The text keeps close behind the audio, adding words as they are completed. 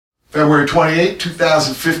February 28,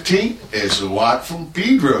 2015 is the Watt from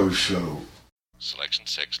Pedro Show. Selection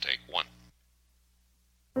 6, take 1.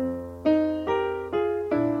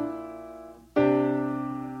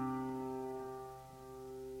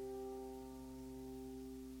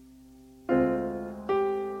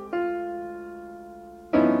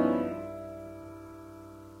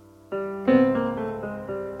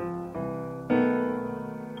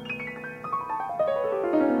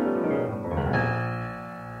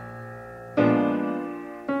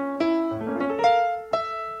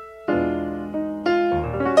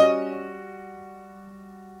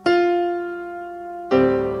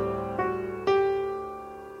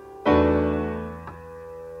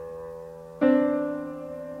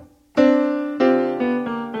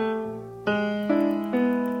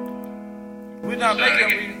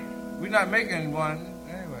 We're not making one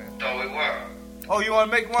anyway. No, we were. Oh, you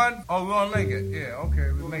want to make one? Oh, we want to make it. Yeah,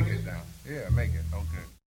 okay, we make it now. Yeah, make it. Okay.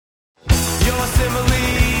 You're a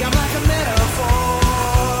simile, I'm like a metaphor.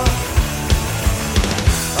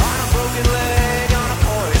 On a broken leg, on a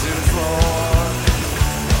poison floor.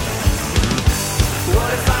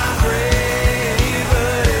 What if I'm brave,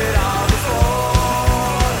 but it all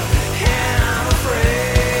before? And I'm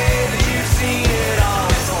afraid that you've seen it all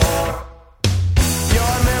before.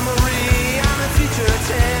 Your memory, I'm a future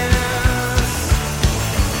tense.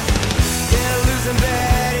 They're losing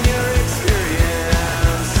bad in your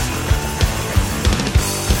experience.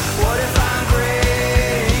 What if I'm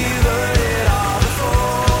brave, heard it all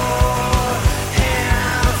before? And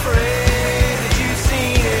I'm afraid that you've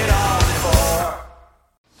seen it all before.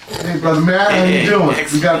 Hey, Brother Matt, how you doing?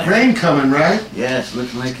 We got rain coming, right? Yes,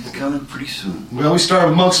 looking like it's coming pretty soon. Well, we started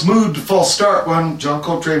with Monk's Mood, the false start one, John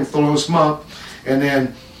Coltrane with Thelonius Monk, and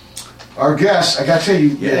then our guest, I gotta tell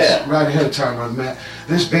you this right ahead of time, Brother Matt,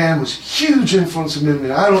 this band was a huge influence of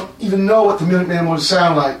Minutemen. I don't even know what the Minutemen would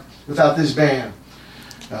sound like without this band.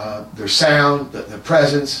 Their sound, their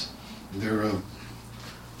presence, their the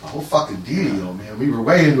whole fucking deal, man. We were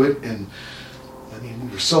way into it, and I mean,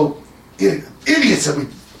 we were so idiots that we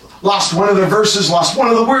lost one of their verses, lost one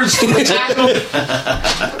of the words to the title.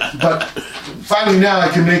 But finally now I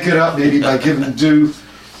can make it up maybe by giving them due.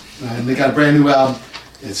 And they got a brand new album.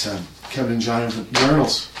 It's Kevin and John of the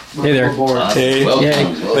Urinals. Hey there. Hey.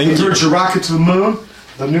 Welcome. Thank you. Heard You Rocket to the Moon,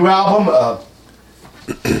 the new album.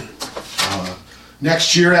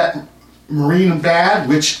 Next year at Marine and Bad,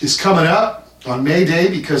 which is coming up on May Day,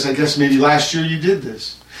 because I guess maybe last year you did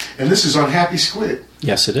this. And this is on Happy Squid.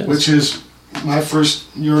 Yes, it is. Which is my first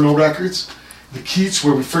Urinal records. The Keats,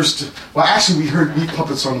 where we first... Well, actually, we heard Meat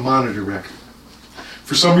Puppets on the Monitor record.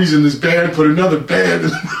 For some reason, this band put another band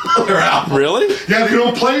in another album. Really? Yeah, they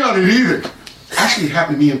don't play on it either. Actually, it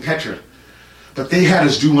happened to me and Petra. But they had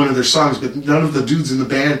us do one of their songs, but none of the dudes in the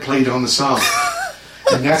band played on the song.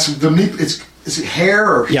 And that's the Meat... Is it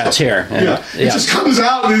Hair or... Yeah, it's Hair. Yeah. It just comes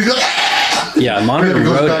out and he's like... Yeah, Monitor it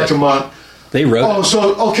goes wrote back it. to They wrote it. Oh,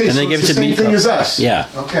 so, okay, and so they give it's it the to same me. thing as us. Yeah.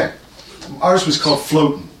 Okay. Ours was called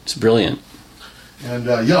Floatin'. It's brilliant. And,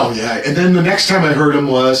 yeah. And then the next time I heard him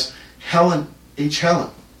was Helen. H.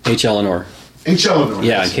 Eleanor. H. Eleanor.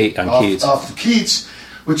 Yeah, on Keats. Off the Keats,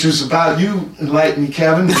 which is about you, enlighten me,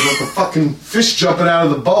 Kevin, with the fucking fish jumping out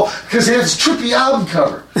of the bowl. Because they have this trippy album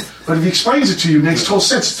cover. But if he explains it to you, it makes total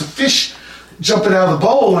sense. It's a fish jumping out of the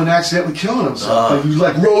bowl and accidentally killing himself.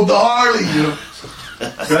 Like you rode the Harley, you know.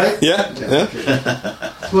 Right? Yeah. Okay.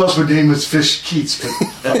 Who else would name his fish Keats?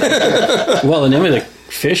 Well, the name of the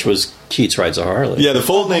fish was Keats Rides a Harley. Yeah, the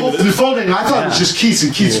full name of it. The full name, I thought it was just Keats,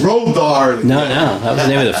 and Keats rode the Harley. No, that was the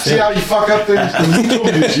name of the fish. See how you fuck up things? You told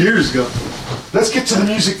me this years ago. Let's get to the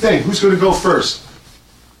music thing. Who's going to go first?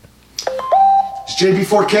 Is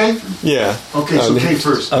JB4K? Yeah. Okay, so K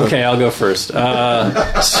first. Okay, I'll go first. So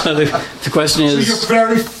the question is... So your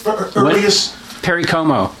very earliest... Perry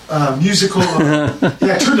Como. Musical...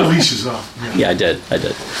 yeah, turn the leashes off. Yeah, I did.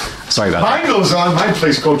 Sorry about Mine goes on. Mine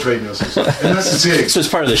plays Coltrane music. Unless it's Ig. So it's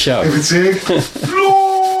part of the show. If it's Ig...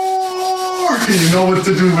 Lord! You know what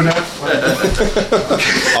to do when that...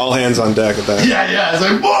 All hands on deck at that. Yeah. It's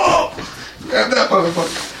like, whoa! Grab that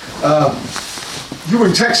motherfucker. You were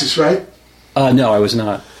in Texas, right? No, I was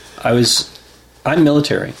not. I'm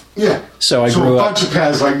military. Yeah. So I grew up... a bunch of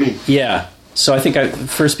paths like me. Yeah. So I think I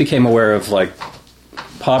first became aware of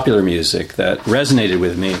popular music that resonated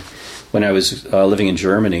with me when I was living in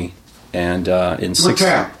Germany and in What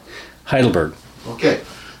town? Heidelberg. Okay,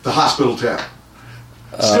 the hospital town.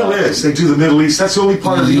 Still is. They do the Middle East. That's the only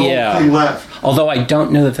part of the old thing left. Although I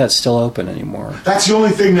don't know that that's still open anymore. That's the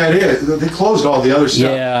only thing that is. They closed all the other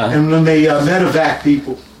stuff. Yeah. And then they medevac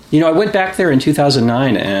people. You know, I went back there in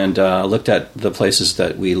 2009 and looked at the places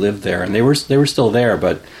that we lived there, and they were still there,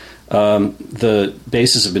 but The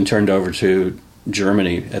bases have been turned over to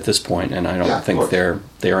Germany at this point, and I don't think they're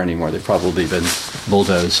there anymore. They've probably been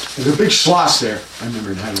bulldozed. There's a big Schloss there. I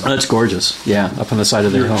remember that. Oh, that's gorgeous. Yeah, up on the side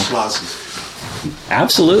of their hill. Schlosses.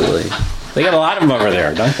 Absolutely. They got a lot of them over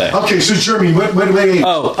there, don't they? Okay, so Germany, what age?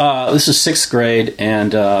 Oh, this is 6th grade,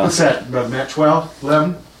 and... what's that, Matt, 12,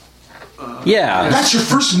 11? Yeah. That's your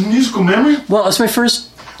first musical memory? Well, it's my first...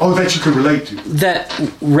 Oh, that you could relate to. That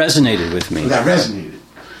resonated with me. That resonated.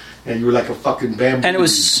 And you were like a fucking bamboo. And it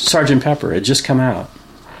was Sgt. Pepper. It had just come out.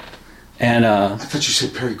 And I thought you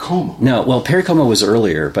said Perry Como. No, well, Perry Como was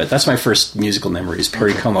earlier, but that's my first musical memory is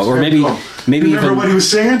Perry Como. Or maybe you remember even, what he was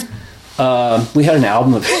singing? We had an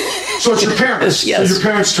album of... So it's your parents. Yes. So your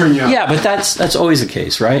parents turned you out. Yeah, but that's always the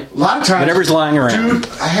case, right? A lot of times. Whatever's lying around. Dude,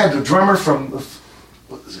 I had a drummer from...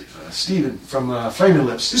 What was it? Steven from Flaming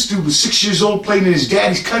Lips. This dude was 6 years old playing in his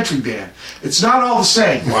daddy's country band. It's not all the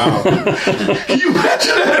same. Wow. Can you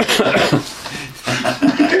imagine that?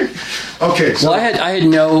 Okay. So Well, I had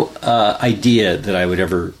no idea that I would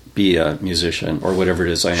ever be a musician or whatever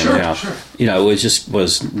it is I am now. Sure. You know, it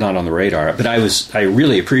was not on the radar. But I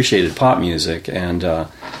really appreciated pop music, and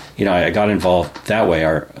you know, I got involved that way.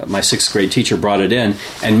 My 6th grade teacher brought it in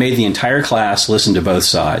and made the entire class listen to both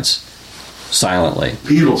sides silently.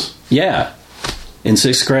 Beatles. Yeah. In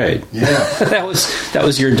 6th grade. Yeah. that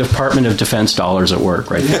was your Department of Defense dollars at work,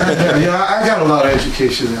 right there. Yeah, I got a lot of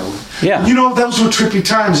education that way. Yeah. You know, those were trippy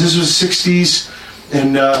times. This was 60s,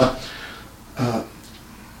 and God,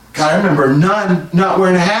 I remember Nun not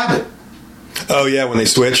wearing a habit. Oh, yeah, when they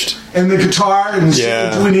switched. And the guitar and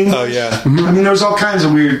doing English. Oh, yeah. I mean, there was all kinds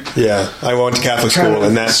of weird Yeah, I went to Catholic school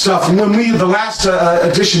and that. stuff. And when the last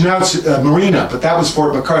edition, now it's Marina, but that was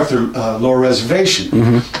Fort MacArthur Lower Reservation.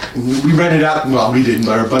 Mm-hmm. And we rented out, well, we didn't,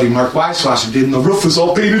 but our buddy Mark Weisswasser did, and the roof was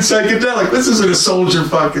all painted psychedelic. This isn't a soldier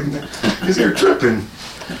fucking, because they're tripping.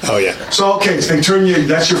 Oh, yeah. So, okay, so they turn you,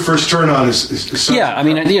 that's your first turn on is Yeah, I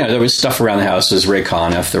mean, you know, there was stuff around the house. There was Ray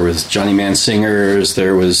Conniff, there was Johnny Mann Singers,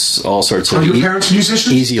 there was all sorts of... Are your parents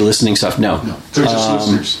musicians? Easy listening stuff. No. They're just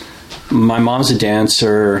listeners. My mom's a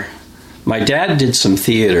dancer. My dad did some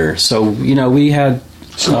theater. So, you know, we had...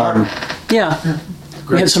 Some art. Yeah.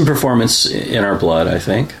 We had some performance in our blood, I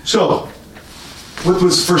think. So, what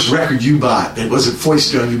was the first record you bought that wasn't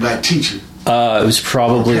foisted on you by a teacher? It was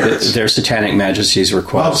probably their Satanic Majesty's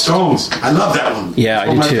Request. Wild Stones. I love that one. Yeah, I do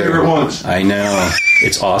one of too. my favorite ones. I know.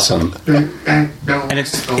 It's awesome. And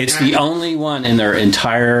it's the only one in their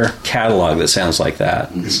entire catalog that sounds like that.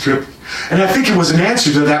 It's trippy. And I think it was an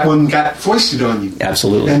answer to that one got foisted on you.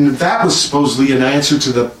 Absolutely. And that was supposedly an answer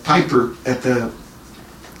to the piper at the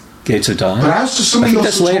Gates of Dawn. But I also somebody think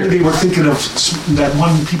also that's told me they were thinking of that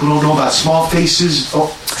one people don't know about, Small Faces,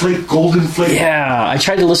 Flake, Golden Flake. Yeah, I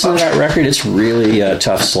tried to listen to that record. It's really a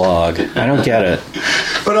tough slog. I don't get it.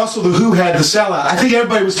 But also the Who had the sellout. I think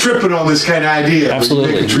everybody was tripping on this kind of idea.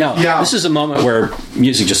 Absolutely. No, this is a moment where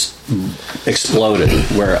music just exploded,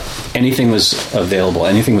 where anything was available,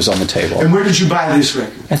 anything was on the table. And where did you buy this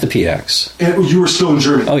record? At the PX. And you were still in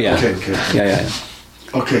Germany? Oh, yeah. Okay. Yeah.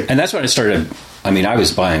 Okay. And that's when I started. I mean, I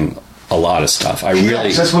was buying a lot of stuff.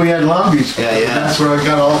 That's when we had Long Beach. Yeah. That's where I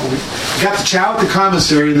got got the chow at the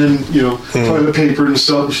commissary, and then toilet paper and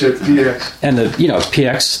soap and shit. PX. And the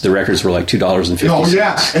PX, the records were like $2.50. Oh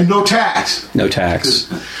yeah, and no tax. No tax.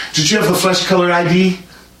 Did you have the flesh colored ID?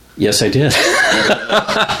 Yes, I did.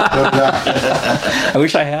 I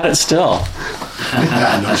wish I had it still.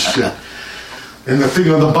 Yeah, no shit. And the thing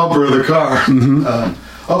on the bumper of the car.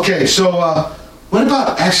 Mm-hmm. Okay, so what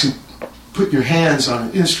about actually putting your hands on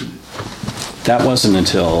an instrument? That wasn't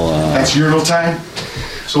until... That's urinal time?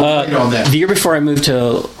 So wait on that. The year before I moved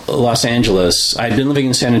to Los Angeles, I'd been living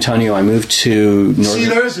in San Antonio. I moved to Northern... See,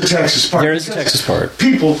 there is a Texas part. There is a Texas part.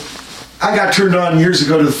 People... I got turned on years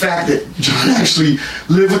ago to the fact that John actually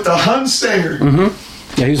lived with the Huns singer.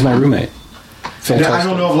 Mm-hmm. Yeah, he was my roommate. I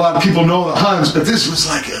don't know if a lot of people know the Huns, but this was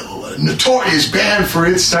like a notorious band for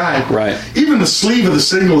its time. Right. Even the sleeve of the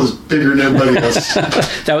single is bigger than everybody else.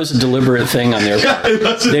 That was a deliberate thing on their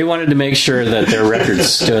part. They wanted to make sure that their records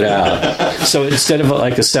stood out. So instead of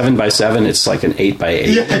like a 7x7, it's like an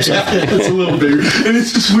 8x8. Yeah, it's a little bigger. And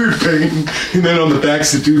it's this weird painting. And then on the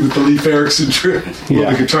back's the dude with the Leif Erikson trip.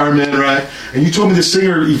 The guitar man, right? And you told me the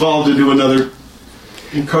singer evolved into another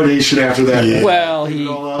incarnation after that. Yeah. Well,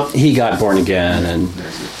 he got born again,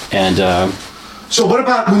 and so what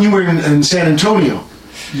about when you were in San Antonio?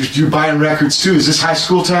 You're buying records too. Is this high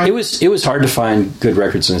school time? It was hard to find good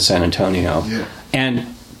records in San Antonio, and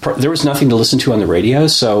there was nothing to listen to on the radio.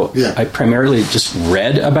 So I primarily just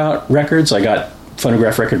read about records. I got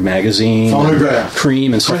Phonograph Record Magazine,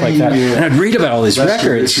 Cream, and stuff like that, and I'd read about all these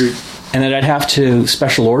records. and then I'd have to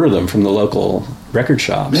special order them from the local record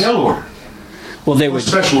shops. Mail order. Well, they would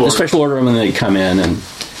special order them, and they'd come in. And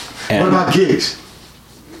what about gigs?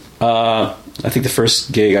 I think the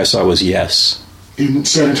first gig I saw was Yes In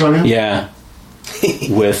San Antonio? Yeah,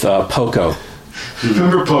 with Poco.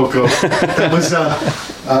 Remember Poco? That was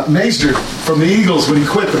Maester from the Eagles when he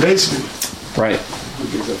quit the basement. Right.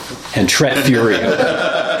 And Tret Fury.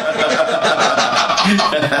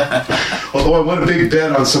 Although I won a big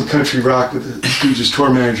bet on some country rock with the Stooges tour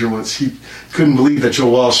manager once. He couldn't believe that Joe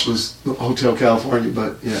Walsh was Hotel California,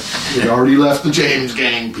 but yeah, he had already left the James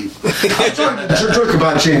Gang people. I was talking to Dirk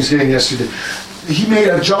about James Gang yesterday.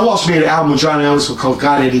 Joe Walsh made an album with John Ellis called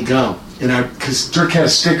God Eddie Gum. And because Dirk had a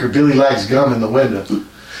sticker, Billy likes gum in the window.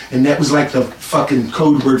 And that was like the fucking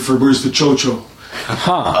code word for where's the chocho.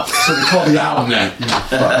 Huh. So they called the album that.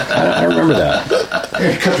 I don't remember that.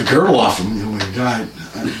 They had to cut the girdle off him when he died.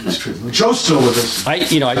 Joe's still with us.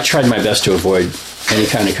 I tried my best to avoid any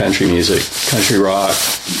kind of country music, country rock.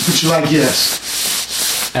 But you like Yes.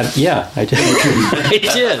 Yeah, I did. I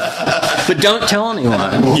did. But don't tell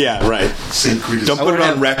anyone. Yeah, right. Don't put it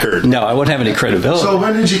on record. No, I wouldn't have any credibility. So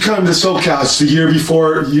when did you come to SoCal? It's the year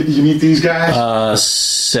before you meet these guys?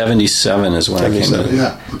 77 is when I came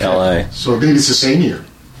to LA. So maybe it's the same year.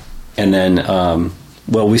 And then,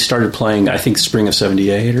 we started playing, I think, spring of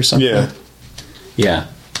 78 or something. Yeah. Yeah.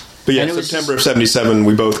 But yeah, September of 77,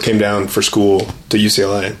 we both came down for school to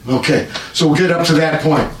UCLA. Okay. So we'll get up to that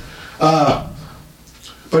point.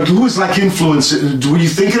 But who was like influence? Were you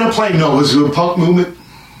thinking of playing? No, was it a punk movement?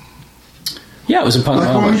 Yeah, it was a punk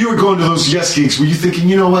movement. When you were going to those Yes gigs, were you thinking,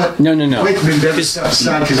 you know what? No. Wait a minute, that's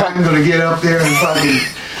aside, because I'm going to get up there and fucking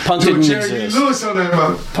punk do didn't Jerry exist. Lewis on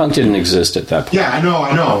that. Punk didn't exist at that point. Yeah, I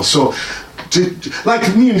know. So,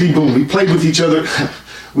 like me and D-Boom, we played with each other.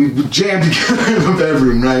 We jammed together in the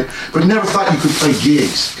bedroom, right? But never thought you could play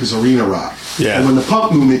gigs because arena rock. Yeah. And when the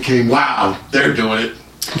punk movement came, wow, they're doing it.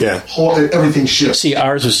 Yeah. Everything shifts. See,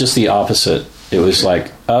 ours was just the opposite. It was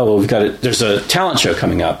like, we've got it. There's a talent show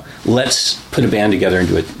coming up. Let's put a band together and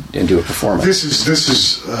do a performance. This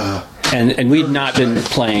is. And we'd not been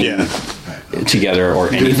playing together or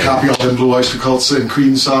you anything. didn't copy all them Blue Oyster Cult and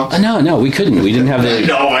Creed songs? No, we couldn't. We didn't have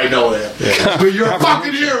the. I know that. Yeah. But you're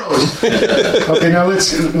fucking heroes. Okay, now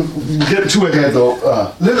let's get too ahead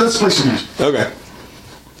though. Let's play some music. Okay.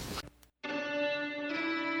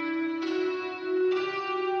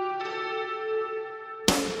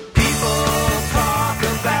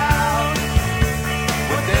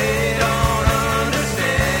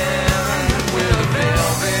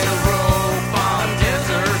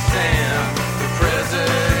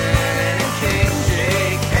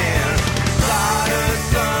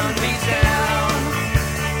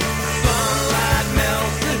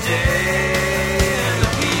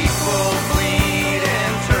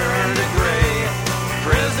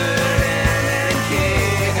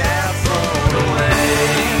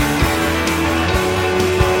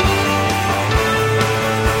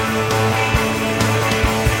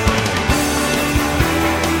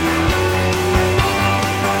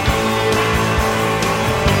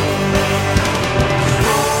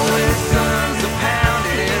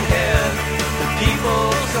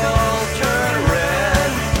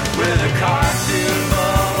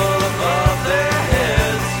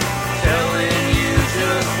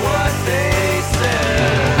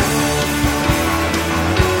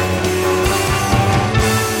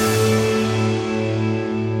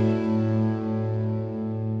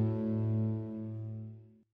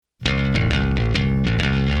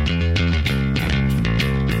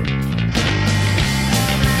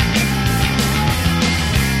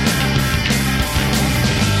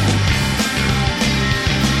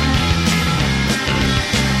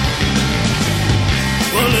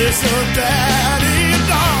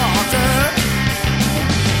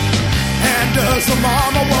 Does the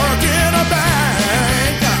mama work in a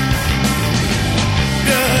bank?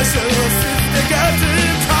 Does the sister go to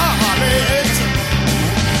college?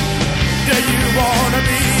 Do you wanna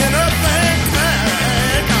be in a think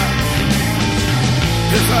tank?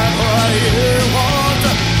 Is that what you want?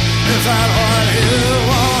 Is that what you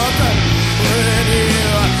want? When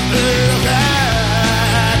you look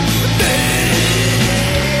at me,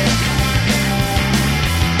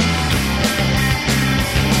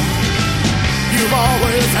 you've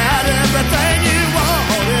always had everything you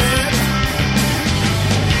wanted,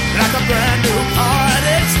 like a brand new car at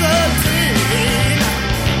age 13.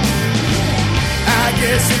 I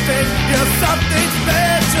guess you think you're something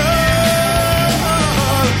special,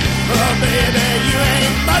 but baby, you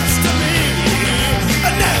ain't much to me.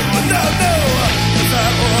 No. Is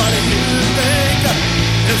that what you think?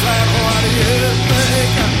 Is that what you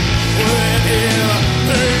think?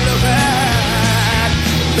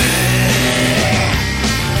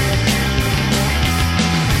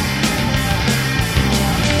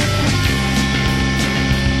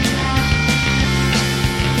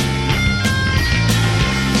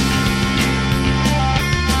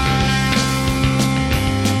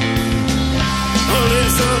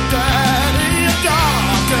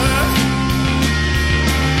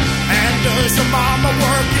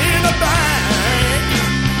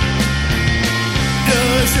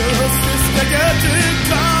 your sister get to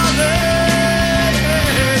college?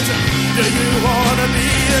 Do you wanna be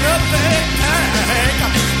in a think tank?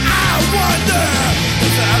 I wonder,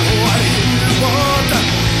 is that what you want?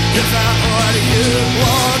 Is that what you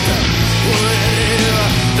want? When you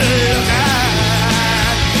look at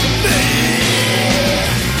me?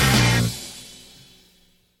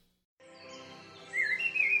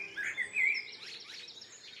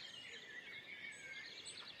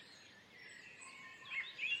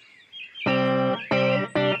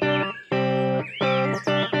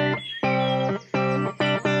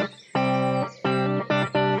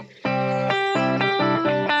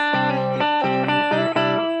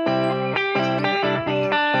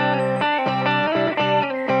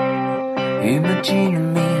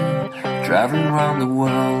 Imagine me traveling around the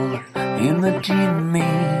world. Imagine me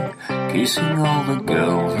kissing all the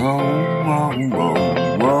girls. Oh, oh, oh,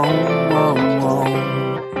 oh, oh, oh.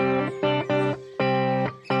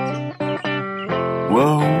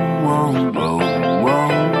 Whoa, whoa, whoa, whoa,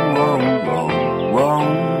 whoa, whoa, whoa,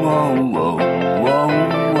 whoa, whoa,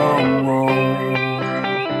 whoa, whoa.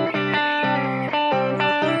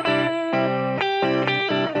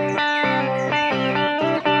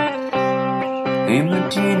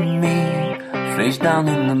 Imagine me face down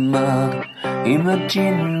in the mud.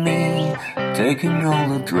 Imagine me taking all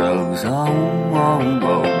the drugs. Oh, oh,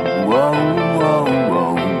 oh, whoa, whoa,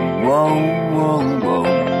 whoa, whoa, whoa, whoa,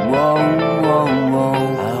 whoa, whoa, whoa.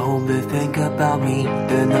 I hope they think about me.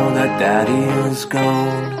 They know that daddy is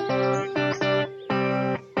gone.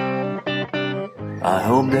 I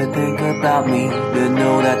hope they think about me. They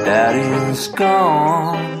know that daddy is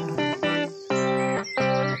gone.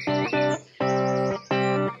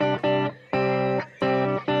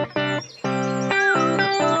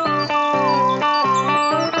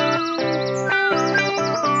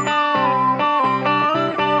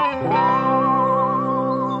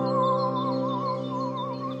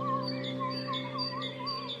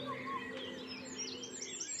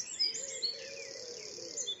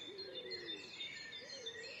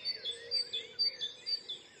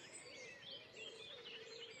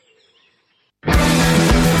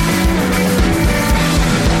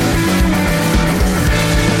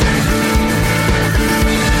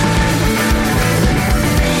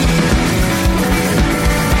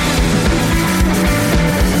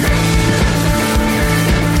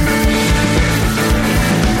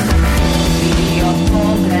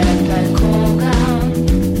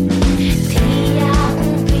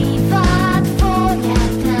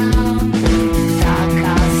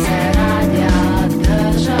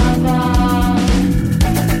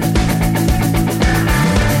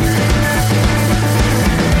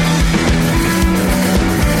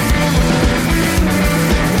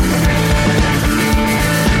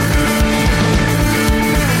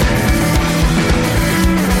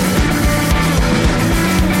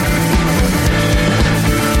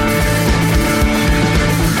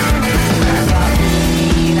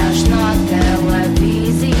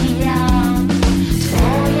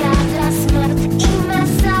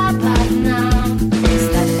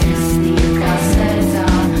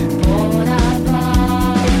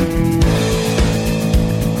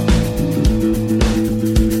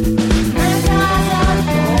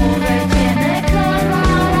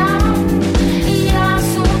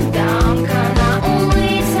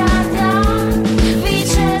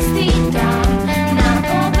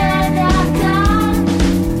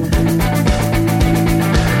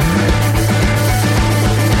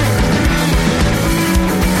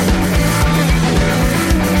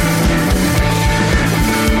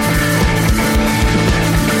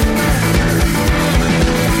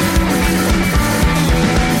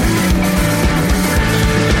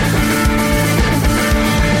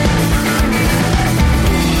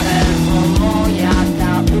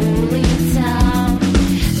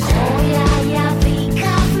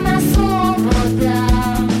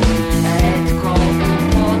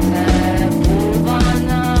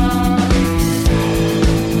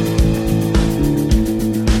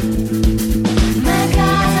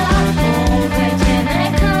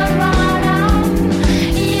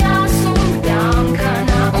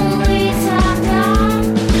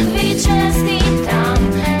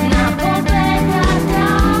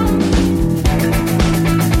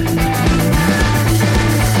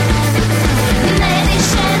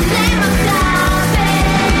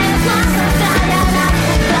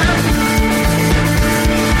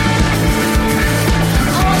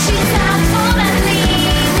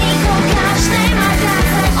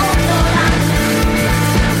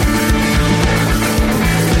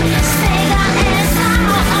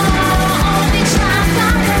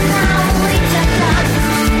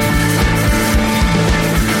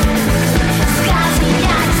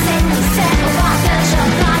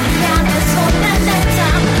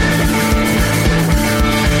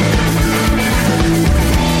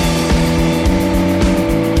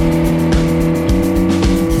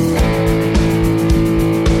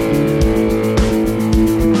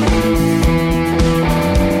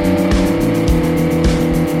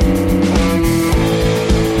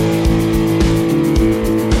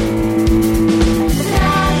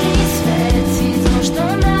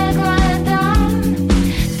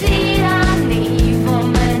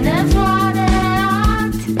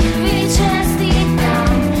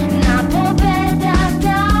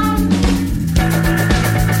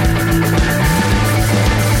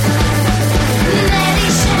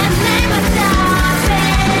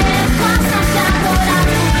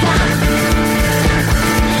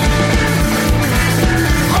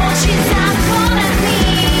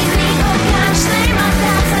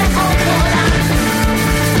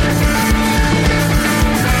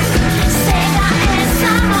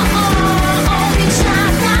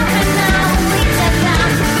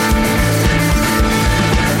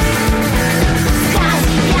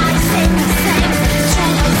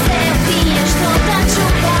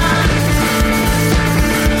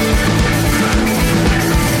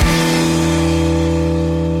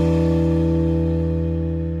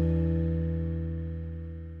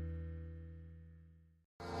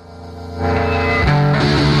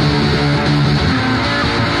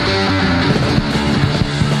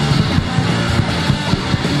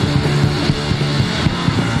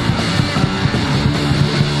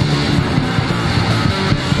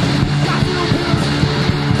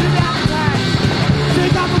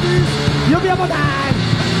 up all night.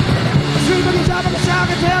 Sleep on the top of the shower,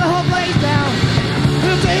 can tear the whole place down.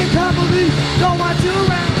 We'll take a couple of these, don't want you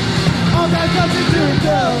around. All that comes into it,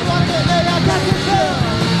 girl. Wanna get laid, I got this girl.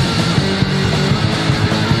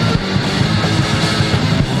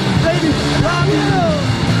 Baby, I love you.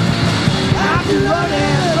 I'll be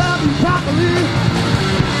running, love you properly.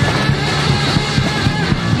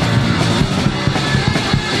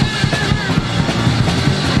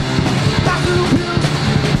 Got little pills,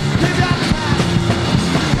 baby, I'm tired.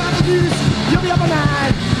 Got the juice, you'll be up all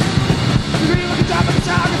night. You ain't looking top of the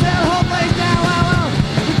shower, can tear the whole place down. Well,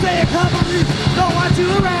 you take a couple of these, don't want you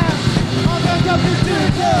around.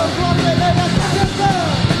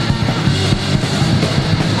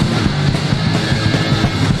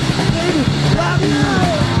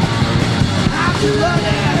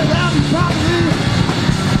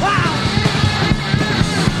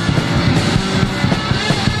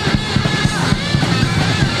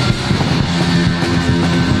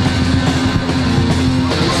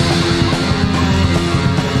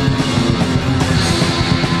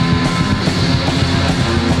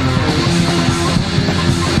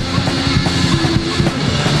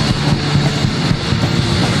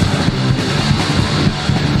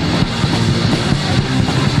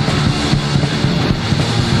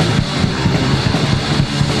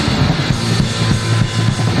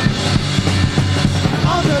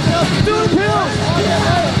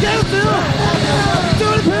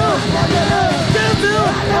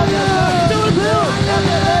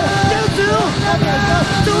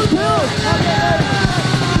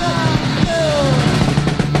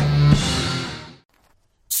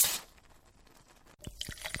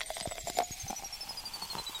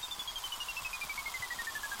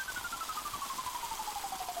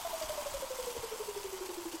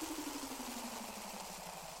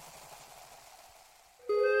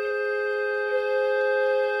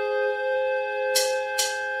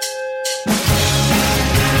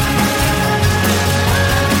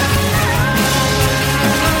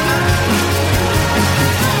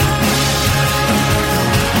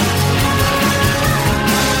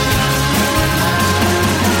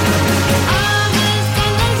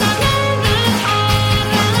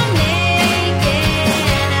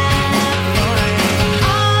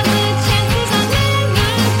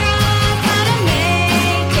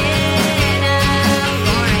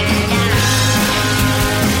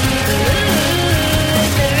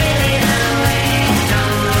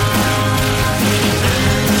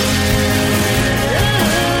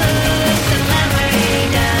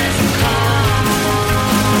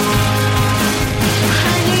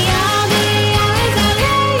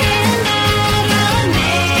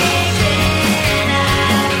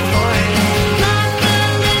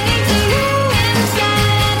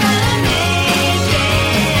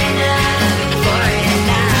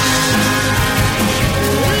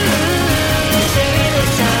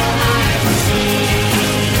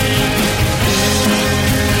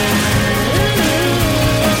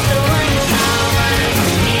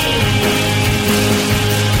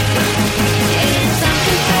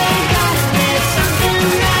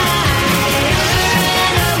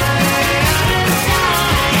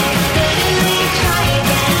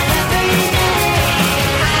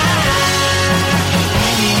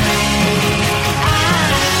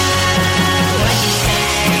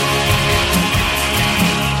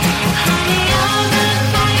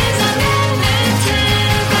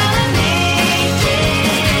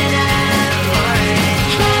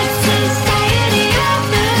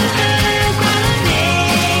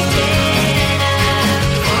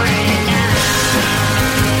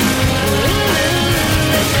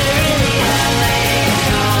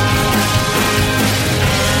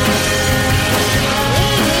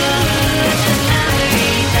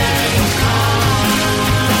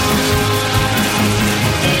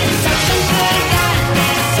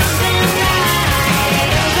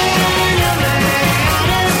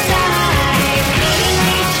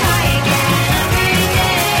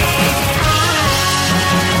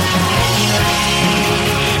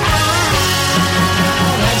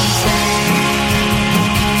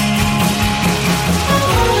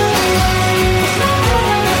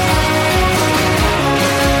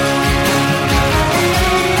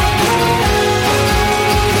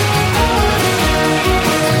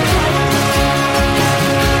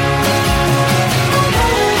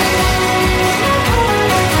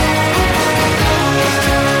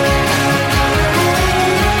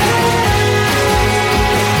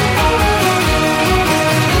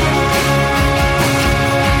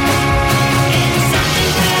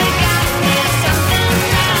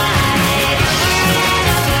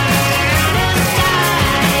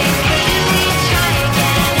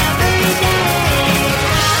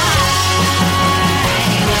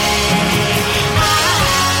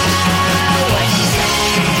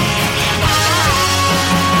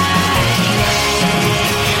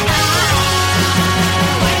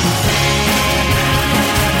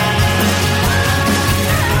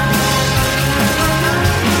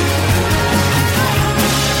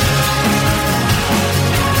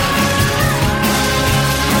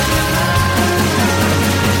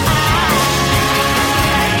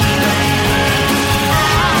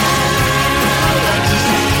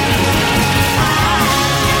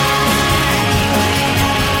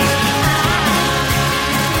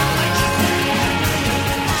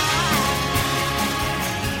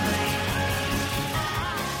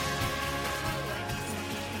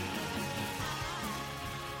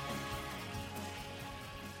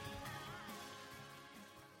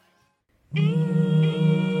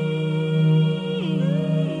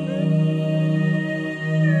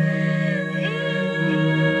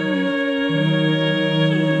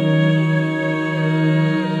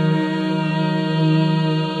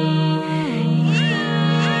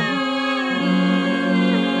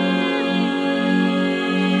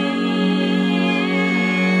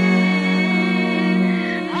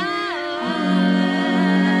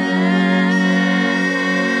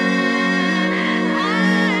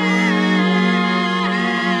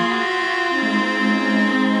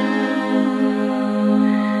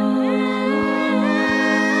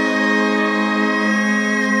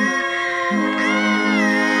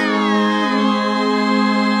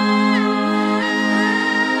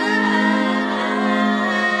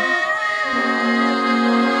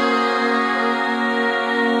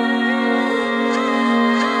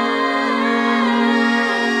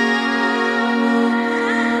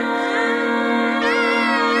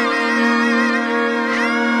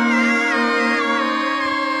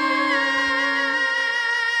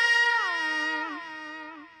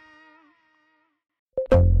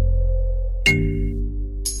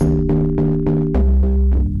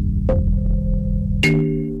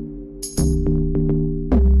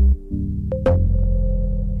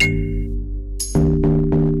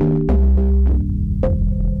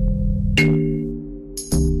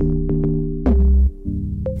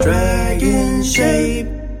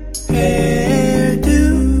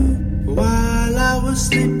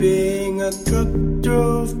 truck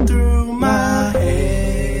drove through my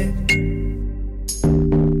head.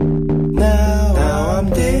 Now I'm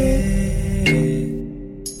dead.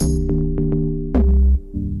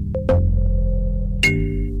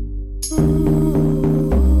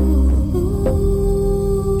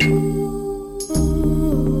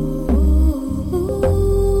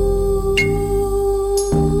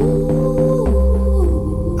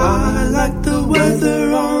 I like the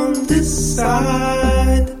weather on this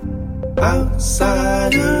side,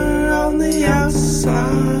 outsider on the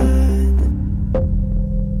outside.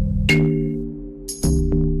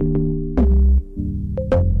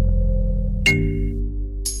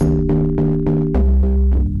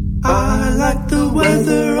 I like the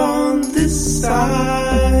weather on this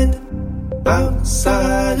side,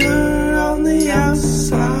 outsider on the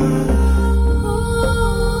outside.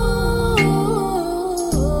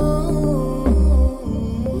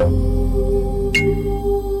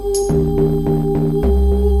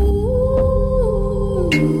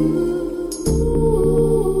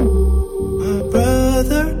 My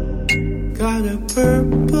brother got a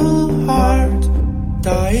purple heart,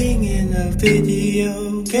 dying in a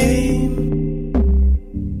video game.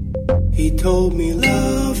 He told me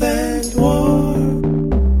love and war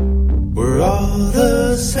were all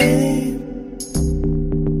the same.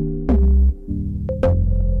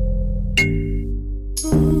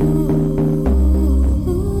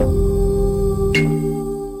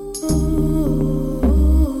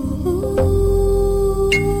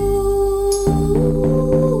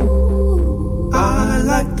 I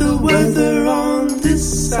like the weather on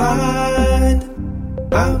this side,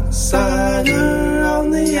 outsider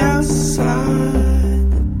on the outside.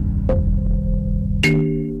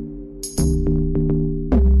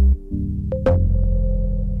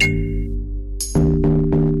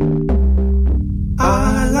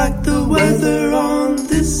 I like the weather on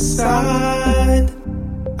this side,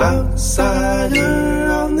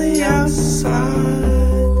 outsider on the outside.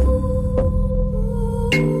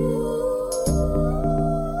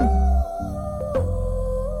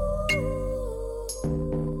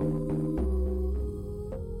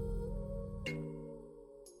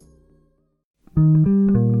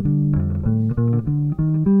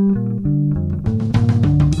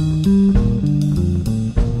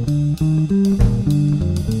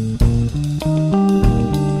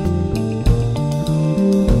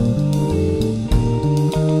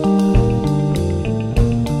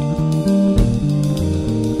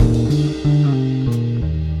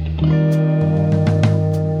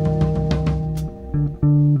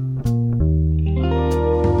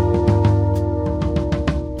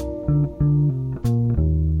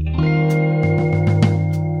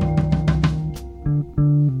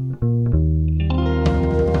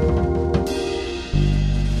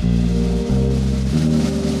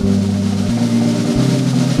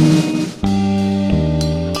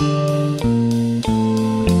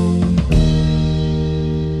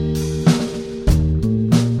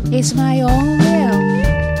 Is my own will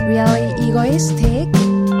really egoistic?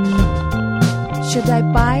 Should I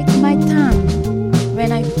bite my tongue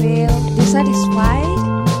when I feel dissatisfied?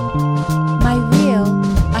 My will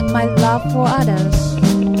and my love for others,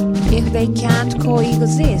 if they can't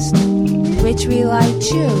coexist, which will I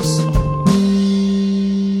choose?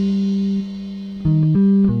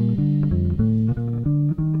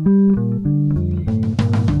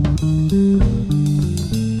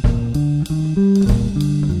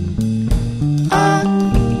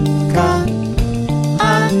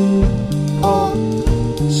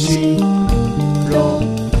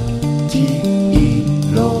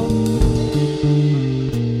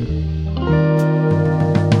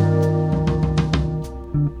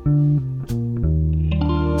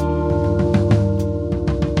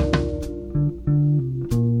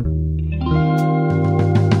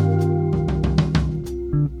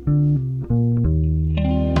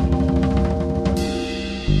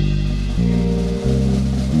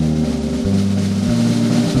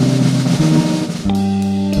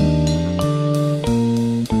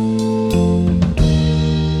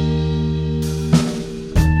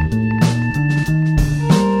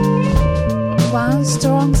 One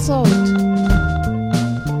strong thought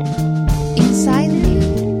inside me,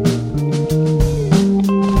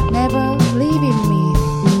 never leaving me.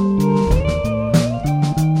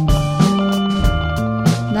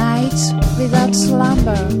 Nights without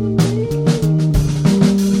slumber.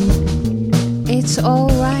 It's all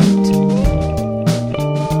right.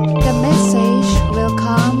 The message will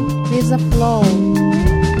come with the flow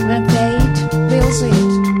when fate wills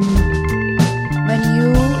it. When you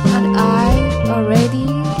and I are ready,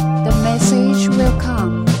 the message will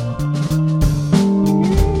come.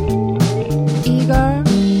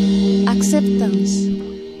 distance.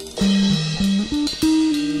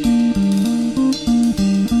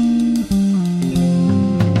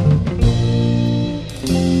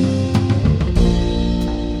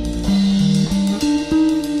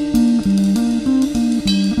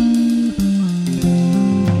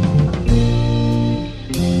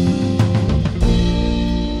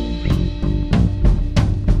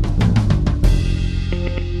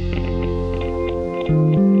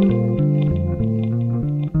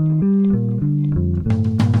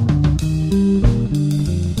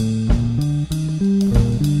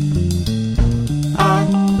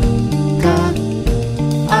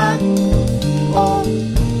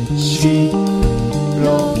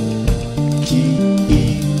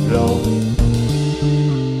 aka-ao-shiro-kiiro.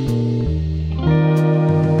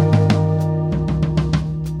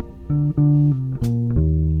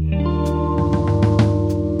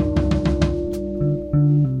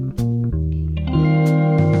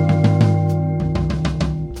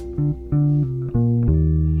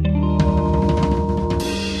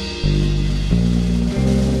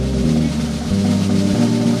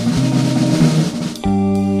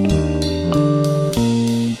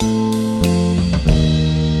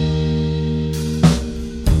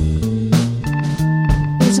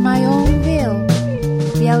 Is my own will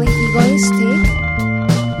really egoistic?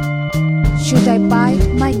 Should I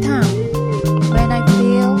bite my tongue when I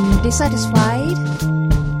feel dissatisfied?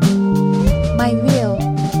 My will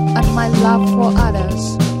and my love for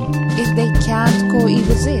others, if they can't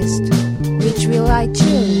coexist, which will I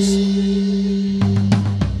choose?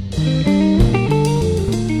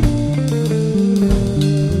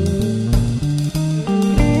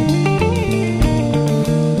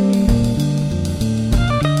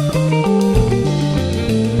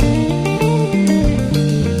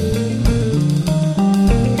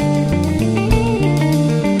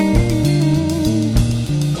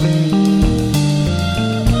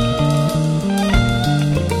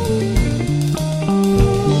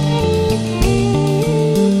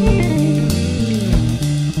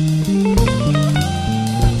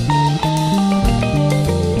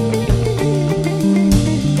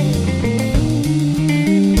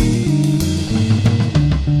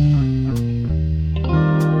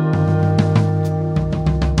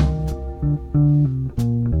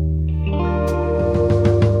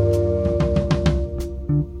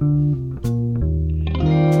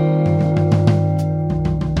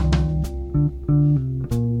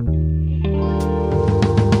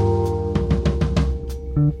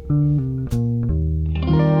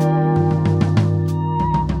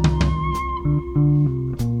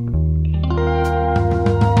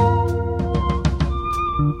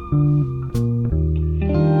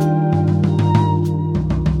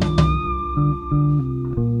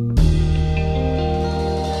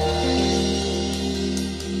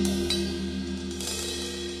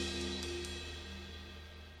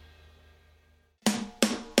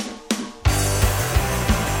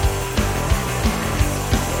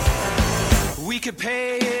 We could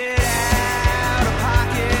pay it out of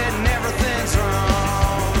pocket and everything's wrong.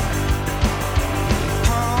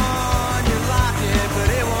 You lock it, but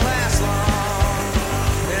it won't last long.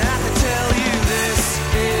 And I can tell you this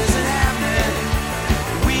isn't happening.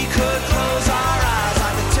 We could close our eyes.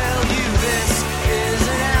 I can tell you this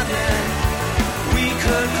isn't happening. We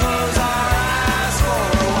could close our eyes for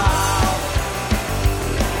a while.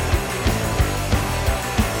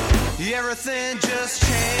 Everything just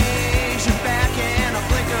changed. Back in a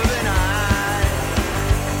blink of an eye.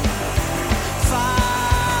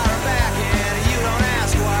 Fire back in, you don't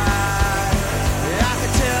ask why. I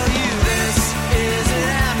can tell you this isn't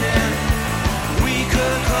happening. We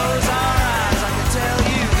could close our eyes. I can tell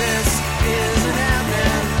you this isn't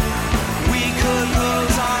happening. We could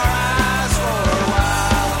close our eyes for a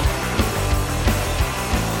while.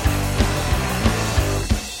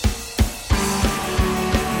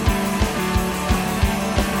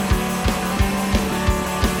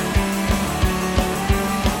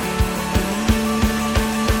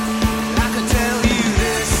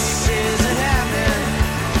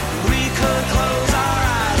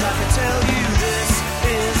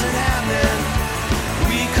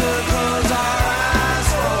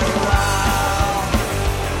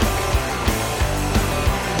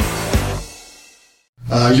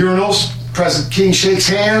 Urinals, President King shakes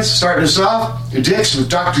hands, starting us off. Dicks with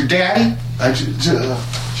Dr. Daddy. I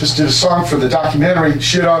just did a song for the documentary,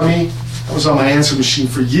 Shit on Me. I was on my answer machine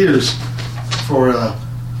for years for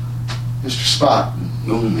Mr. Spot.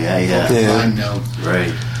 Oh, yeah. I know.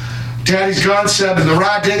 Right. Daddy's Gone, Seb and the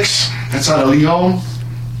Raw Dicks. That's out of Lyon.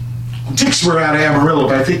 Dicks were out of Amarillo,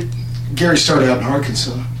 but I think Gary started out in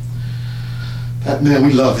Arkansas. That man,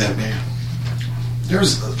 we love that man.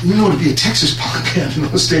 there's, to be a Texas punk band in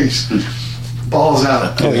those days. Balls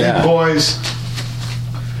out. Oh, yeah. Big boys.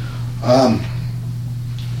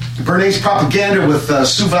 The bernays propaganda with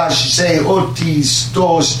cuvaj, otis,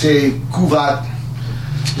 dos, te, cuvaat.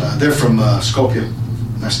 They're from Skopje,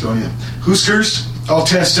 Macedonia. Huskers, all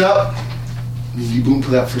tensed up. You boom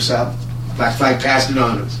for that first album. Black Flag passed it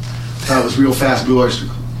on us. Thought it was real fast, Blue Oyster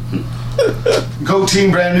Cult. Go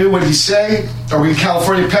Team, brand new. What did he say? Are we in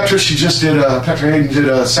California? Petra, Petra Haden did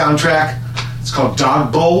a soundtrack. It's called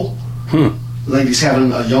Dog Bowl. A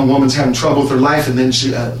young woman's having trouble with her life, and then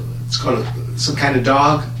it's called some kind of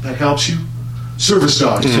dog that helps you. Service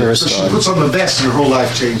dog. So she puts on the vest and her whole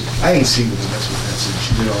life changes. I ain't seen it, but that's what that's it.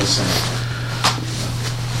 She did all the same.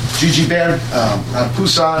 Gigi Band, out of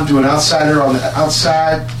Busan, doing Outsider on the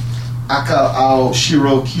outside.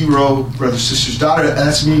 Aka-ao-shiro-kiiro, brother, sister's daughter.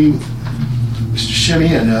 That's me, Mr.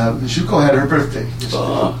 Shimmy, and Zuko had her birthday.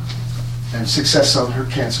 And success on her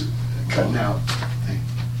cancer cutting out.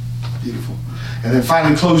 Beautiful. And then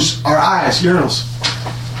finally close our eyes, urinals.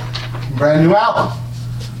 Brand new album.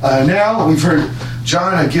 Now we've heard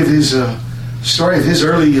John give his story of his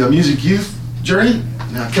early music youth journey.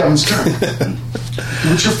 Now Kevin's turn.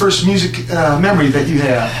 What's your first music memory that you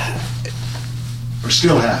have? Or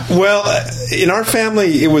still have? Well, in our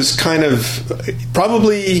family, it was kind of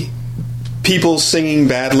probably people singing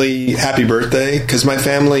badly "Happy Birthday" because my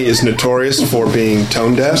family is notorious for being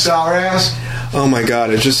tone deaf. Sour ass. Oh my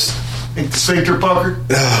God! It just sphincter pucker.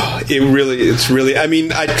 It's really. I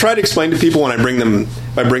mean, I try to explain to people when I bring them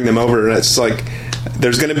over, and it's like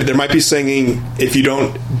there might be singing. If you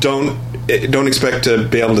don't expect to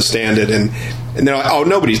be able to stand it, and they're like, oh,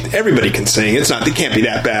 everybody can sing. It can't be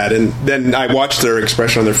that bad. And then I watch their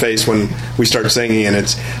expression on their face when we start singing, and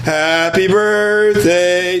it's "Happy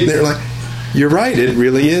Birthday." And they're like, "You're right, it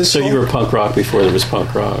really is." So you were punk rock before there was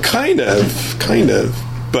punk rock. Kind of,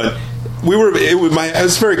 but it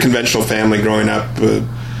was a very conventional family growing up,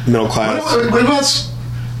 middle class. What about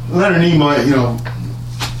Leonard Nimoy?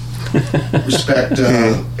 Respect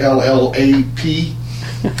LLAP.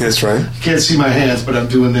 That's right. Can't see my hands, but I'm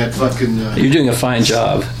doing that fucking. You're doing a fine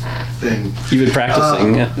job. Thing. You've been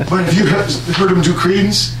practicing. But have you heard him do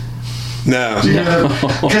Creedence? No.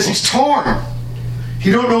 Because he's torn.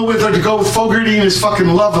 He don't know whether to go with Fogerty and his fucking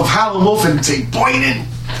love of Howlin' Wolf and say Boynin,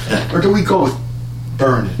 or do we go with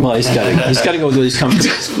Burnin'? Well, he's got to go with what he's coming. He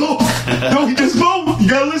does both. No, he does both. You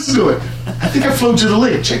gotta listen to it. I think I floated you the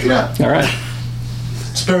link. Check it out. All right.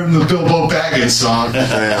 It's better than the Bilbo Baggins song.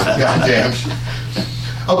 God damn.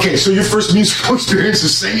 Okay, so your first musical experience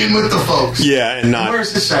is singing with the folks. Yeah, and not.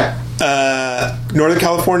 Where's this at? Northern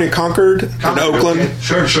California, Concord, in Oakland.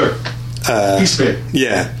 Okay. Sure. East Bay.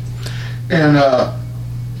 Yeah. And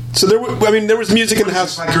so there was music in the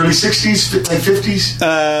house. Like early 60s, like 50s?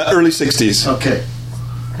 Early 60s. Okay.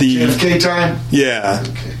 The JFK time? Yeah.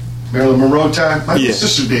 Okay. Marilyn Monroe time? My little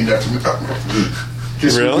sister's named after me.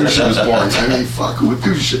 Guess really? She was born. I mean, fuck, who would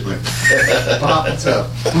do shit like that? Pop it up.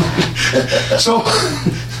 So,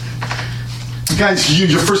 guys,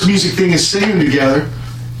 your first music thing is singing together.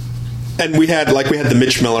 And we had the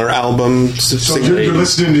Mitch Miller album. So you're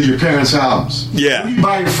listening to your parents' albums. Yeah. When did you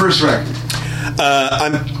buy your first record?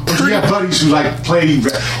 Do you have buddies who play?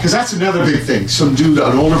 Because that's another big thing. Some dude,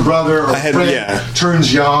 an older brother or friend,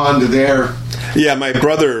 turns you on to their. Yeah, my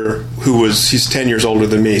brother, he's 10 years older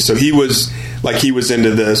than me, so he was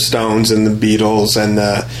into the Stones and the Beatles and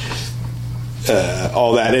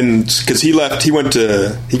all that. And because he got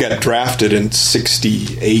drafted in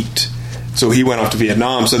 '68. So he went off to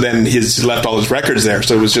Vietnam. So then he left all his records there.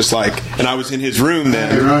 So it was just like, and I was in his room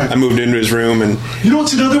then. Right. I moved into his room, and you know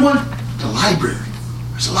what's another one? The library.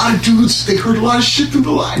 There's a lot of dudes. They heard a lot of shit through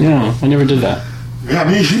the library. Yeah, I never did that. Yeah,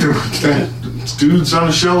 me either. Dudes on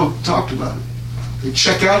the show talked about it. They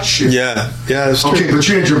check out shit. Yeah, that's true. Okay, but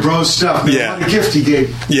you had your bro's stuff. Man. Yeah. What a gift he gave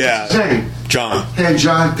you. Yeah. What's his name? John. Hey,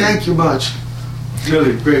 John. Thank you much.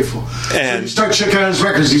 Really grateful. And so you start checking out his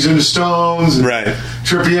records. He's into Stones, and right?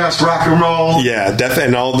 Trippy ass rock and roll. Yeah, definitely.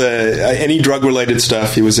 And all any drug related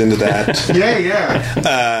stuff, he was into that.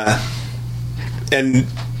 yeah. And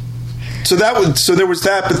so there was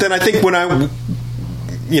that. But then I think when I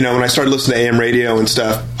started listening to AM radio and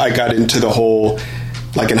stuff, I got into the whole.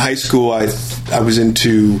 Like in high school, I was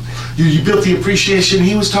into... You built the appreciation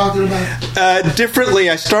he was talking about? Differently.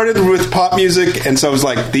 I started with pop music, and so I was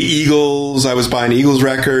like the Eagles. I was buying Eagles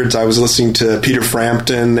records. I was listening to Peter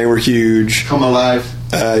Frampton. They were huge. Come Alive.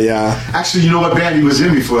 Yeah. Actually, you know what band he was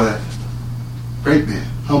in before that? Great band.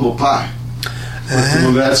 Humble Pie.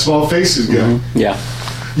 That Small Faces guy. Mm-hmm. Yeah.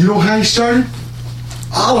 You know how he started?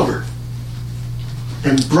 Oliver.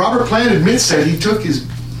 And Robert Plant admits that he took his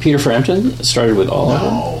Peter Frampton started with all of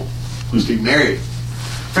them? No. He was being married.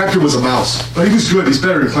 Frampton was a mouse. But he was good. He's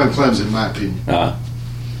better than Clem Clems, in my opinion. But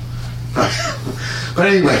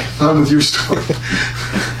anyway, on with your story.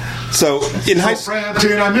 So in high school,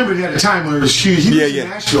 Frampton, I remember he had a time where he was huge. He lives in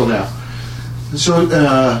Nashville now. And so,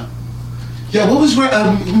 what was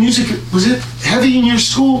music? Was it heavy in your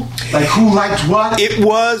school? Like who liked what? It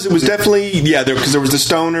was definitely, because there was the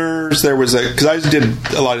Stoners, because I did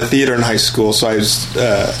a lot of theater in high school, so I was,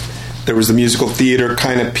 there was the musical theater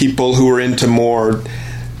kind of people who were into more...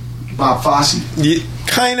 Bob Fosse? Yeah,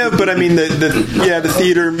 kind of, but I mean,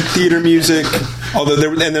 the theater music, although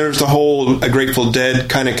there was the whole A Grateful Dead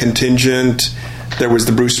kind of contingent, there was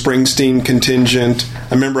the Bruce Springsteen contingent.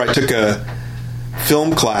 I remember I took a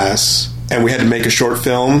film class, and we had to make a short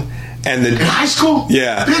film, and in high school?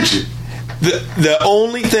 Yeah. Bitch. The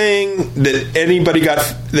only thing that anybody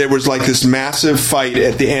got, there was like this massive fight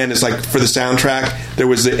at the end. It's like for the soundtrack,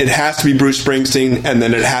 it has to be Bruce Springsteen, and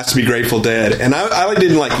then it has to be Grateful Dead. And I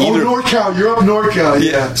didn't like either. Oh, NorCal, you're up NorCal,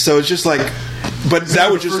 yeah. So it's just like, but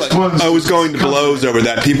that was just like, I was going to blows over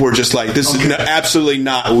that. People were just like, this is absolutely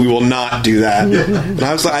not, we will not do that. And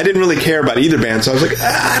I was like, I didn't really care about either band, so I was like,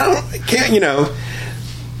 I can't,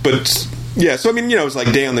 But... Yeah, so I mean, it was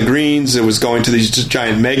like Day on the Greens. It was going to these just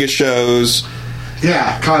giant mega shows.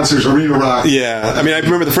 Yeah, concerts, arena rock. Yeah, I mean, I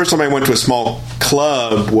remember the first time I went to a small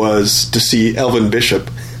club was to see Elvin Bishop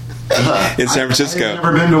in San Francisco. I've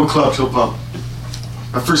never been to a club till pub.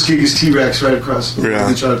 My first gig is T-Rex right across the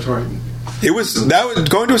Beach Auditorium.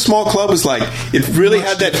 Going to a small club was like, it really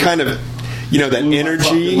had that kind of, that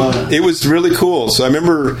energy. It was really cool. So I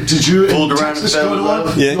remember. Did you in Texas go to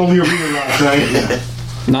one? Yeah. Only arena rock, right? Yeah.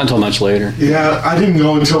 Not until much later. Yeah, I didn't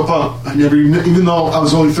go until pub. I never even though I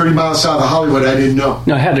was only 30 miles south of Hollywood, I didn't know.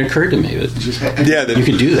 No, it hadn't occurred to me that you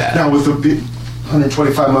could do that. Now, with the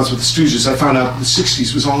 125 months with the Stooges, I found out the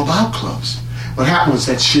 60s was all about clubs. What happened was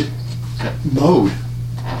that shit got mowed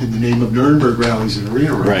in the name of Nuremberg rallies and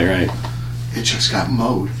arena rock. Right. It just got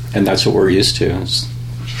mowed. And that's what we're used to.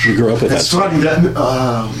 We grew up with that. It's funny that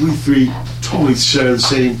we three totally share the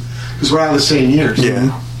same, because we're out of the same years.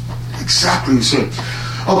 Yeah. Exactly the same.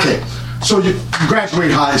 Okay, so you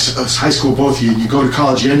graduate high school, both of you, and you go to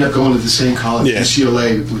college. You end up going to the same college,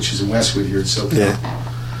 UCLA, which is in Westwood here in SoCal. Yeah.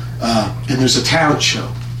 And there's a talent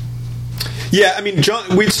show. Yeah, I mean,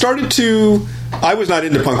 John, we'd started to... I was not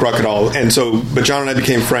into punk rock at all, but John and I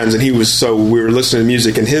became friends, and we were listening to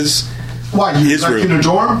music in his Why, you his like room. in a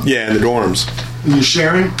dorm? Yeah, in the dorms. And you're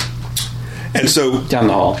sharing? And so... Down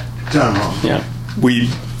the hall. Down the hall. Yeah.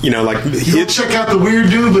 We... You check out the weird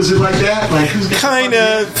dude. Was it like that? Like kind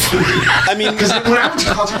of. I mean, because when I went to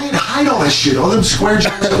college, I had to hide all that shit. All them square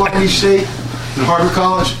jobs at Long Beach State and Harvard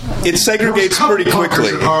College. It segregates pretty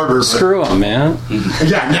quickly. Harvard, Screw them, man.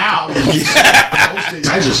 Yeah, now. Yeah. Those days,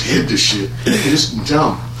 I just hid this shit. Just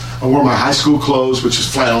dumb. I wore my high school clothes, which was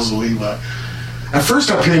flannels and Levi. At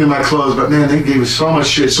first, I painted my clothes, but man, they gave us so much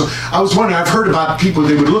shit. So I was wondering, I've heard about people,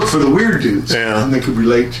 they would look for the weird dudes and they could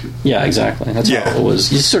relate to. Yeah, exactly. That's how it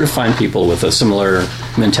was. You sort of find people with a similar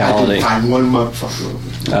mentality. I didn't find one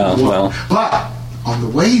motherfucker. Well. But on the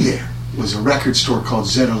way there was a record store called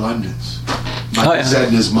Zeta London's. Zed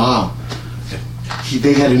and his mom.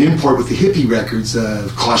 They had an import with the hippie records,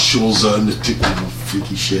 Klaus Schulze and the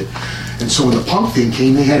freaky shit. And so when the punk thing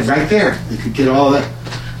came, they had it right there. They could get all that.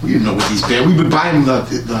 We didn't know what these bands. We would buy them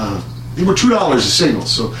they were $2 a single.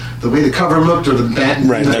 So the way the cover looked or the band,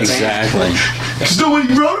 right? Exactly. Because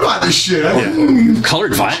nobody wrote about this shit.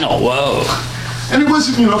 Colored vinyl. Whoa. And it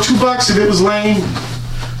wasn't $2 if it was lame.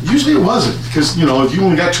 Usually it wasn't because if you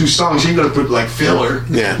only got 2 songs, you ain't gonna put like filler.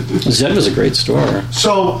 Yeah. Zed was a great store.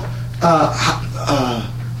 So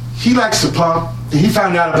he likes the punk. And he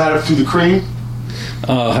found out about it through the Cream.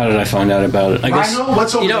 Oh, how did I find out about it? I guess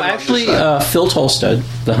what's over actually, Phil Tolstead,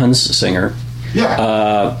 the Huns singer.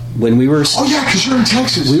 Yeah. When we were. Oh yeah, because you're in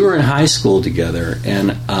Texas. We were in high school together,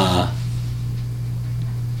 and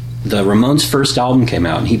the Ramones' first album came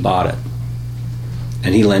out, and he bought it,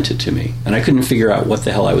 and he lent it to me, and I couldn't figure out what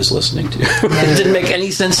the hell I was listening to. It didn't make any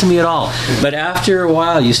sense to me at all. But after a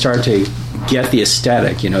while, you start to get the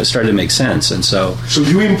aesthetic. It started to make sense, and so. So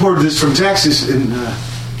you imported this from Texas and.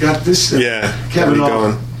 Got this Kevin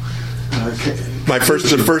going. My first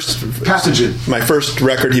Pathogen. My first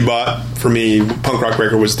record he bought for me, punk rock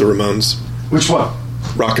record, was the Ramones. Which one?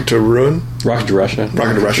 Rocket to Ruin? Rocket to Russia.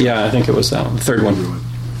 Rocket to Russia. Yeah, I think it was that one. The third one.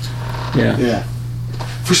 Yeah.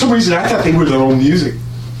 For some reason, I thought they were their own music.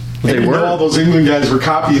 They were. All those England guys were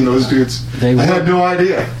copying those dudes. I had no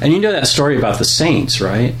idea. And you know that story about the Saints,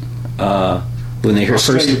 right? when they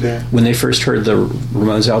Australian when they first heard the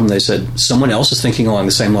Ramones album, they said someone else is thinking along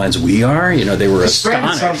the same lines we are. You know, they were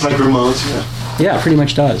astonished. Sounds like Ramones. Yeah, it pretty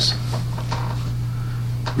much does.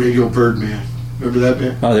 Radio Birdman. Remember that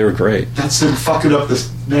band? Oh, they were great. That's them fucking up the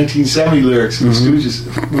 1970 lyrics of the Stooges.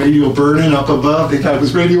 Radio burning up above. They thought it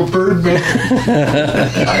was Radio Birdman.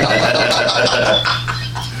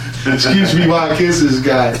 Excuse me while I kiss this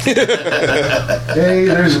guy. Hey,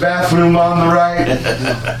 there's a bathroom on the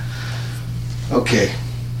right. Okay.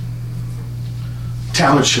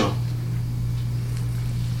 Talent show.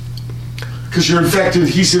 Because you're infected,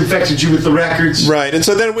 he's infected you with the records. Right, and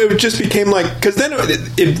so then it just became like, because then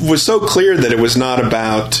it was so clear that it was not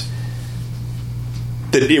about,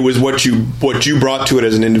 that it was what you brought to it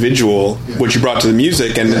as an individual, what you brought to the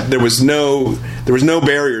music, and there was no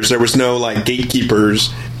barriers, there was no like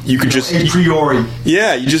gatekeepers. You could just a priori.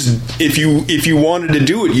 Yeah, you just if you wanted to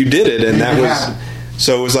do it, you did it, and that was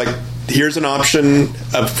so it was like, here's an option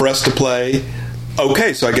for us to play.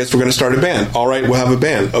 Okay, so I guess we're going to start a band. All right, we'll have a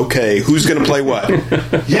band. Okay, who's going to play what?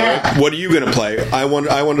 Yeah. Right, what are you going to play? I want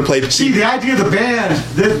to play. See, the idea of the band,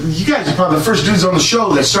 you guys are probably the first dudes on the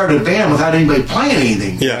show that started a band without anybody playing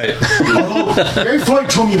anything. Yeah. Although, Barry Floyd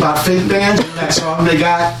told me about fake bands and that song they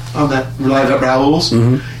got on that Relied Up Raoul's.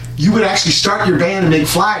 You would actually start your band and make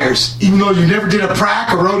flyers, even though you never did a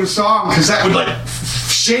prac or wrote a song, because that would, like,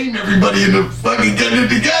 shame everybody into fucking getting it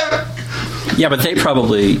together. Yeah, but they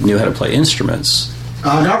probably knew how to play instruments.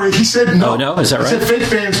 Not really. He said no. Oh, no? Is that right? He said fake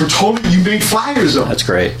bands were told you made flyers of them. That's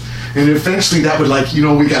great. And eventually that would, like, we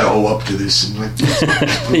got to owe up to this. And like,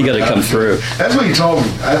 you got to come through. That's what he told me.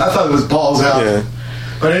 I thought it was balls out. Yeah.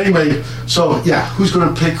 But anyway, so, yeah, who's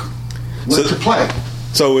going to pick what to play?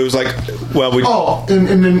 So it was like, well, we... Oh,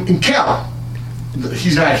 and Cal.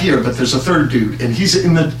 He's not here, but there's a third dude, and he's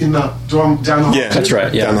in the dorm down the hall. Yeah, that's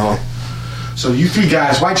right. Yeah, down the hall. So you three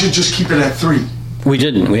guys, why'd you just keep it at 3? We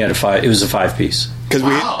didn't. We had a 5. It was a 5-piece. Because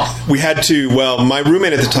we had to. Well, my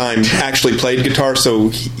roommate at the time actually played guitar, so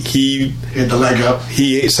he had the leg up.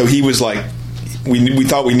 So he was like, we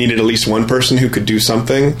thought we needed at least one person who could do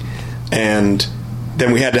something, and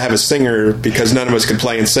then we had to have a singer because none of us could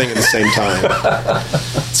play and sing at the same time.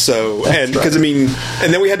 So and because and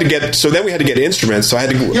then we had to get instruments. So I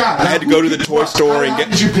had to go to the toy store and get.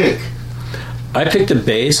 What did you pick? I picked the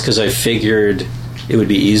bass because I figured it would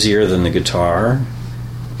be easier than the guitar,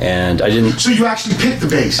 and I didn't. So you actually picked the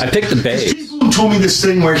bass? I picked the bass. People told me this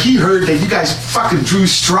thing where he heard that you guys fucking drew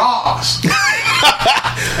straws,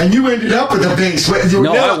 and you ended up with a bass.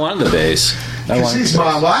 No, I wanted the bass. Because his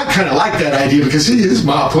mom, I kind of like that idea because his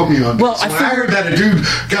mom put me on. Well, I heard that a dude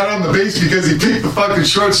got on the bass because he picked the fucking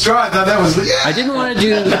short straw. I thought that was. Yeah. I didn't want to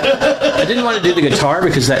do the guitar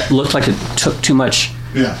because that looked like it took too much.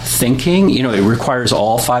 Yeah. Thinking, it requires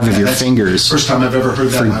all 5 of your fingers. First time I've ever heard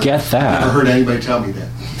that. Forget that. I've never heard anybody tell me that.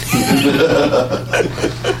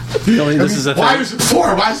 Why is it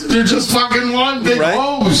 4? Why isn't there just fucking one big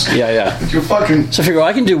hose? Yeah. You're fucking. So I figure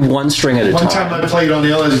I can do one string at a time. One time I played on the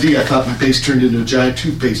LSD, I thought my bass turned into a giant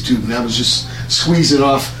toothpaste tube, and I was just squeezing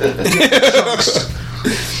off chunks.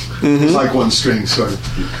 It was like one string, sort of.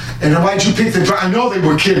 And why'd you pick the drum? I know they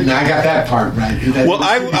were kidding. I got that part right. Well,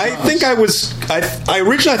 I think I was. I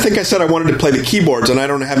originally I think I said I wanted to play the keyboards, and I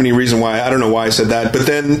don't have any reason why. I don't know why I said that. But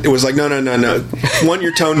then it was like, no. One,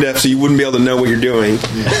 you're tone deaf, so you wouldn't be able to know what you're doing,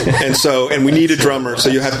 and we need a drummer, so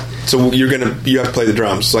you have to play the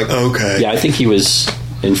drums. It's like, okay. Yeah, I think he was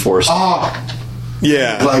enforced.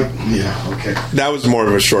 Yeah. Okay. That was more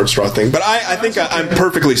of a short straw thing, but I think I'm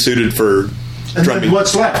perfectly suited for. And then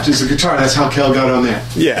what's left is the guitar. That's how Kel got on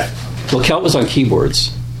that. Yeah. Well, Kel was on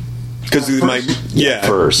keyboards. Because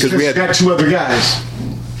first. Because we got 2 other guys.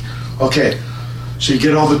 Okay. So you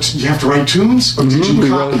get you have to write tunes? Or did you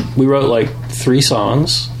we wrote like 3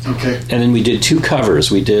 songs. Okay. And then we did 2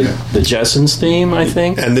 covers. We did the Jetsons theme, I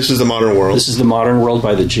think. And This is the Modern World. This is the Modern World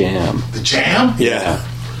by the Jam. The Jam? Yeah.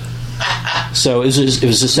 So it was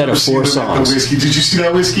a set of 4 songs. Did you see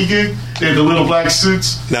that whiskey gig? They had the little black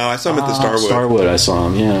suits. No, I saw him at the Starwood. Starwood, I saw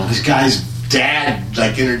him. Yeah. This guy's dad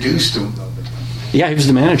introduced him. Yeah, he was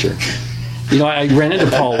the manager. I ran into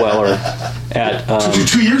Paul Weller at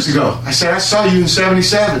 2 years ago. I said I saw you in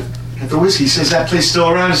 '77 at the whiskey. He says that place still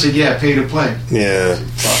around. I said yeah, pay to play. Yeah.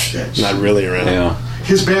 Fuck that shit. Not really around. Yeah.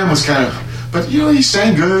 His band was kind of, but he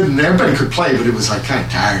sang good and everybody could play, but it was like kind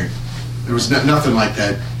of tired. There was nothing like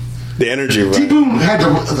that. The energy, right? T-Boom had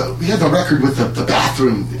the record with the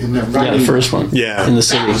bathroom in the the first one. Yeah, in the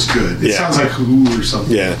city. That was good. It sounds like Who or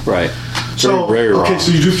something. Yeah, right. So very okay, wrong.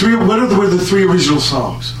 so you do 3. What were the 3 original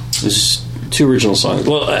songs? There's 2 original songs.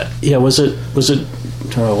 Well, was it? What was?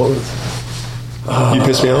 You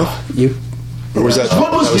Pissed Me Off. Or was that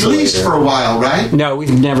One was that released later? for a while, right? No,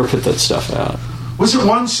 we've never put that stuff out. Was it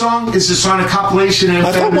one song? Is this on a compilation?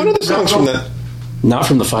 I thought one of the songs from that. Not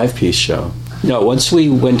from the 5-piece show. No, once we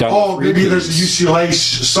went down. Oh, to maybe 3-piece, there's a UCLA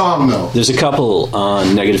song though. There's a couple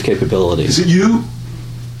on negative capability. Is it you?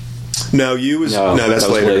 No, you was No, no. That's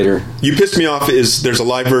that was later. You Pissed Me Off is there's a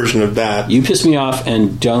live version of that. You Piss Me Off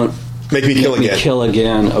and Don't Make Me Kill Again. Kill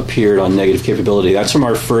Again appeared on negative capability. That's from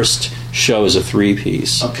our first show as a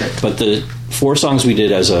 3-piece. Okay. But the 4 songs we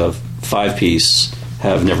did as a 5-piece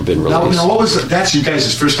have never been released. Now, what was it? That's you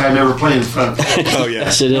guys' first time ever playing in front of Oh yeah.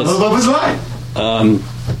 Yes, it is. What was it like?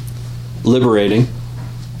 Liberating.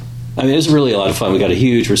 I mean, it was really a lot of fun. We got a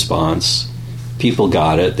huge response. People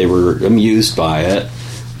got it. They were amused by it.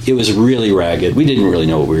 It was really ragged. We didn't really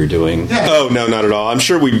know what we were doing. Oh no, not at all. I'm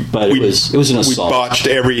sure But it was an assault. We botched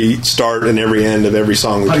every start and every end of every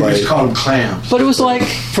song we I played. used to call them clams. But it was like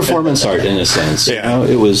performance art in a sense. Yeah. You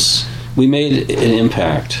know? It was. We made an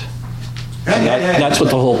impact. That's what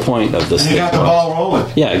the whole point of this And thing you got the was. ball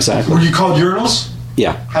rolling. Yeah, exactly. Were you called urinals?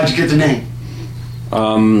 Yeah. How'd you get the name?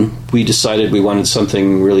 We decided we wanted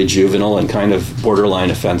something really juvenile and kind of borderline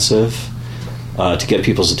offensive to get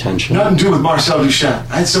people's attention. Nothing to do with Marcel Duchamp.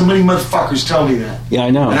 I had so many motherfuckers tell me that. Yeah, I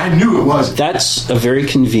know. And I knew it wasn't. That's a very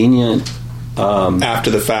convenient After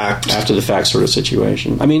the fact. sort of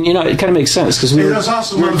situation. I mean, you know, it kind of makes sense because we And were, there's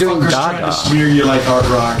also we were doing motherfuckers trying Gaga. to smear you like art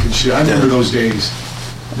rock and shit. I remember those days.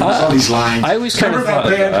 There was all these lines. I always kind remember of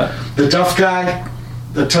that thought, band, the Duff guy,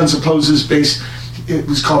 the Tons of Poses bass. It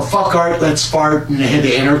was called Fuck Art, Let's Fart, and they had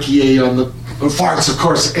the Anarchy A on the farts, of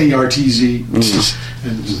course, ARTZ.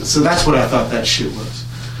 And so that's what I thought that shit was.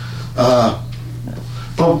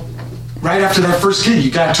 But right after that first gig,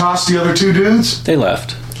 you got tossed the other 2 dudes. They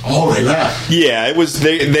left. Oh, they left. Yeah, it was.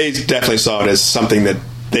 They definitely saw it as something that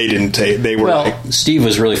they didn't take. They were Well, like, Steve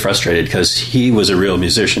was really frustrated because he was a real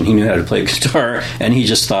musician. He knew how to play guitar, and he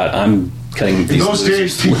just thought, I'm cutting In these those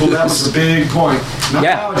losers days, people, that was the big point. Not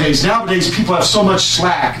Yeah. Nowadays, people have so much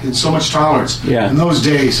slack and so much tolerance. Yeah. In those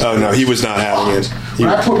days, oh no, he was not having it. He-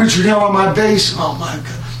 when I put Richard Hell on my bass, oh my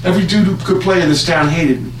god, every dude who could play in this town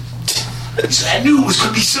hated me. He said, I knew it was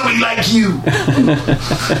going to be somebody like you.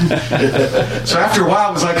 So after a while,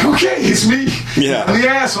 I was like, okay, it's me. Yeah. I'm the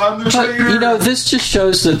asshole. I'm the But, traitor. you know, this just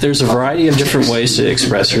shows that there's a variety of different ways to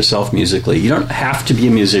express yourself musically. You don't have to be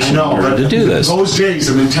a musician No, in order but to do this. those days,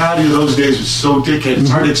 the mentality of those days was so dickhead. It's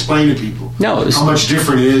hard to explain to people No, it's- how much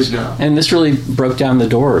different it is now. And this really broke down the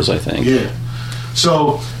doors, I think. Yeah.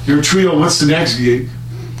 So, your trio, what's the next gig?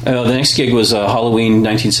 The next gig was Halloween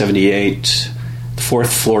 1978, the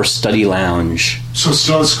 4th floor study lounge So, it's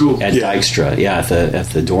still at school. at Dykstra, at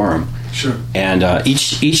the dorm. Sure. And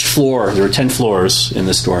each floor, there were 10 floors in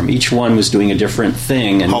this dorm. Each one was doing a different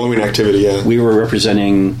thing, and Halloween activity. Yeah, we were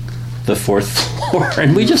representing the 4th floor,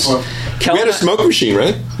 and we just. we had a smoke machine,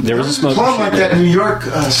 right? There was a smoke club machine. like that in New York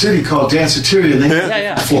City called Danceteria. And they had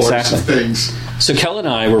Yeah, floors exactly. and things. So Kel and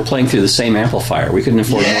I were playing through the same amplifier. We couldn't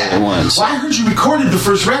afford more than one. So- Well, I heard you recorded the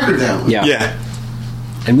first record that way. yeah. Yeah,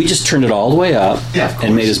 And we just turned it all the way up Yeah, of course.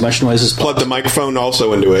 and made as much noise as plugged the possible. microphone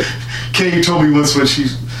also into it. Kay told me once when she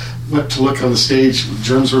went to look on the stage,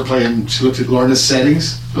 drums were playing, she looked at Lorna's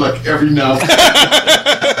settings, like every now and then.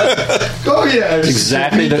 Oh, yeah. it's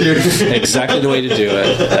Exactly exactly the way to do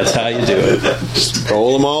it. That's how you do it. Just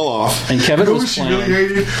roll them all off. And You Kevin know was what she playing. really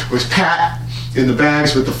hated? Was Pat in the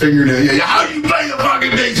bags with the fingernail. Yeah, how do you play the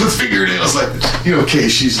fucking bass with fingernails? Like, you know, Kay,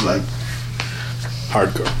 she's like,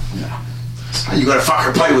 Hardcore. how you gotta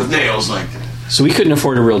fucking play with nails like that? So we couldn't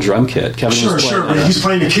afford a real drum kit. Kevin Sure, was sure, playing. but he's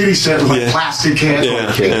playing a kiddie set with like Yeah. plastic heads, Yeah.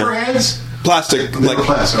 like paper heads. Plastic, They like were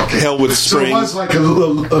plastic, okay. hell with So it string. was like a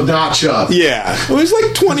notch up. Yeah, it was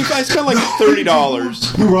like 20. I spent like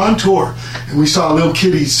 $30. We were on tour and we saw a little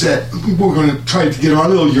kiddie set. We were going to try to get our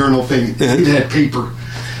little urinal thing. It had paper,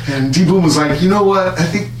 and D Boom was like, "You know what? I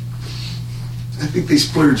think they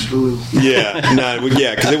splurged a little." Yeah, no,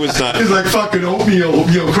 yeah, because it was not. It's like fucking oatmeal,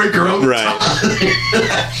 you know, Quaker oat.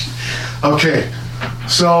 Right. Okay,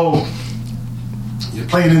 so you're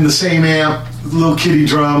playing in the same amp, little kiddie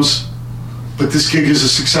drums, but this gig is a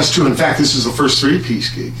success too. In fact, this is the first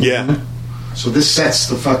 3-piece gig. Yeah, So this sets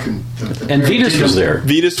the fucking. And Vitas was there.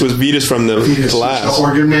 Vitas from the Vitas, last. the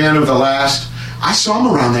organ man of the last. I saw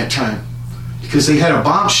him around that time because they had a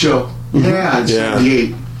bomb show. Yeah, in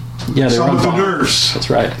 '78. Yeah, they Saw were him with the on Nerves. That's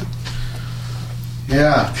right.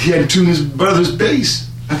 Yeah, he had to tune his brother's bass.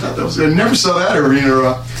 I thought that was. I never saw that arena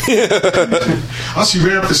rock. Also, he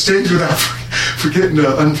ran up the stage without forgetting to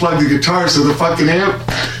unplug the guitar, so the fucking amp.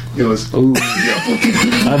 You know, it's, Ooh,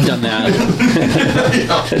 I've done that.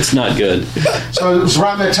 It's not good. so it was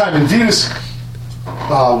around that time, and Venus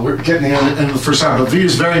we're getting in the first time. But V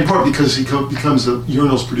is very important because he becomes the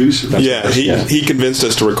urinals producer. He convinced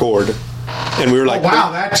us to record. And we were like,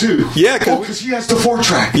 wow, that too. Yeah, because he has the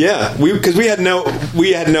 4-track. Yeah, because we had no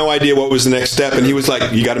idea what was the next step, and he was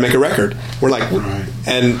like, "You got to make a record." We're like, right.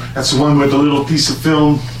 And that's the one with the little piece of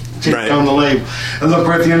film taped on the label. And look,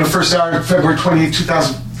 we're at the end of the first hour, February 28,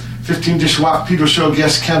 2015. Dishwap Pedro Show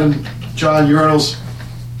guest Kevin, John, urinals,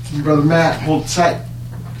 your brother Matt. Hold tight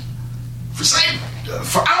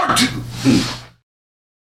for hour 2.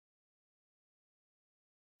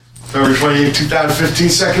 February 28, 2015,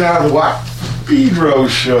 second hour of the Watt Pedro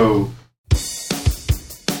Show.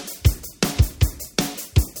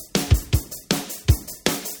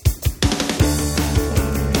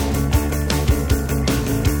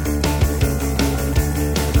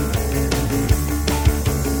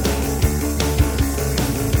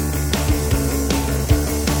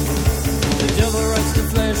 The devil rides the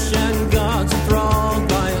flesh and God's enthralled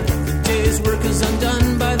by it. The day's work is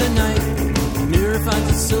undone by the night.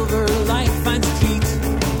 Finds a silver light, finds a heat.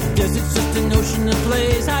 Desert's just a notion that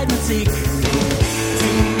plays hide and seek. Too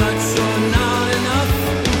much or not enough.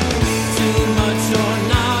 Too much or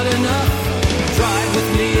not enough. Drive with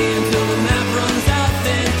me until the map runs out,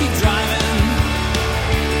 then keep driving.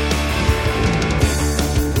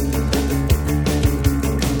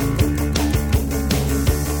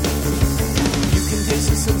 You can taste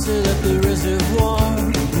the sunset at the reservoir.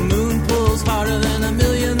 The moon pulls harder than a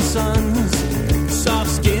million suns.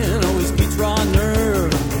 Soft skin always beats raw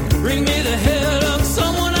nerve. Bring me the head of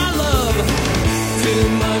someone I love. Too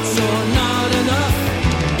much or not enough.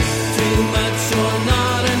 Too much or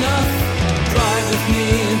not enough. Drive with me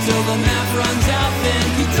until the map runs out, then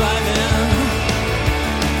keep driving.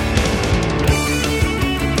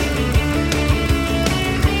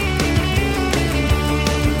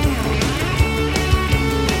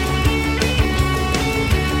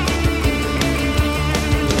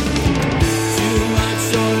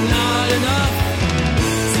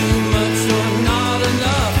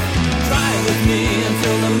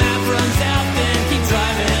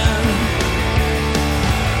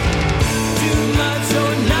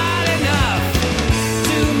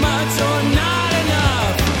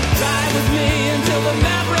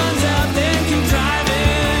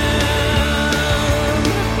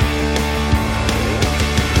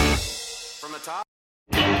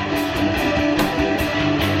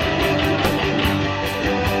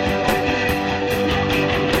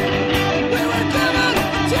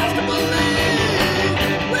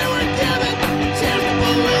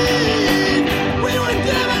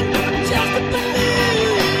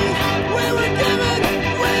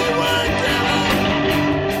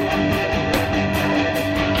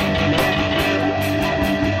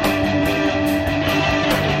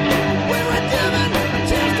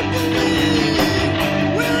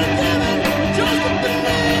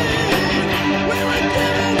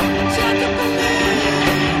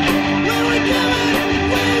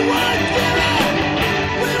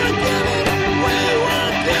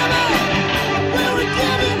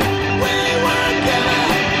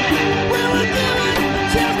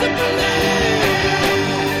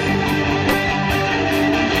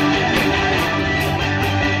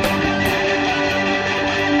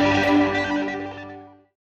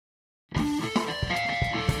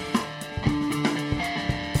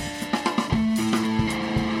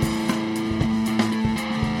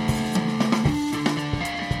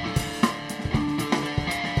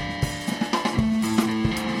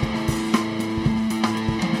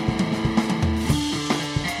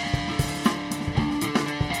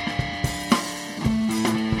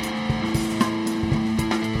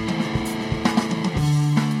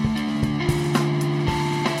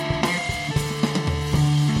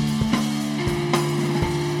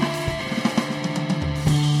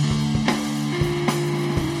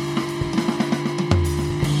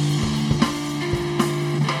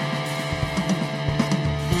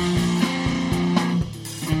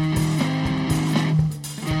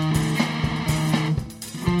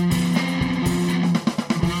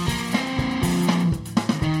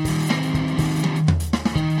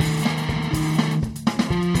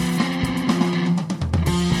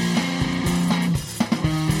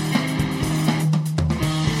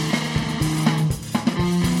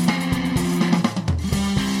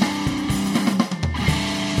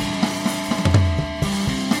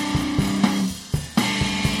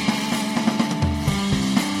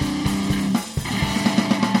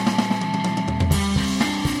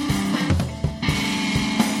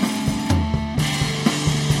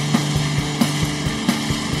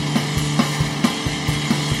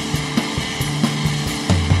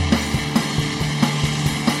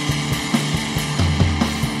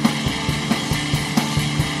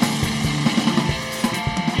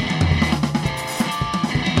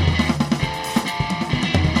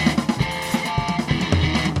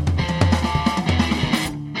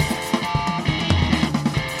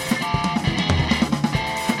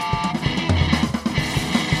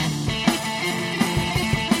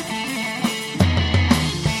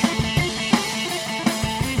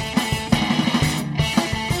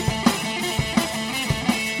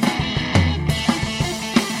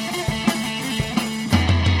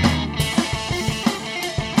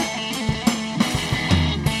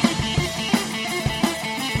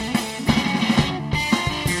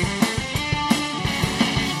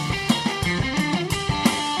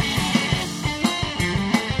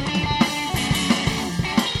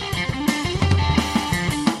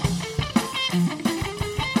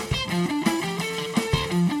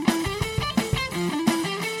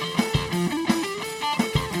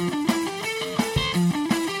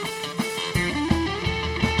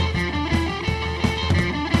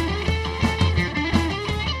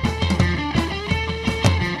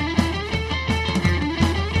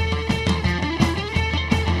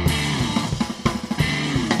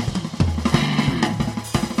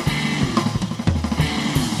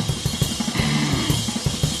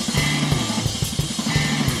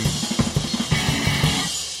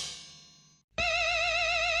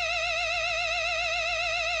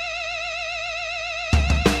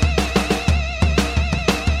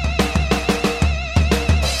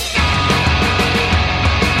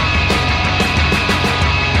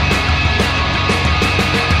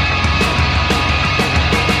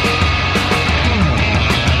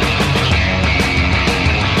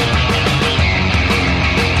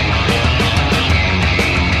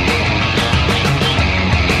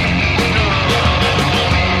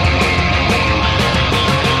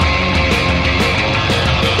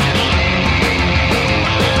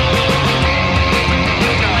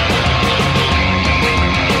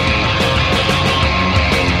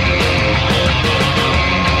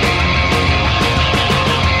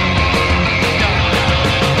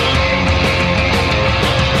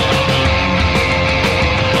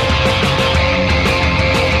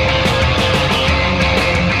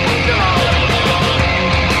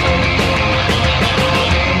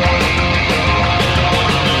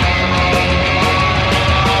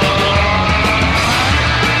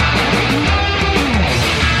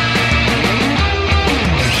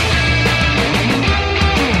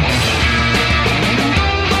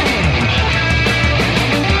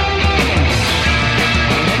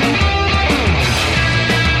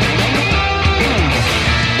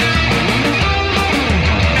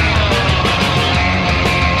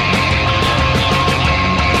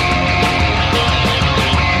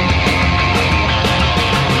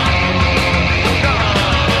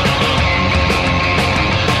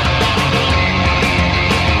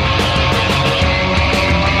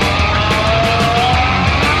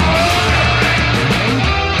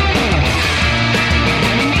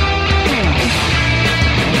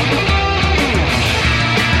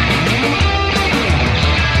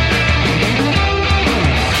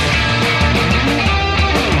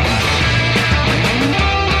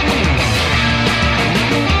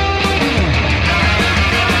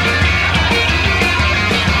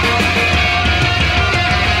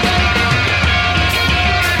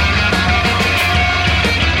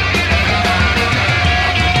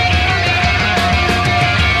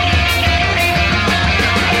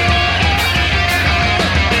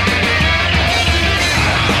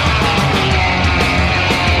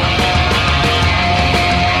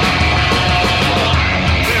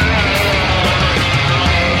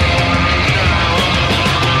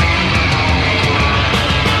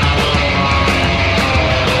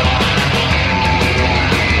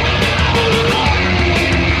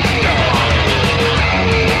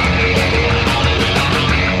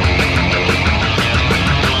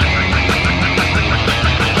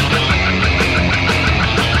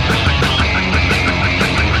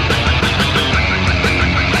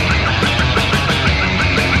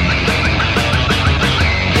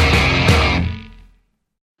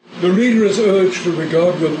 The reader is urged to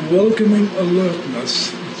regard with welcoming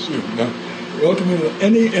alertness, welcoming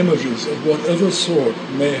any images of whatever sort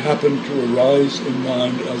may happen to arise in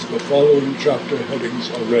mind as the following chapter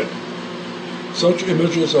headings are read. Such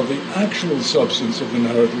images are the actual substance of the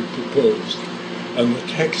narrative proposed, and the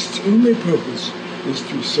text's only purpose is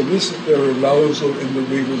to solicit their arousal in the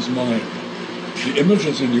reader's mind. The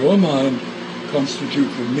images in your mind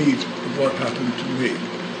constitute the meat of what happened to me.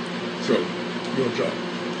 So, your job.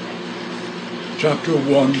 Chapter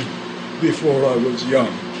 1, Before I Was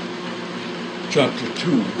Young. Chapter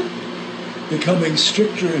 2, Becoming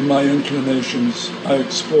stricter in my inclinations, I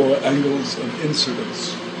explore angles of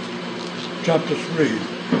incidence. Chapter 3,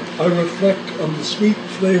 I reflect on the sweet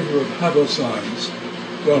flavor of habersigns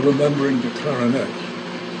while remembering the clarinet.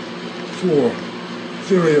 4,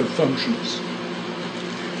 Theory of functions.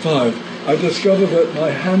 5, I discover that my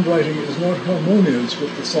handwriting is not harmonious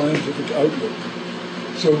with the scientific outlook,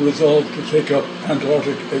 so resolve to take up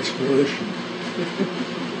Antarctic exploration.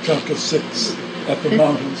 Chapter 6, At the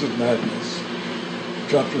Mountains of Madness.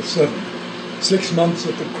 Chapter 7, 6 months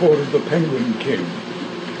at the court of the Penguin King.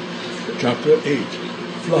 Chapter 8,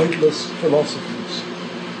 Flightless Philosophers.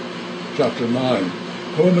 Chapter 9,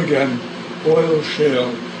 Home Again, Oil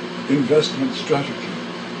Shale, Investment Strategy.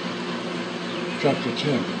 Chapter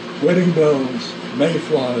 10, Wedding Bells,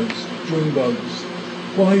 Mayflies, June Bugs,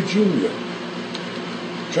 Why Julia?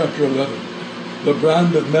 Chapter 11, The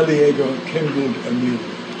Brand of Meliego Kindled anew.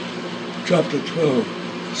 Chapter 12,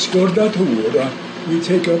 Scordatura, We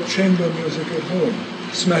Take Up Chamber Music at Home,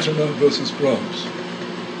 Smetana versus Brahms.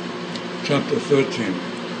 Chapter 13,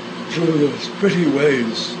 Julia's Pretty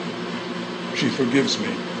Ways, She Forgives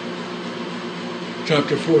Me.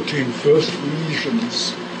 Chapter 14, First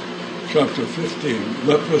Lesions. Chapter 15,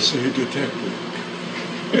 Leprosy Detected.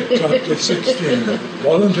 Chapter 16,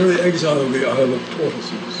 Voluntary Exile of the Isle of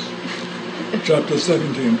Tortoises. Chapter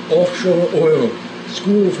 17, Offshore Oil,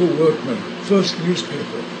 School for Workmen, First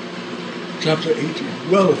Newspaper. Chapter 18,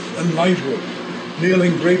 Wealth and Knighthood,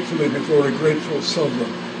 Kneeling Gratefully Before a Grateful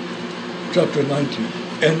Sovereign. Chapter 19,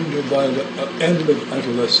 End of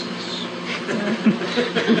Adolescence.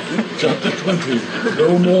 Chapter 20,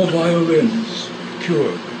 No More Violins,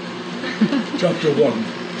 Cured. Chapter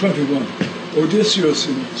 21, Odysseus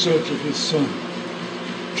in Search of His Son.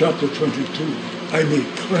 Chapter 22, I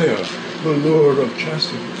Meet Claire, the Lure of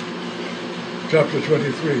Chastity. Chapter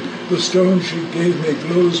 23, The Stone She Gave Me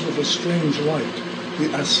Glows with a Strange Light,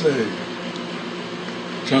 the Assay.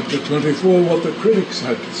 Chapter 24, What the Critics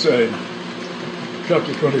Had to Say.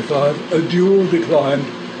 Chapter 25, A Duel Declined,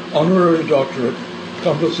 Honorary Doctorate,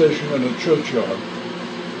 Conversation in a Churchyard.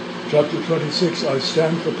 Chapter 26, I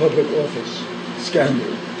Stand for Public Office,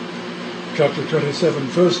 Scandal. Chapter 27,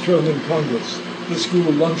 First Term in Congress, the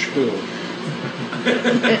School Lunch Bill.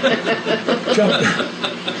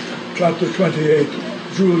 Chapter 28,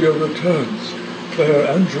 Julia Returns, Claire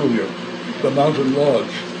and Julia, The Mountain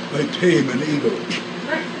Lodge, They Tame an Eagle.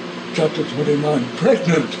 Chapter 29,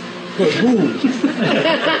 Pregnant, but who?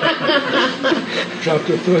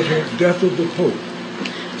 Chapter 30, Death of the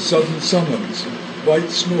Pope, Sudden Summons, White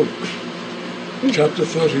Smoke. Chapter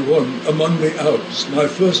 31, Among the Alps, My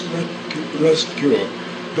First Rest Cure,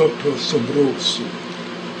 Dr. Sombroso.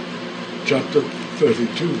 Chapter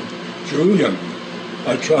 32, Julian,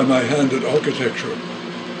 I Try My Hand at Architecture.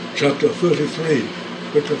 Chapter 33,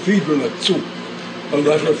 The Cathedral at Zug, a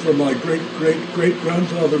letter from my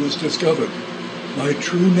great-great-great-grandfather is discovered. My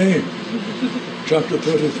true name. Chapter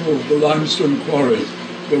 34, The Limestone Quarry,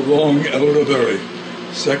 The Wrong Elderberry,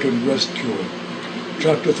 Second Rest Cure.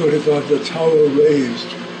 Chapter 35, The Tower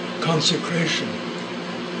Raised, Consecration.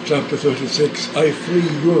 Chapter 36, I Flee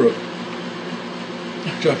Europe.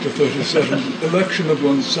 Chapter 37, Election of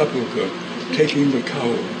One's Sepulchre, Taking the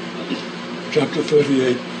Cowl. Chapter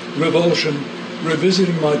 38, Revulsion,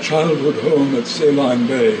 Revisiting My Childhood Home at Saline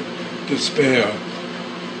Bay, Despair.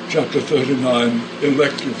 Chapter 39,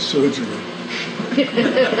 Elective Surgery.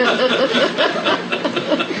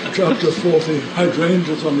 Chapter 40,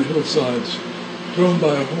 Hydrangeas on the Hillsides, Thrown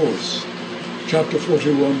by a Horse. Chapter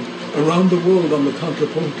 41, Around the World on the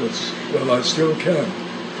Contrapuntus, While I Still Can.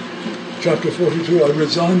 Chapter 42, I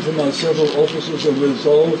resign from my several offices and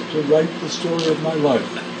resolve to write the story of my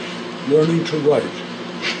life, learning to write.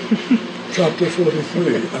 Chapter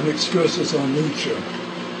 43, An Excursus on Nietzsche.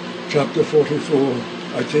 Chapter 44,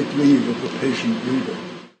 I take leave of the patient reader.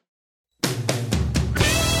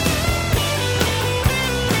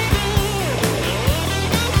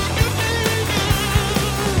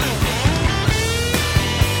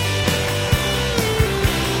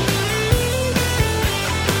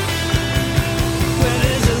 Well,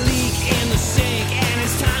 there's a leak in the sink and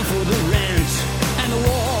it's time for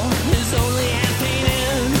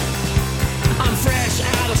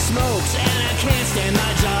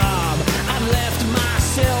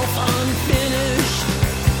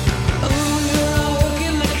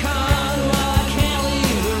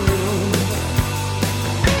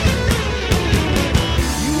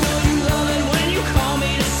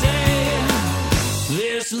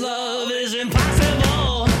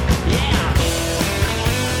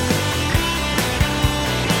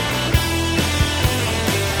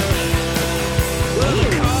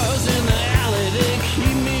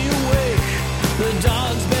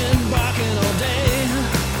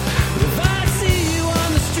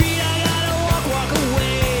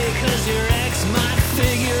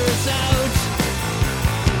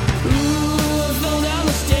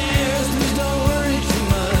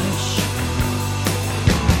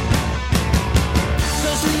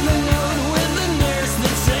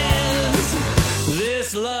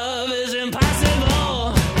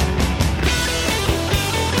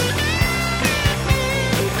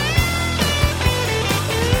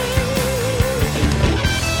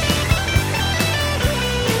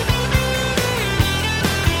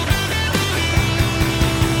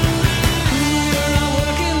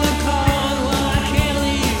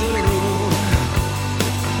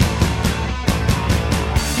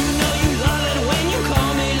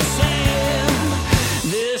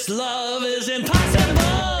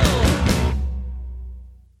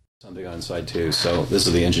side too. So this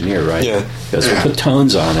is the engineer, right? Yeah. Because we put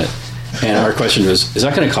tones on it, and our question was, is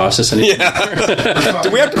that going to cost us anything? Yeah.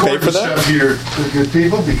 Do we have to pay for that? Stuff here, good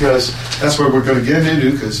people, because that's what we're going to get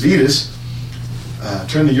into. Because Vitas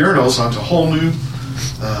turned the urinals onto a whole new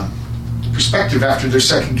perspective after their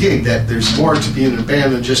second gig. That there's more to being in a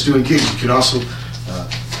band than just doing gigs. You can also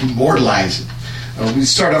immortalize it. We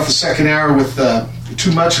start off the second hour with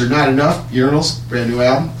Too Much or Not Enough, Urinals, brand new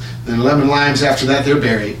album. Then Lemon Limes after that, they're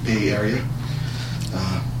Bay Area.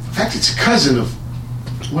 In fact, it's a cousin of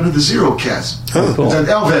one of the Zero Cats. Oh, cool.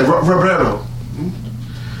 Elved, Roberto.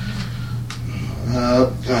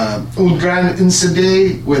 Un Gran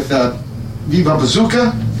Incendie with Viva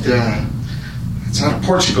Bazooka. It's out of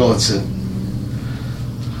Portugal. It's a,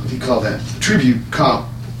 what do you call that? A tribute comp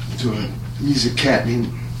to a music cat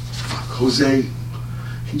named Jose.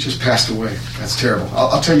 He just passed away. That's terrible.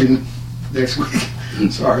 I'll tell you next week.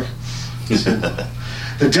 Sorry.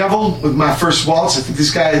 The Devil with My First Waltz. I think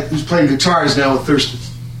this guy who's playing guitar is now with Thurston.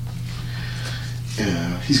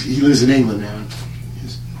 He lives in England now.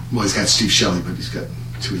 He's got Steve Shelley, but he's got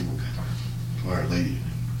two of them. Or a lady.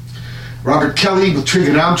 Robert Kelly with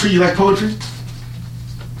Trigonometry. You like poetry?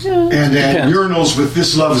 Yeah. And then Urinals with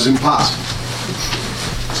This Love Is Impossible.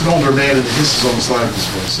 It's an older man, and the hiss is almost loud in his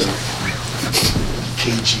voice. So.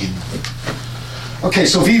 Cajun. Okay,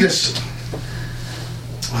 so Vitas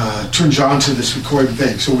turns you on to this recording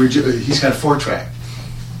thing. So he's got a 4-track.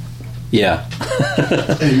 Yeah.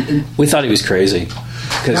 and we thought he was crazy.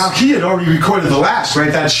 Now, he had already recorded the last,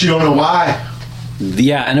 right? That She Don't Know Why.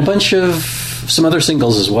 Yeah, and a bunch of some other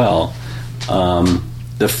singles as well.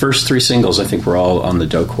 The first 3 singles, I think, were all on the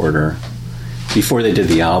Do Quarter before they did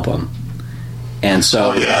the album. And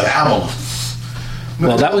so... Oh, yeah, the album.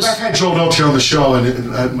 Well, that was... I had Joel Nolte on the show,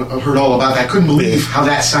 and I heard all about that. I couldn't believe how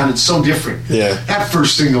that sounded so different. Yeah. That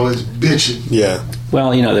first single is bitchin'. Yeah.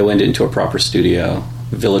 Well, they went into a proper studio,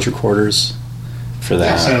 Village Recorders, for that.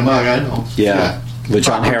 Yeah, Santa Monica, I know. Yeah. With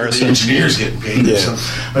John Harrison. The engineers getting paid,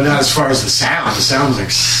 but not as far as the sound. The sound was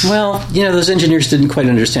like... Well, those engineers didn't quite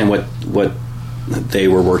understand what they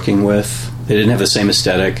were working with. They didn't have the same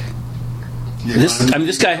aesthetic. Yeah,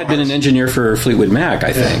 this guy had been an engineer for Fleetwood Mac,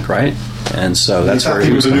 I think, right? And so that's where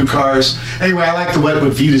he was. The new cars. Anyway, I like what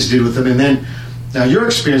Vitas did with them. And then, now your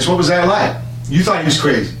experience, what was that like? You thought he was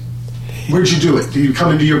crazy. Where'd you do it? Did you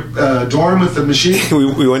come into your dorm with the machine?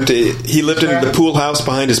 we went to. He lived in the pool house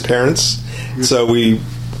behind his parents, so we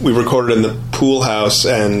recorded in the pool house,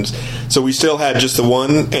 and so we still had just the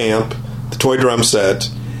one amp, the toy drum set,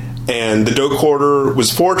 and the Do Quarter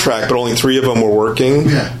was 4-track, but only 3 of them were working.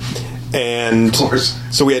 Yeah. And of course.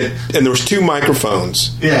 So we had, and there was 2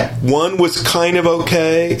 microphones. Yeah. One was kind of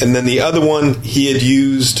okay, and then the other one he had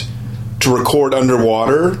used to record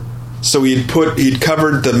underwater. So he'd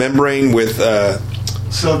covered the membrane with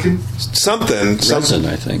silicon, resin,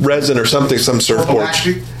 I think, resin or something, some surfboard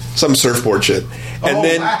shit. And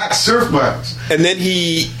then surfboards. And then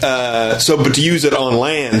he, but to use it on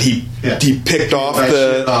land, he picked off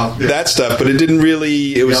that stuff, but it didn't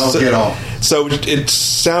really. It was so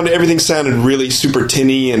everything sounded really super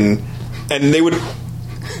tinny, and they would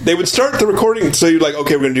start the recording. So you're like,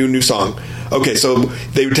 okay, we're going to do a new song. Okay, so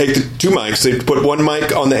they would take the 2 mics. They'd put one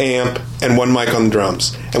mic on the amp and one mic on the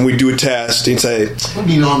drums, and we'd do a test. He'd say, "What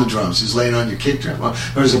do you mean on the drums? He's laying on your kick drum,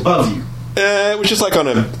 or is it above you?" It was just like on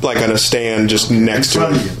a stand, just next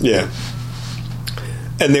to it. Yeah.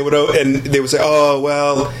 And they would say, "Oh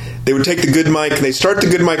well." They would take the good mic, and they start the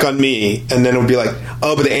good mic on me, and then it would be like,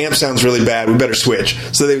 "Oh, but the amp sounds really bad. We better switch."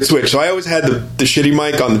 So they would switch. So I always had the shitty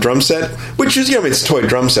mic on the drum set, which is it's a toy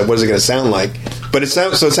drum set. What is it going to sound like? But it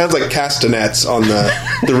sounds like castanets on the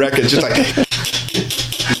record, just like.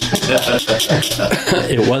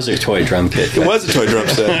 It was a toy drum kit. It was a toy drum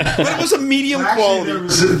set, but it was a medium quality.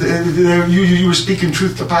 You were speaking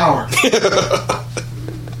truth to power.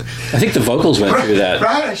 I think the vocals went through that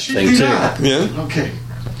thing too. Yeah. Okay.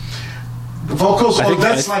 The vocals,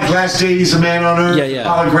 that's like Last Days, A Man on Earth,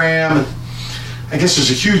 Hologram. I guess there's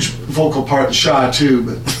a huge vocal part in Shaw too,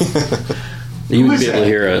 but you would be able to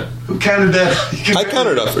hear it. Who counted that? I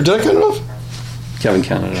counted off. Or did I count it off? Kevin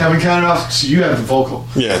counted it off. Kevin counted off. So you have the vocal.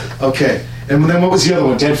 Yeah. Okay. And then what was the other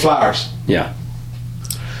one? Dead Flowers. Yeah.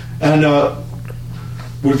 And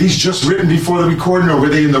were these just written before the recording, or were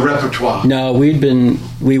they in the repertoire? No, we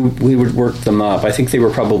would work them up. I think they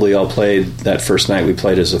were probably all played that first night we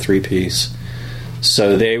played as a 3-piece.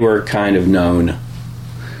 So they were kind of known.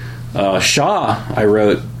 Shaw, I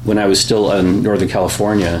wrote when I was still in Northern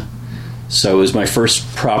California. So it was my first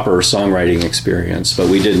proper songwriting experience, but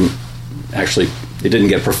it didn't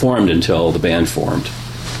get performed until the band formed.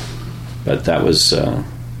 But that was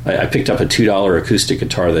I picked up a $2 acoustic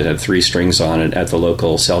guitar that had 3 strings on it at the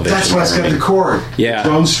local Salvation That's why it's got Army. the chord. Yeah. The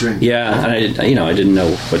drone string. Yeah, and I didn't know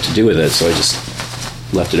what to do with it, so I just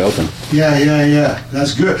left it open. Yeah.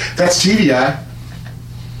 That's good. That's TVI.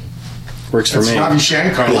 Works for That's me. Ravi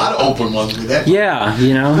Shankar. A lot of open ones with that. Yeah,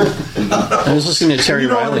 I was listening to Terry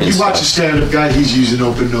Riley. When and you watch a stuff. stand-up guy, he's using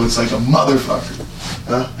open notes like a motherfucker.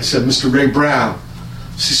 I said, Mr. Ray Brown,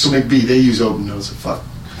 Cecil McBee, they use open notes. Fuck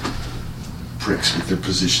pricks with their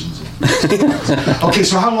positions. Okay,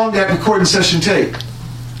 so how long did that recording session take?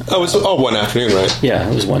 Oh, it was one afternoon, right? Yeah,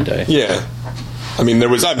 it was one day. Yeah. I mean,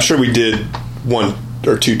 I'm sure we did 1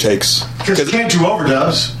 or 2 takes. Because you can't do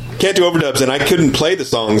overdubs. Can't do overdubs, and I couldn't play the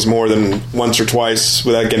songs more than once or twice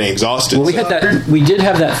without getting exhausted. Well, we had that. We did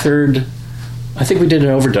have that third. I think we did an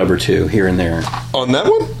overdub or 2 here and there. On that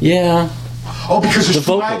one? Yeah. Oh, because there's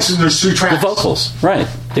The 2 vocals. mics and there's 2 tracks. The vocals, right?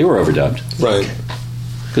 They were overdubbed. Right.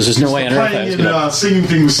 Because there's no way on earth I Playing was and gonna. singing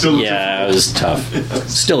thing was still Yeah, it was tough.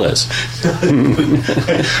 Still is.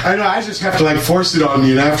 I know, I just have to force it on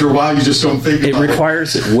you, and after a while you just don't think It about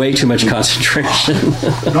requires way too much concentration.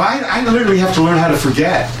 No, I literally have to learn how to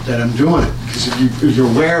forget that I'm doing it. Because if you're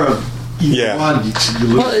aware of either one, you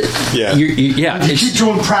lose. Yeah. If you keep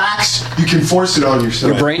doing pracs, you can force it on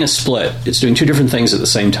yourself. Your brain is split. It's doing 2 different things at the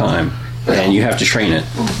same time, and you have to train it.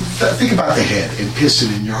 Think about the head and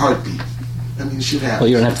piston and your heartbeat. I mean, shit happens. Well,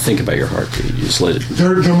 you don't have to think about your heartbeat. You just let it.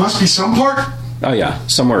 There must be some part, Oh yeah,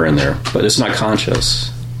 somewhere in there, but it's not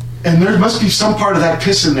conscious. and there must be some part of that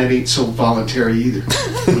piston that ain't so voluntary either.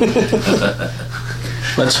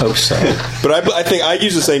 Let's hope so. But I think I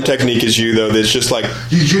use the same technique as you, though. That's just like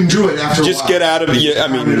You can do it after just a while. get out of it. Yeah, I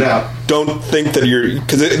Count mean, it out. don't think that you're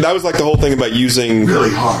because that was like the whole thing about using Really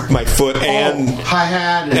hard. my foot and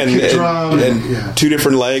hi-hat and kick drum. and 2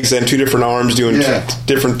 different legs and 2 different arms doing Yeah.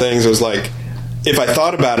 different things. It was like if I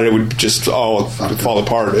thought about it, it would just all fall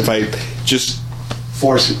apart. If I just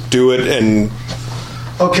Force it. do it and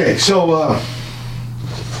Okay, so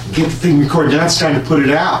get the thing recorded. Now it's time to put it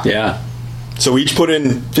out. Yeah, so we each put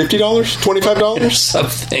in $50, $25.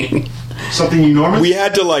 something. Something enormous. We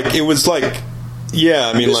had to it was like. Yeah,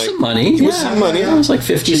 I mean, It was some money. It was Yeah. some money. It was like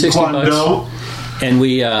 50, 60 bucks. Taekwondo. And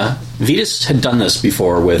we, Vitas had done this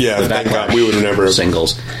before with Yeah, the thank Backlash God. We would have never-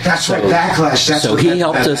 singles. That's So- right, Backlash. That's so what he that-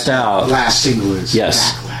 helped that- us that out. Last single is.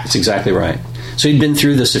 Yes, Backlash. that's exactly right. So he'd been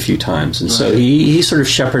through this a few times, and so he sort of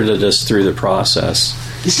shepherded us through the process.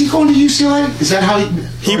 Is he going to UCLA? Is that how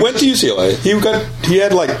He went to UCLA. He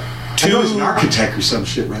had like I know he's an architect or some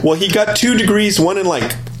shit, right? Well, he got 2 degrees, one in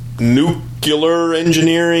nuclear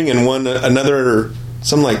engineering and one another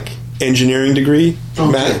some engineering degree,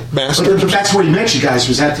 Okay. master. But that's where he met you guys,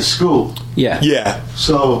 was at the school. Yeah. Yeah.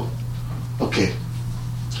 So, okay.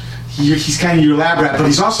 He's kind of your lab rat, but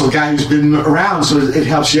he's also a guy who's been around, so it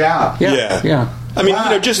helps you out. Yeah. I mean,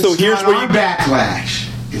 just though, it's here's not where on you Backlash.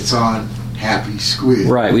 It's on Happy Squid.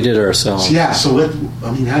 Right, we did it ourselves. So, yeah, so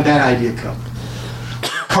how'd that idea come?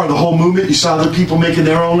 Part of the whole movement, you saw other people making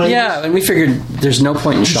their own labels? Yeah, and we figured there's no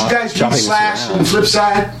point in Did you guys shopping read this Slash around. and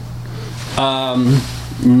Flipside?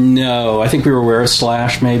 No, I think we were aware of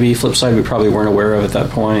Slash, maybe. Flipside we probably weren't aware of at that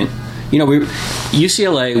point.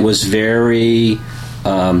 UCLA was very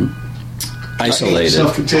isolated.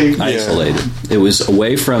 Self-contained. Isolated. It was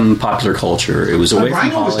away from popular culture. It was away from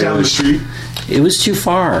Rhino was Hollywood. down the street. It was too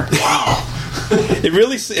far. it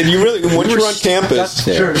really once you're on campus.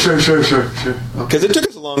 Sure. Because it took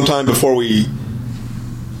us a long time before we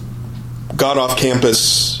got off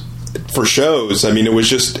campus for shows. I mean, it was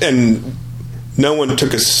just and no one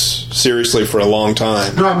took us seriously for a long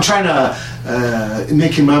time. No, I'm trying to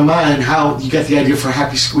make in my mind how you got the idea for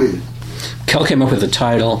Happy Squid. Kel came up with the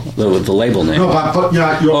title, the label name. No, but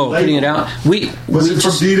your putting it out. Was it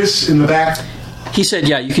from Vitas in the back? He said,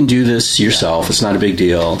 "Yeah, you can do this yourself. It's not a big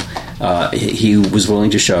deal." He was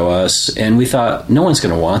willing to show us, and we thought, no one's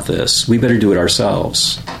going to want this. We better do it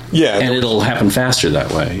ourselves. Yeah, and it'll happen faster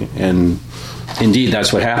that way. And indeed,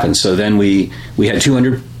 that's what happened. So then we had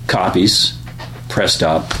 200 copies pressed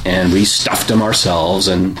up, and we stuffed them ourselves.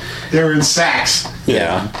 And they were in sacks.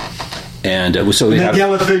 Yeah. And so we that had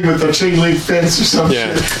yellow thing with the chain link fence or some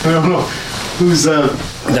shit. I don't know. Who's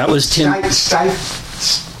that was Tim Quinn.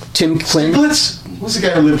 Stiglitz? Who's the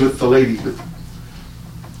guy who lived with the lady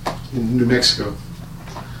in New Mexico?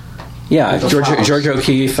 Yeah, George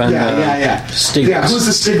O'Keefe and yeah. Stiglitz. Yeah, who's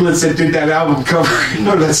the Stiglitz that did that album cover?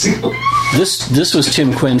 No, that's This was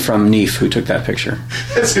Tim Quinn from Neef who took that picture.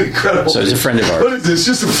 That's incredible. So he's a friend of ours. What is this?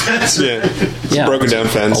 Just a fence? Yeah, it's a broken down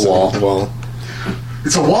fence. A wall.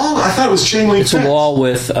 It's a wall? I thought it was chain link It's fence. a wall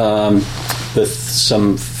with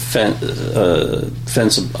some fence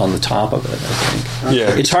on the top of it, I think.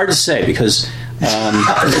 Yeah. It's hard to say because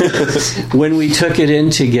When we took it in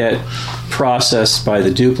to get processed by the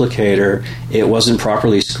duplicator, it wasn't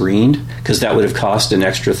properly screened because that would have cost an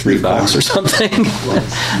extra $3 or something.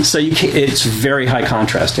 So it's very high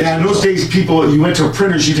contrast. Yeah, in those days, you went to a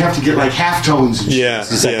printer's, you'd have to get like halftones. And Yeah,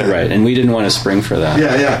 exactly right. And we didn't want to spring for that.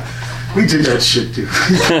 Yeah. We did that shit too.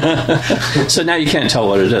 So now you can't tell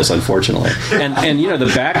what it is, unfortunately. And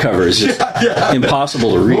the back cover is just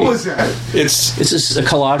impossible to read. What was that? It's just a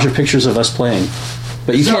collage of pictures of us playing.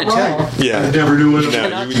 But you can't tell. Yeah. I never knew what it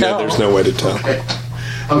was. No, there's no way to tell.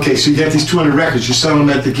 Okay, so you got these 200 records. You sell them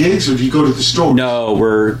at the gigs, or do you go to the store? No,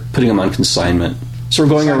 we're putting them on consignment. So we're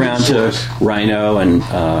going around to Rhino and...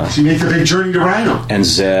 so you make the big journey to Rhino. And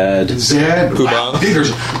Zed. Cuvaj.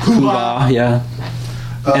 Cuvaj, yeah.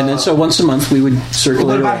 And then so once a month we would circulate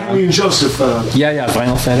what about around. Henry and Joseph?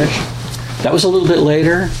 Vinyl Fetish. That was a little bit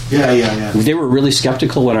later. Yeah. They were really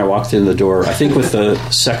skeptical when I walked in the door, I think with the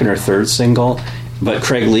second or third single. But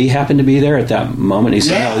Craig Lee happened to be there at that moment. He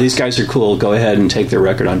said, "No, these guys are cool. Go ahead and take their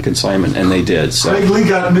record on consignment," and they did. So Craig Lee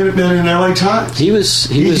got Minutemen in LA Times. He was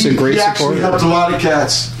a great supporter. He actually helped a lot of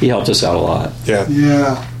cats. He helped us out a lot. Yeah,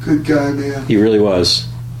 good guy, man. He really was.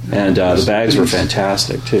 And the bags were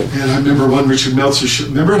fantastic too. And I remember one Richard Meltzer show.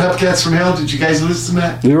 Remember Cats from Hell? Did you guys listen to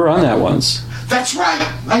that? We were on that once. That's right.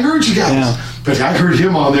 I heard you guys. Yeah. But I heard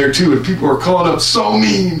him on there too, and people were calling up so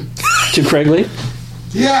mean. To Craig Lee?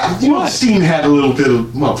 Yeah, you know, the scene had a little bit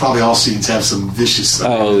of, well, probably all scenes have some vicious stuff.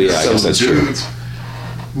 Oh, yeah, I guess that's true.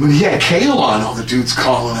 When he had Kale on, all the dudes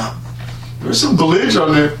calling up. There was some village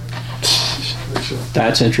on there.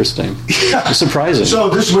 That's interesting. Yeah. Surprising. So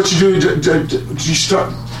this is what you do. You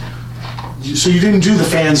start... So you didn't do the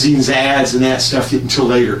fanzines, ads, and that stuff until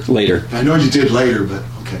later? Later. I know you did later, but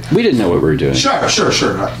okay. We didn't know what we were doing. Sure.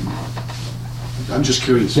 I'm just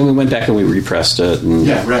curious. Then we went back and we repressed it. And,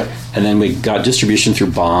 yeah, right. And then we got distribution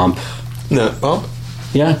through Bomb. No, Bomb?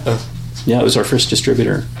 Yeah. Yeah, it was our first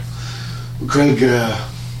distributor. Greg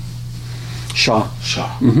Shaw.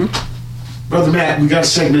 Mm-hmm. Brother Matt, we got a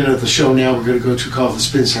segment of the show now we're going to go to called The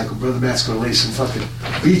Spin Cycle. Brother Matt's going to lay some fucking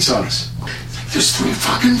beats on us. There's 3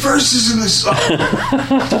 fucking verses in this song.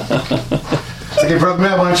 Okay, Brother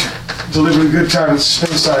Matt, why don't you deliver a good time with the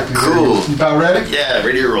Spin Cycle? Cool. You about ready? Yeah,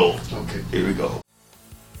 ready to roll. Okay. Here we go.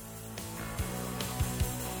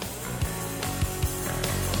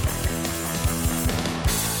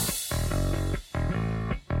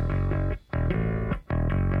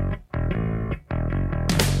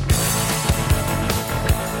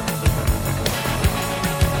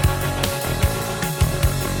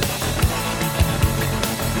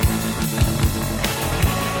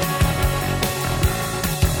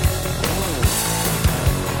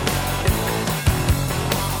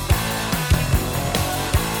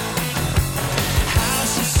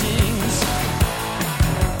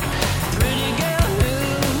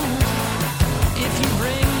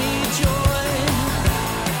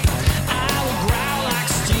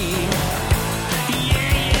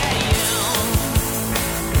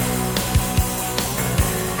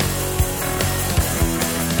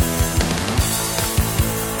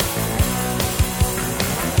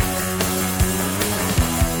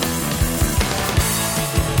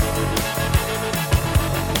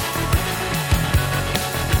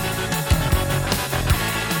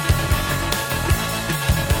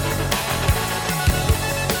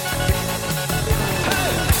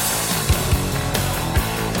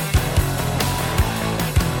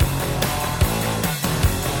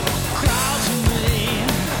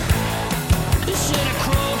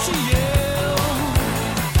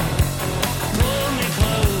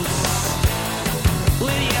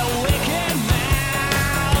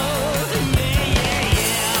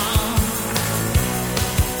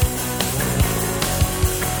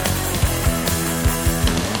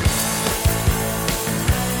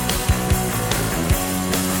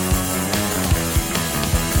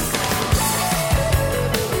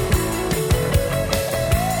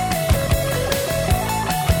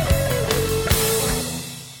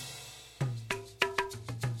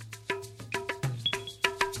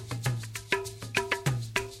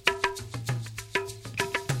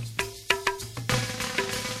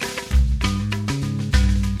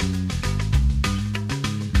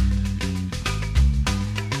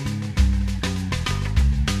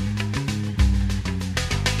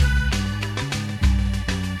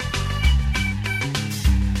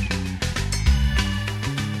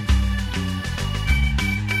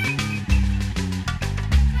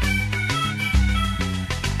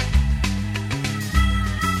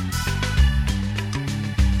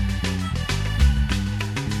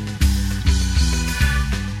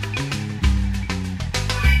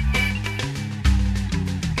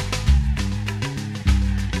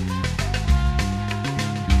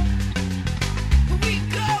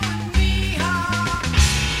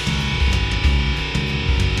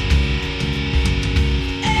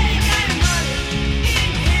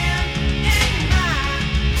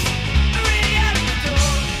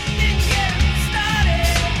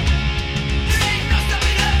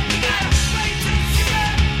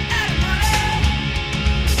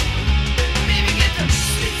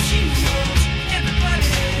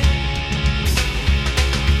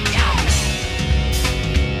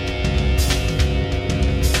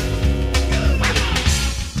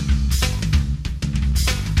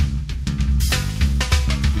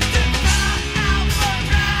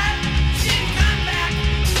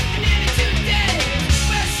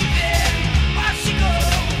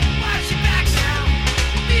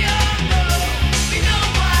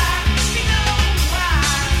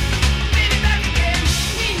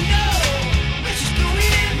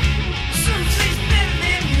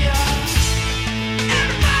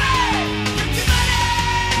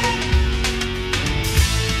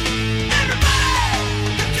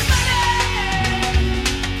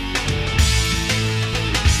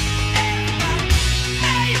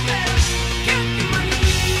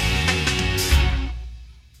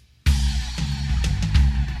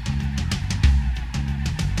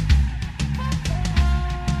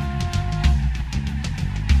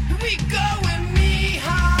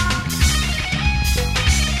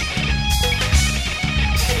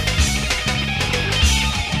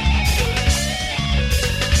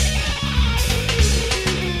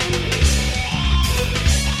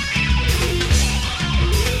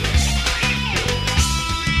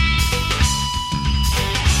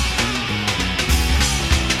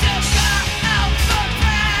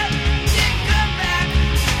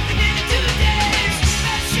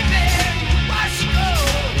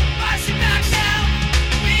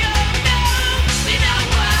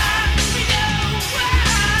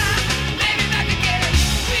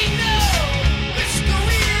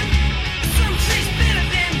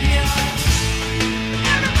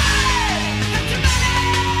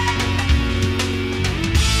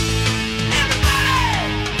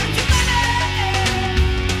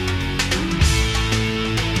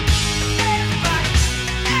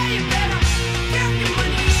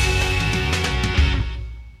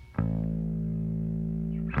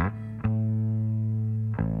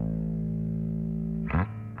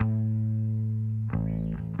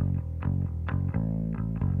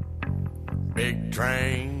 Big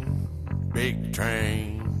train,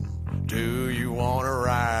 do you want to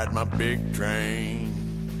ride my big train?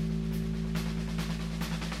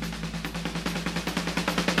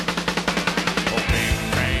 Oh, big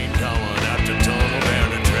train coming out the tunnel down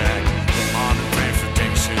the track. The modern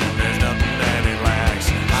transportation, there's nothing that it lacks.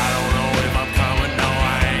 I don't know if I'm coming, no,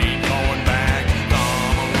 I ain't going back.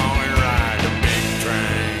 Come along and ride the big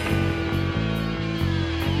train.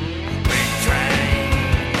 Big train,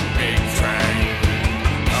 big train.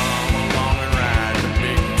 Come along and ride the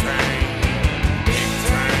big train. Big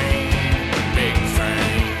train, big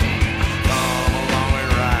train. Come along and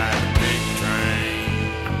ride the big train.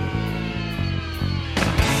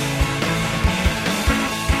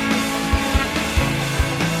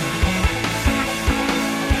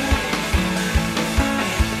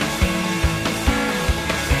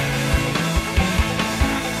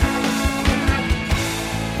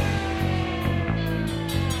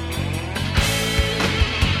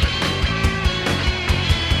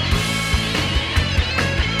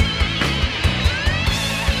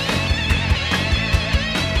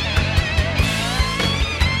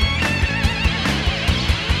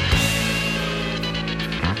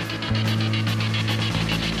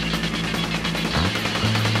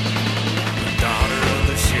 The daughter of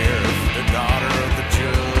the sheriff, the daughter of the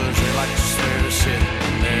judge, they like to stay to sit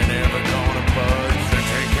and they're never gonna budge. They're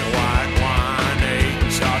drinking white wine, they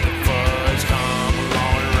start to fudge. Come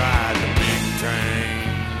along and ride the big train.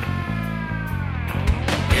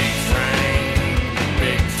 Big train,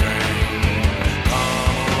 big train.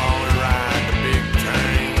 Come along and ride the big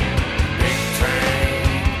train. Big train,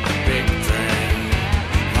 big train.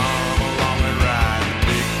 Come along and ride the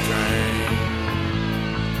big train.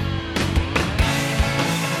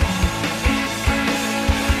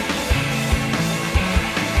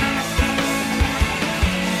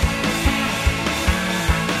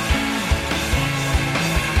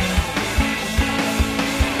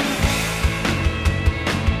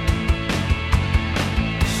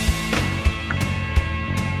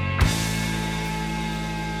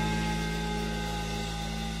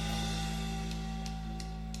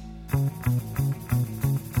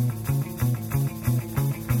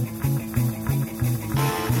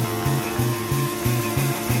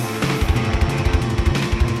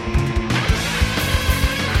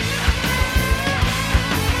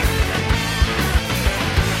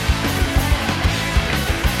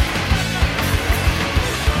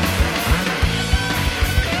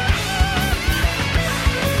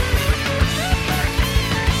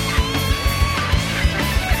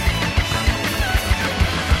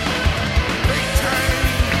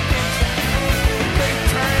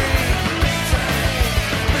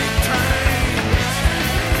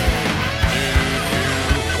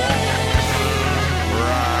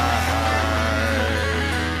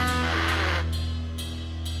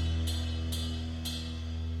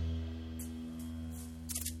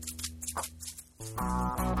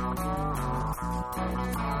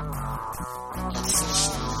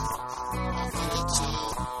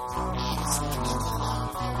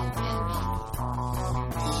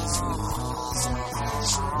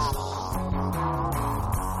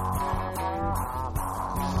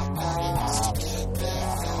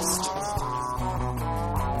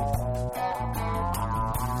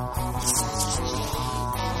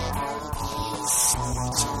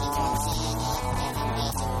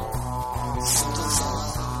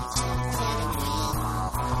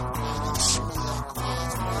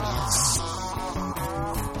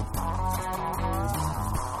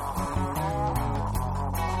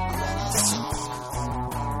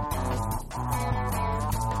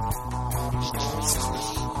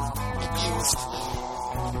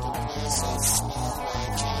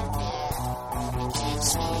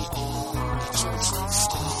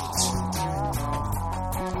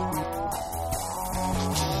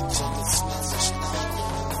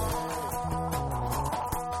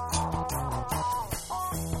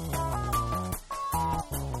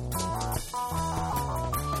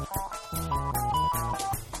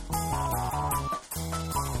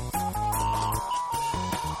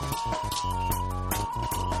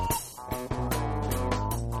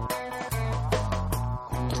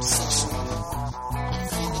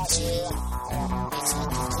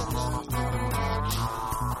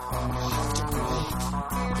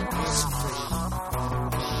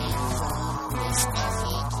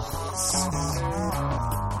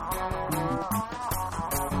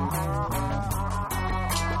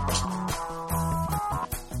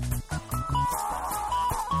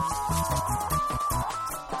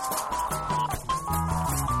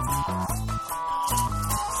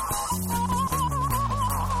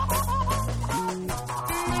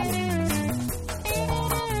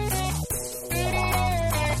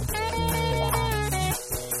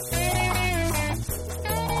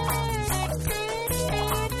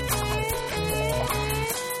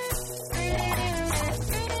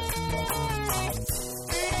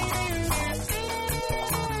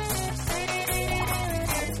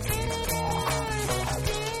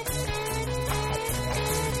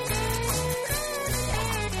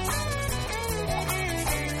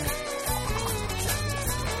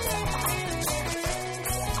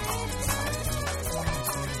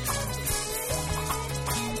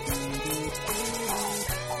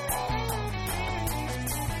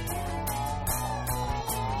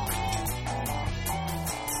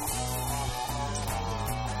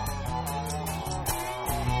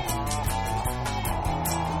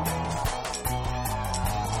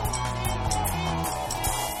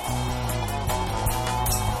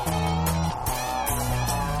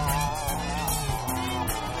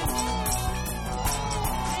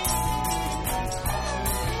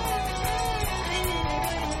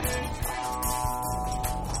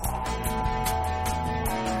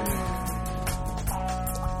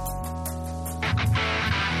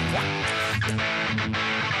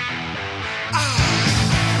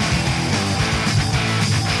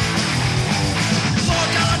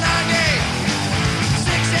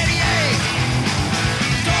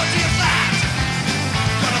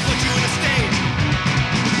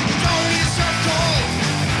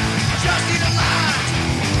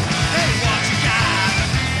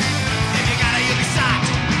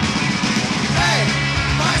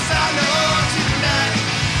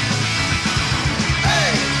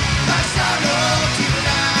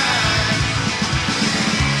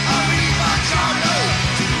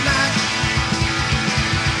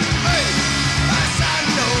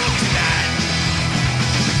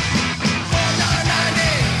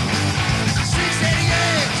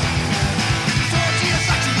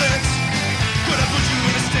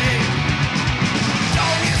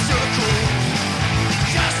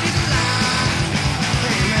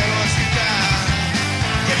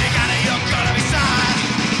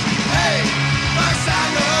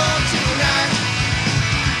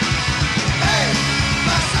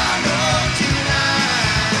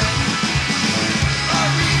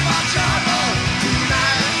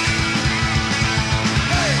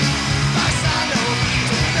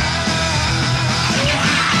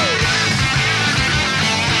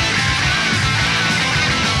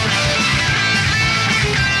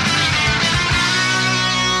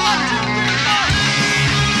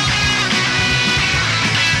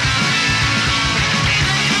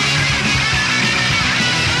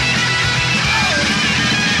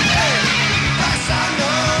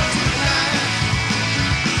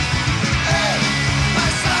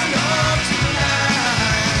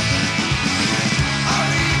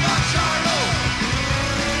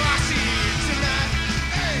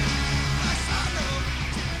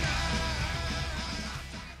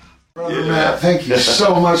 Brother Matt, thank you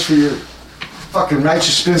so much for your fucking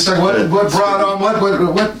righteous spin. What brought on,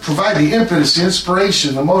 what provided the impetus, the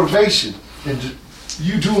inspiration, the motivation, and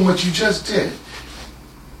you doing what you just did?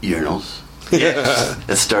 Urinals.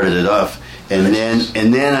 That started it off. And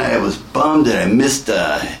then I was bummed that I missed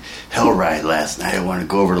Hell Ride last night. I wanted to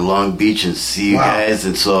go over to Long Beach and see you guys,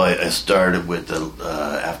 and so I started with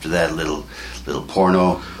after that little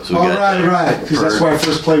porno. So we got right, because that's where I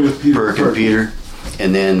first played with Peter. Burke and Peter,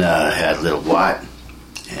 and then had a little Watt,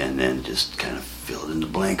 and then just kind of filled in the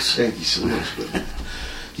blanks. Thank you so much.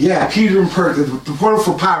 Yeah, Peter and Perk. The porno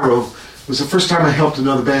for Pyro was the first time I helped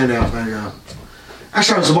another band out.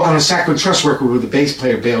 Actually, I was on a Sacramento Trust record where the bass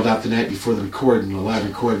player bailed out the night before the recording, the live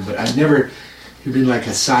recording, but I'd never been like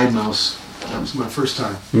a side mouse. That was my first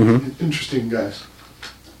time. Mm-hmm. Interesting guys.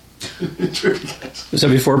 Trippy guys. Was that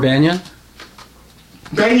before Banyan?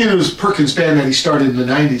 Banyan was Perkins' band that he started in the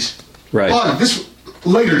 90s. Right. Oh, this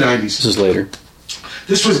later 90s. This is later.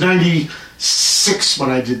 This was 96 when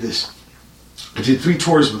I did this. I did 3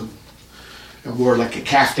 tours with him. I wore like a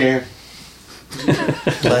caftan.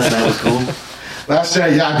 Last night was cool. Last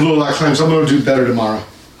night, I blew a lot of clams. I'm going to do better tomorrow.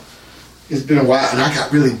 It's been a while, and I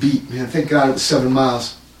got really beat, man. Thank God it was 7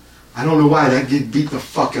 miles. I don't know why that gig beat the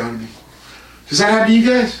fuck out of me. Does that happen to you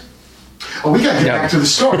guys? Oh, we got to get back to the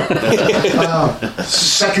story.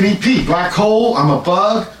 Second EP, Black Hole, I'm a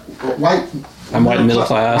Bug, I'm white middle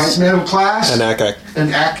class. White middle class. And ack.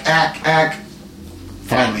 And ack.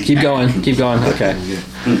 Finally. Keep going. Okay.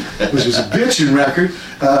 Which was a bitchin' record.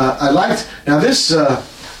 I liked, now this,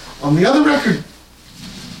 on the other record,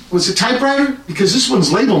 was it typewriter? Because this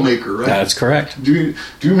one's label maker, right? That's correct. Do you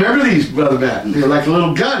remember these, Brother Matt? They were like a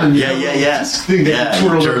little gun. And thing that you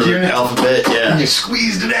twirled the alphabet, and you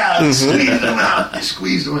squeezed it out, squeezed them out, you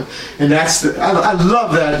squeezed them out. And that's I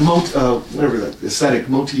love that whatever that aesthetic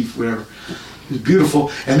motif, whatever. It's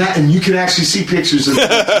beautiful, and you can actually see pictures of it.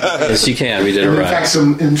 Yes, you can. We did it right. In fact,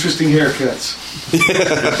 some interesting haircuts.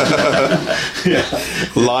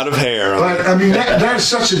 A lot of hair. But I mean, there's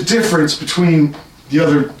such a difference between the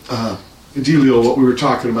other dealio, what we were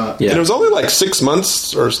talking about. Yeah. And it was only like 6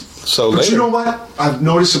 months or so later. But you know what I've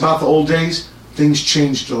noticed about the old days? Things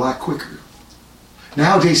changed a lot quicker.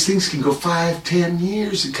 Nowadays, things can go 5-10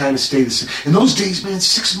 years and kind of stay the same. In those days, man,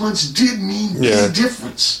 6 months did mean a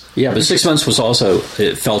difference. Yeah, but 6 months was also,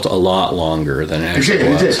 it felt a lot longer than it actually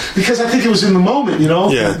was. It did. Because I think it was in the moment, you know?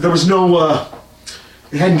 Yeah. There was no,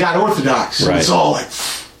 it hadn't got orthodox. So it's all like...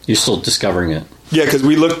 You're still discovering it. Yeah, because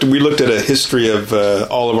we looked at a history of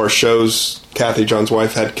all of our shows. Kathy, John's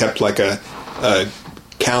wife, had kept like a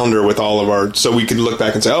calendar with all of our, so we could look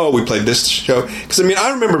back and say, oh, we played this show. Because I mean,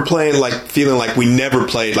 I remember playing, like feeling like we never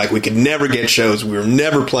played, like we could never get shows, we were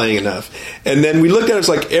never playing enough. And then we looked at it, it's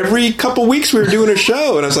like every couple weeks we were doing a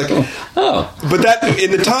show, and I was like, oh. But that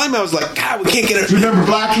in the time I was like, God, we can't get it. Do you remember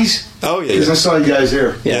Blackies? Oh yeah, because I saw you guys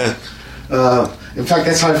there. Yeah. In fact,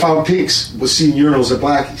 that's how I found Pinks, was seeing urinals at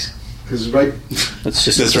Blackie's. Because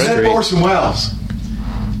That's right. right. Orson Welles.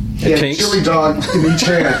 He had a chili dog in each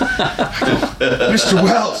hand. Mr.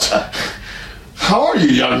 Wells, how are you,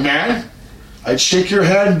 young man? I'd shake your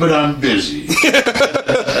hand, but I'm busy.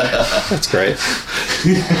 That's great.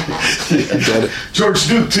 George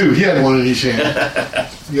Duke, too. He had one in each hand. I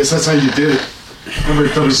guess that's how you did it. I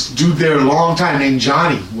remember there was a dude there a long time named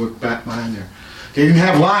Johnny worked back behind there. They didn't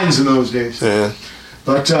have lines in those days. Yeah.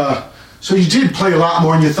 But, so you did play a lot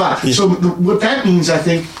more than you thought. So what that means, I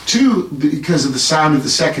think, too, because of the sound of the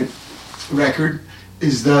second record,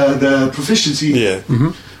 is the proficiency. Yeah.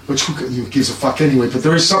 Mm-hmm. Which who gives a fuck anyway, but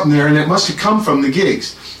there is something there, and it must have come from the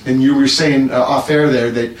gigs. And you were saying off air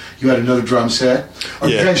there that you had another drum set. Are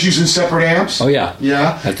you guys using separate amps? Oh, yeah.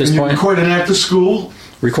 Yeah? At this and point. You recorded at the school?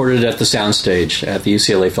 Recorded at the soundstage at the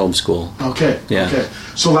UCLA Film School. Okay. Yeah. Okay.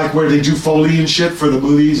 So like where they do Foley and shit for the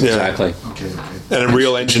movies? Yeah. Exactly. Okay. And a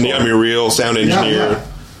real engineer, real sound engineer. Yeah.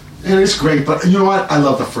 And it's great, but you know what? I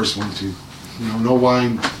love the first one too. No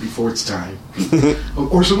wine before it's time.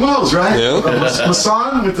 Orson Welles, right? Yeah.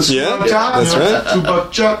 Masson with the screw on top. That's right.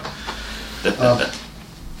 $2 chuck.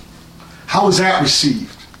 How was that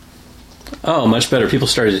received? Oh, much better. People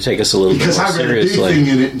started to take us a little Because bit more I read a big seriously. thing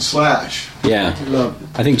in it in Slash. Yeah. I loved it.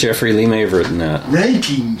 I think Jeffrey Lee may have written that.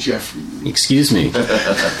 Ranking Jeffrey. Excuse me.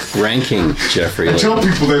 Ranking Jeffrey I Lee. tell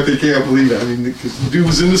people that they can't believe it. I mean, because the dude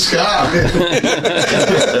was in the sky.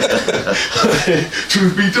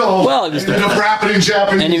 Truth be told. Well, he was ended up rapping in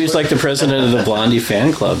Japanese. And he was like the president of the Blondie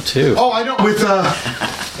fan club, too. Oh, I know. With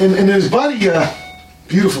and his buddy,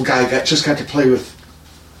 beautiful guy, just got to play with,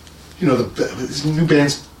 his new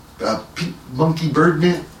band's Monkey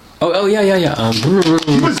Birdman. Oh, yeah.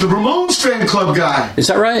 He was the Ramones fan club guy. Is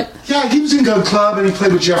that right? Yeah, he was in Gun Club and he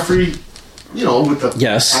played with Jeffrey. With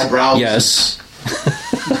the eyebrows. Yes.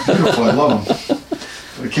 Beautiful. I love him.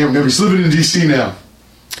 But I can't remember. He's living in D.C. now.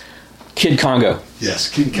 Kid Congo. Yes,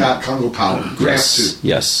 Kid Congo Power. Grass too.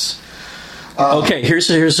 Yes. Okay, here's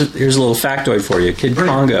a little factoid for you. Kid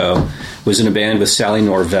Congo was in a band with Sally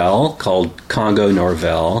Norvell called Congo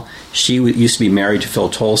Norvell. She used to be married to Phil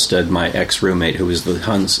Tolstead, my ex-roommate, who was the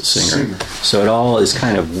Huns singer. So it all is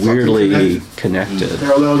kind of weirdly connected.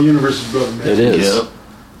 Parallel universes, brother, man. It is. Yep.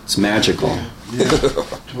 It's magical. Yeah.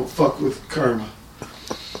 Don't fuck with karma.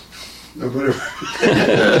 Or whatever.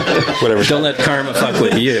 Whatever. Don't let karma fuck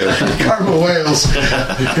with you. Karma whales.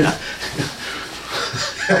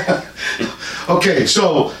 Okay,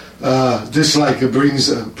 so this brings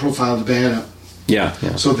a profile of the band up. Yeah.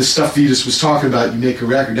 So the stuff Vetus was talking about, you make a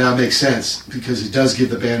record, now it makes sense because it does give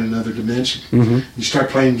the band another dimension. Mm-hmm. You start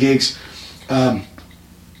playing gigs.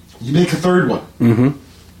 You make a third one. Mm-hmm.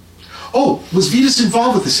 Oh, was Vetus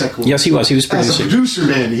involved with the second one? Yes, he was. He was As a producing. producer,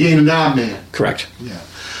 man. He ain't a knob man. Correct. Yeah.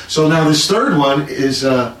 So now this third one is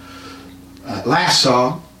Last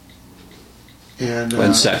Song.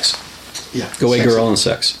 And Sex. Yeah. Go Away Sex. Girl and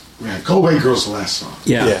Sex. Right. Go Away Girl's the last song.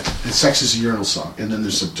 Yeah. And Sex is a urinal song. And then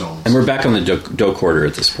there's some tones. And we're back on the do quarter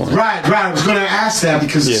at this point. Right. I was going to ask that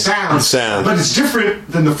because it sounds. But it's different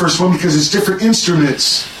than the first one because it's different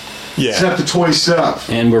instruments. Yeah. Except the toy stuff.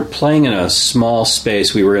 And we're playing in a small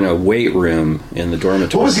space. We were in a weight room in the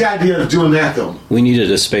dormitory. What was the idea of doing that, though? We needed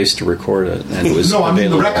a space to record it, and it was No, I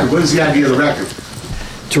mean the available. record. What is the idea of the record?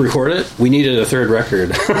 To record it, we needed a third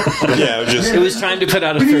record. It was time to put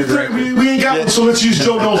out a third record. We ain't got one, so let's use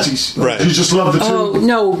Joe Nolte's. Right. You just love the tune. Oh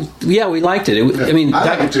no, yeah, we liked it. I mean, I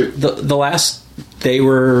like it too. The last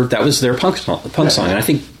that was their punk song, and I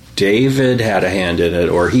think David had a hand in it,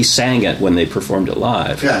 or he sang it when they performed it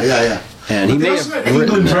live. Yeah. And he But may there was have that written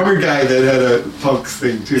England it. drummer guy that had a punk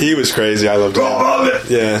thing too. He was crazy. I loved it.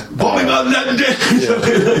 Yeah. Bombing on that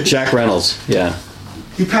day. Jack Reynolds. Yeah.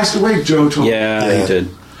 He passed away, Joe told me. Yeah, he did.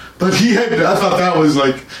 But I thought that was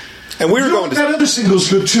like. And we were going to. That other single's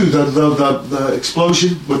good too. The Explosion,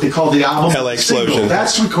 what they call the album. LA Explosion. Single.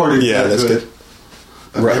 That's recorded. Yeah, that's good.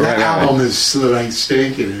 That album is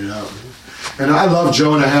stinking it out. And I love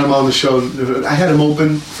Joe, and I had him on the show. I had him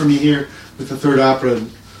open for me here with the third opera.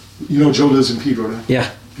 Joe lives in Pedro now.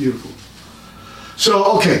 Yeah. Beautiful.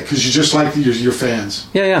 So, okay, because you just like your fans.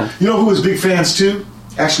 Yeah. You know who was big fans too?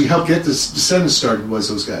 Actually helped get the Descendants started was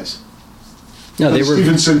those guys. No, they were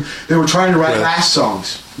Stevenson. They were trying to write last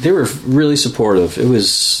songs. They were really supportive. It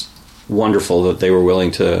was wonderful that they were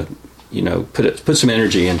willing to, put some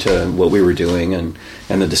energy into what we were doing, and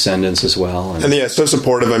the Descendants as well. And so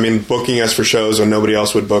supportive. I mean, booking us for shows when nobody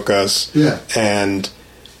else would book us. Yeah. And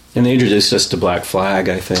they introduced us to Black Flag,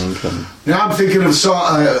 I think. Now I'm thinking of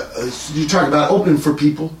you talk about opening for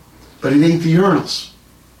people, but it ain't the Urinals.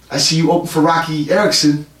 I see you open for Rocky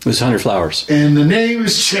Erickson. It was 100 Flowers. And the name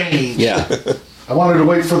has changed. Yeah. I wanted to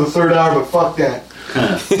wait for the third hour, but fuck that.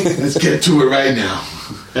 Let's get to it right now.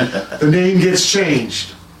 The name gets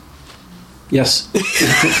changed. Yes,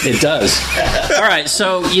 it does. All right,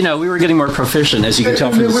 so, we were getting more proficient, as you can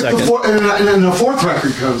tell from the second. And then the fourth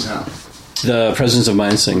record comes out. The Presence of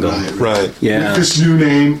Mind single. Right. Yeah. With this new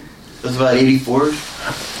name. It was about 84?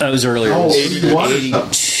 That was earlier. Oh, 81? 80, I'm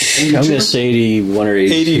going to say 81 or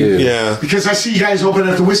 82. 80, yeah. Because I see you guys open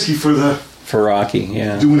at the Whiskey for Rocky,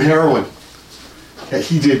 yeah. Doing heroin. Yeah,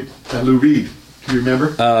 he did Lou Reed. Do you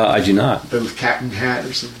remember? I do not. The Captain Hat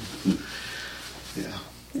or something.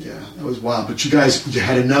 Yeah, that was wild. But you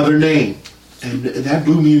had another name. And that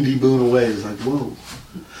blew me and D. Boone away. It was like, whoa.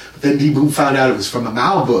 But then D. Boone found out it was from a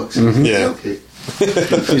Mal book. So yeah. Okay.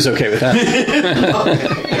 He's okay with that.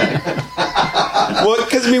 Well,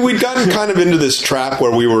 because we'd gotten kind of into this trap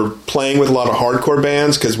where we were playing with a lot of hardcore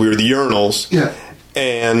bands because we were the Urinals. Yeah.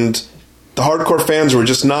 And the hardcore fans were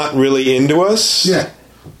just not really into us. Yeah.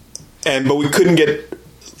 But we couldn't get...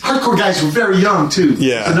 Hardcore guys were very young, too.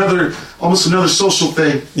 Yeah. Almost another social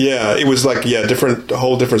thing. Yeah, it was like, a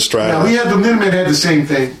whole different strata. Now, the Minutemen had the same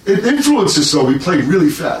thing. It influenced us, though. We played really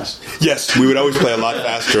fast. Yes, we would always play a lot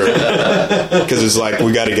faster. Because it's like,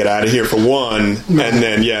 we got to get out of here for one. And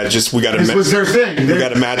then, we got to... This was their thing. We got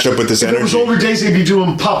to match up with this energy. It was older days, they'd be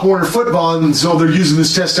doing Pop Warner football, and so they're using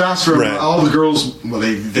this testosterone. Right. All the girls,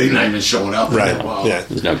 they're not even showing up. Right, Wow. yeah.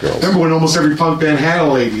 There's no girls. Remember when almost every punk band had a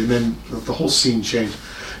lady, and then the whole scene changed.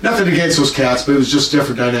 Nothing against those cats, but it was just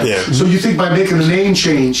different dynamic. Yeah. So you think by making the name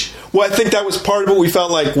change... Well, I think that was part of it. We felt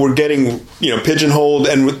like we're getting, pigeonholed,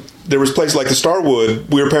 and there was places like the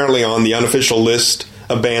Starwood. We were apparently on the unofficial list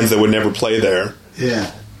of bands that would never play there.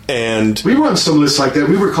 Yeah. And we were on some lists like that.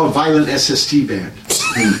 We were called Violent SST Band.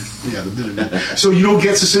 Yeah, the Minutemen. So you know what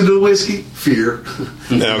gets us into the whiskey? Fear.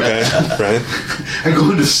 Okay, right. I go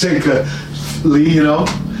into Stenka Lee,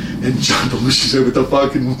 and John Belushi's there with the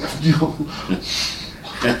fucking,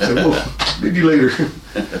 I said, whoa, maybe later.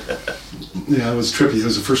 Yeah, it was trippy. It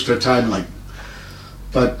was the first time,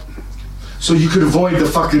 but so you could avoid the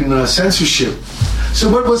fucking censorship. So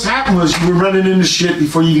what was happening was you were running into shit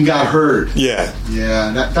before you even got heard. Yeah.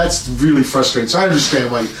 Yeah, that's really frustrating. So I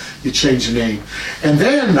understand why you changed the name. And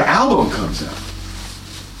then the album comes out,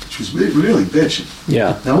 which was really bitching.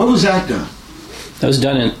 Yeah. Now, what was that done? That was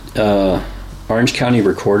done in Orange County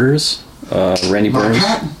Recorders. Randy Burns. Mike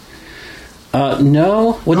Patton?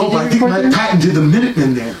 No. What did I think Mike Patton did the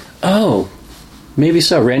Minutemen there. Oh, maybe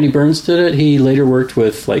so. Randy Burns did it. He later worked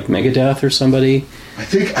with Megadeth or somebody. I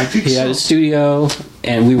think he had a studio,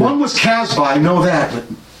 and one was Casbah. I know that. But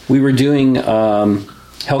we were doing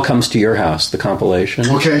Hell Comes to Your House, the compilation.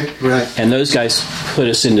 Okay, right. And those guys put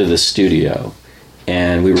us into the studio,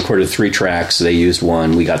 and we recorded 3 tracks. They used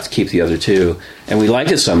one. We got to keep the other 2, and we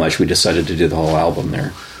liked it so much we decided to do the whole album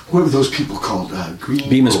there. What were those people called?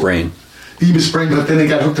 Bemis Brain. Bemis Brain, but then they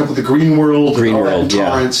got hooked up with the Green World.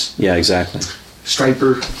 Torrance. Yeah, exactly.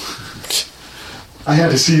 Striper. I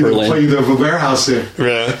had to see them play the warehouse there.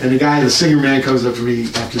 Yeah. And the singer man comes up to me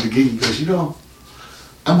after the gig. He goes,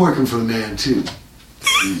 I'm working for the man too.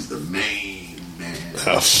 He's the main man.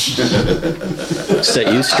 Oh.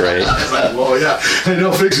 Set you straight. I was like, well, yeah. I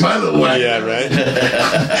know, fix my little wagon. Yeah, right?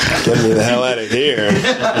 Get me the hell out of here.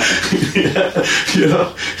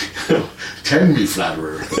 Tend me,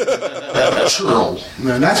 flatterer. Churl.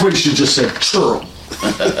 Man, that's what you should just say, churl.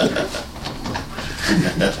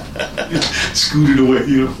 Scooted away,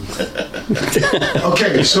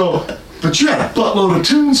 Okay, so, but you had a buttload of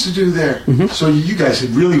tunes to do there. Mm-hmm. So you guys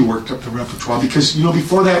had really worked up the repertoire because,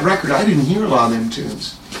 before that record, I didn't hear a lot of them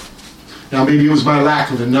tunes. Now, maybe it was my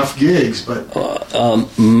lack of enough gigs, but...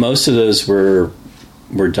 most of those were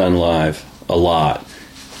done live, a lot.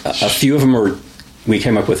 A few of them we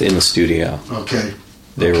came up with in the studio. Okay.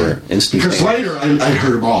 They were instant. Because later I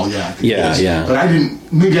heard them all, yeah. Yeah. But I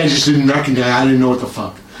just didn't recognize, I didn't know what the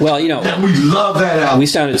fuck. Well, and we love that album. We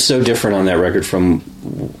sounded so different on that record from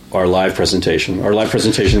our live presentation. Our live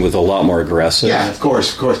presentation was a lot more aggressive. Yeah, of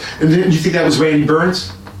course. And then you think that was Randy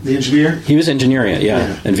Burns, the engineer? He was engineering it,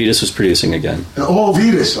 yeah. And Vitas was producing again. Oh,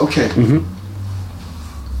 Vitas, okay. Mm-hmm.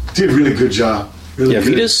 Did a really good job. Really good.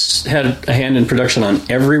 Vitas had a hand in production on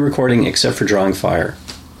every recording except for Drawing Fire.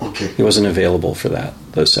 Okay. He wasn't available for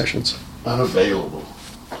those sessions. Unavailable.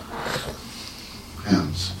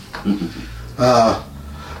 Hams.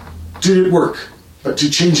 Did it work? But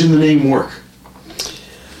did changing the name work?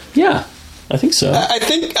 Yeah, I think so.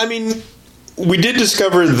 We did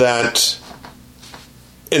discover that,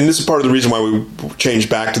 and this is part of the reason why we changed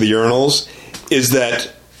back to the Urinals, is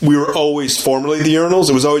that we were always formerly the urinals.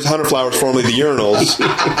 It was always Hunter Flowers, formerly the urinals.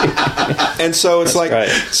 And so it's like,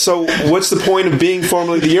 so what's the point of being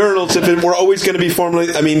formerly the urinals if we're always going to be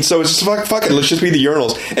formerly? I mean, so it's just fuck it. Let's just be the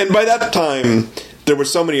urinals. And by that time, there were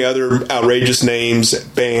so many other outrageous names,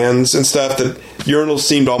 bands and stuff that urinals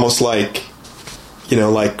seemed almost like, you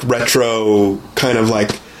know, like retro kind of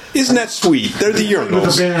like, isn't that sweet? They're the urinals.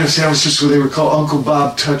 With the band, it was just what they were called Uncle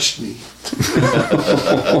Bob Touched Me.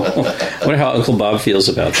 I wonder how Uncle Bob feels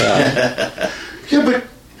about that. Yeah, but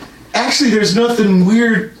actually there's nothing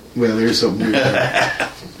weird. Well, there's something weird.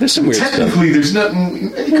 There's some weird Technically, stuff. there's nothing. You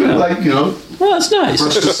could, like, you know. Well, it's nice.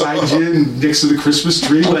 Brush beside you next to the Christmas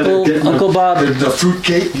tree. Uncle Bob. The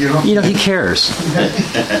fruitcake, you know. You know, he cares.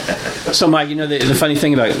 So, Mike, you know, the funny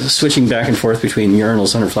thing about switching back and forth between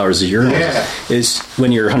urinals, Hunter Flowers, and urinals is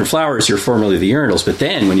when you're Hunter Flowers, you're formerly the urinals. But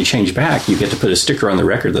then when you change back, you get to put a sticker on the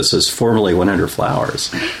record that says formerly 100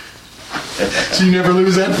 Flowers. So you never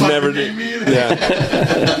lose that fucking Never name did. either. Yeah.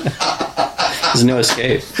 There's no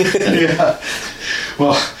escape. Yeah.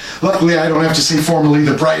 Well, luckily I don't have to say formally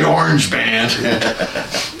the Bright Orange Band.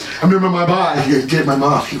 I remember my mom,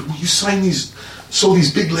 will you sign sew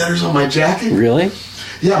these big letters on my jacket? Really?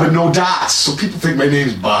 Yeah, but no dots, so people think my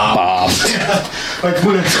name's Bob. Like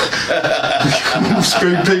when I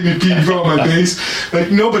spray painted Pedro on my bass,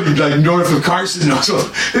 like nobody, like north of Carson knows. So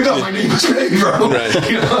they thought my name was Pedro. Right.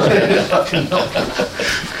 You know?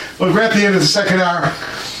 Well, we're at the end of the second hour.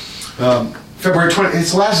 February 20th,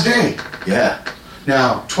 it's the last day. Yeah.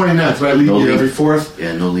 Now, 29th, right? Leap year every 4th.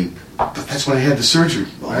 Yeah, no leap. But that's when I had the surgery,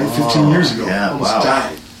 right? 15 years ago. Yeah, Almost wow.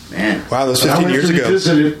 died. Man. Wow, that's But 15 years I ago. went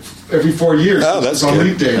to revisit it every 4 years. Oh, that's on good.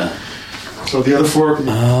 leap day. Yeah. So the other 4.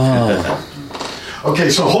 Oh.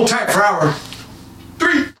 Okay, so hold tight for hour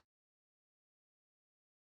 3.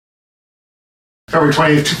 February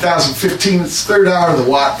 20th, 2015. It's third hour of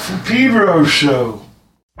the Watt from Pedro Show.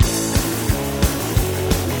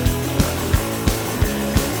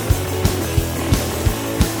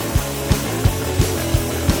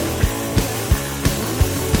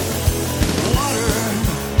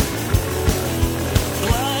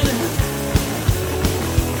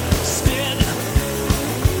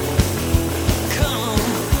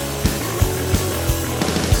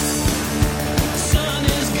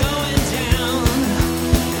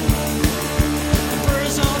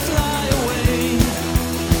 Birds all fly away.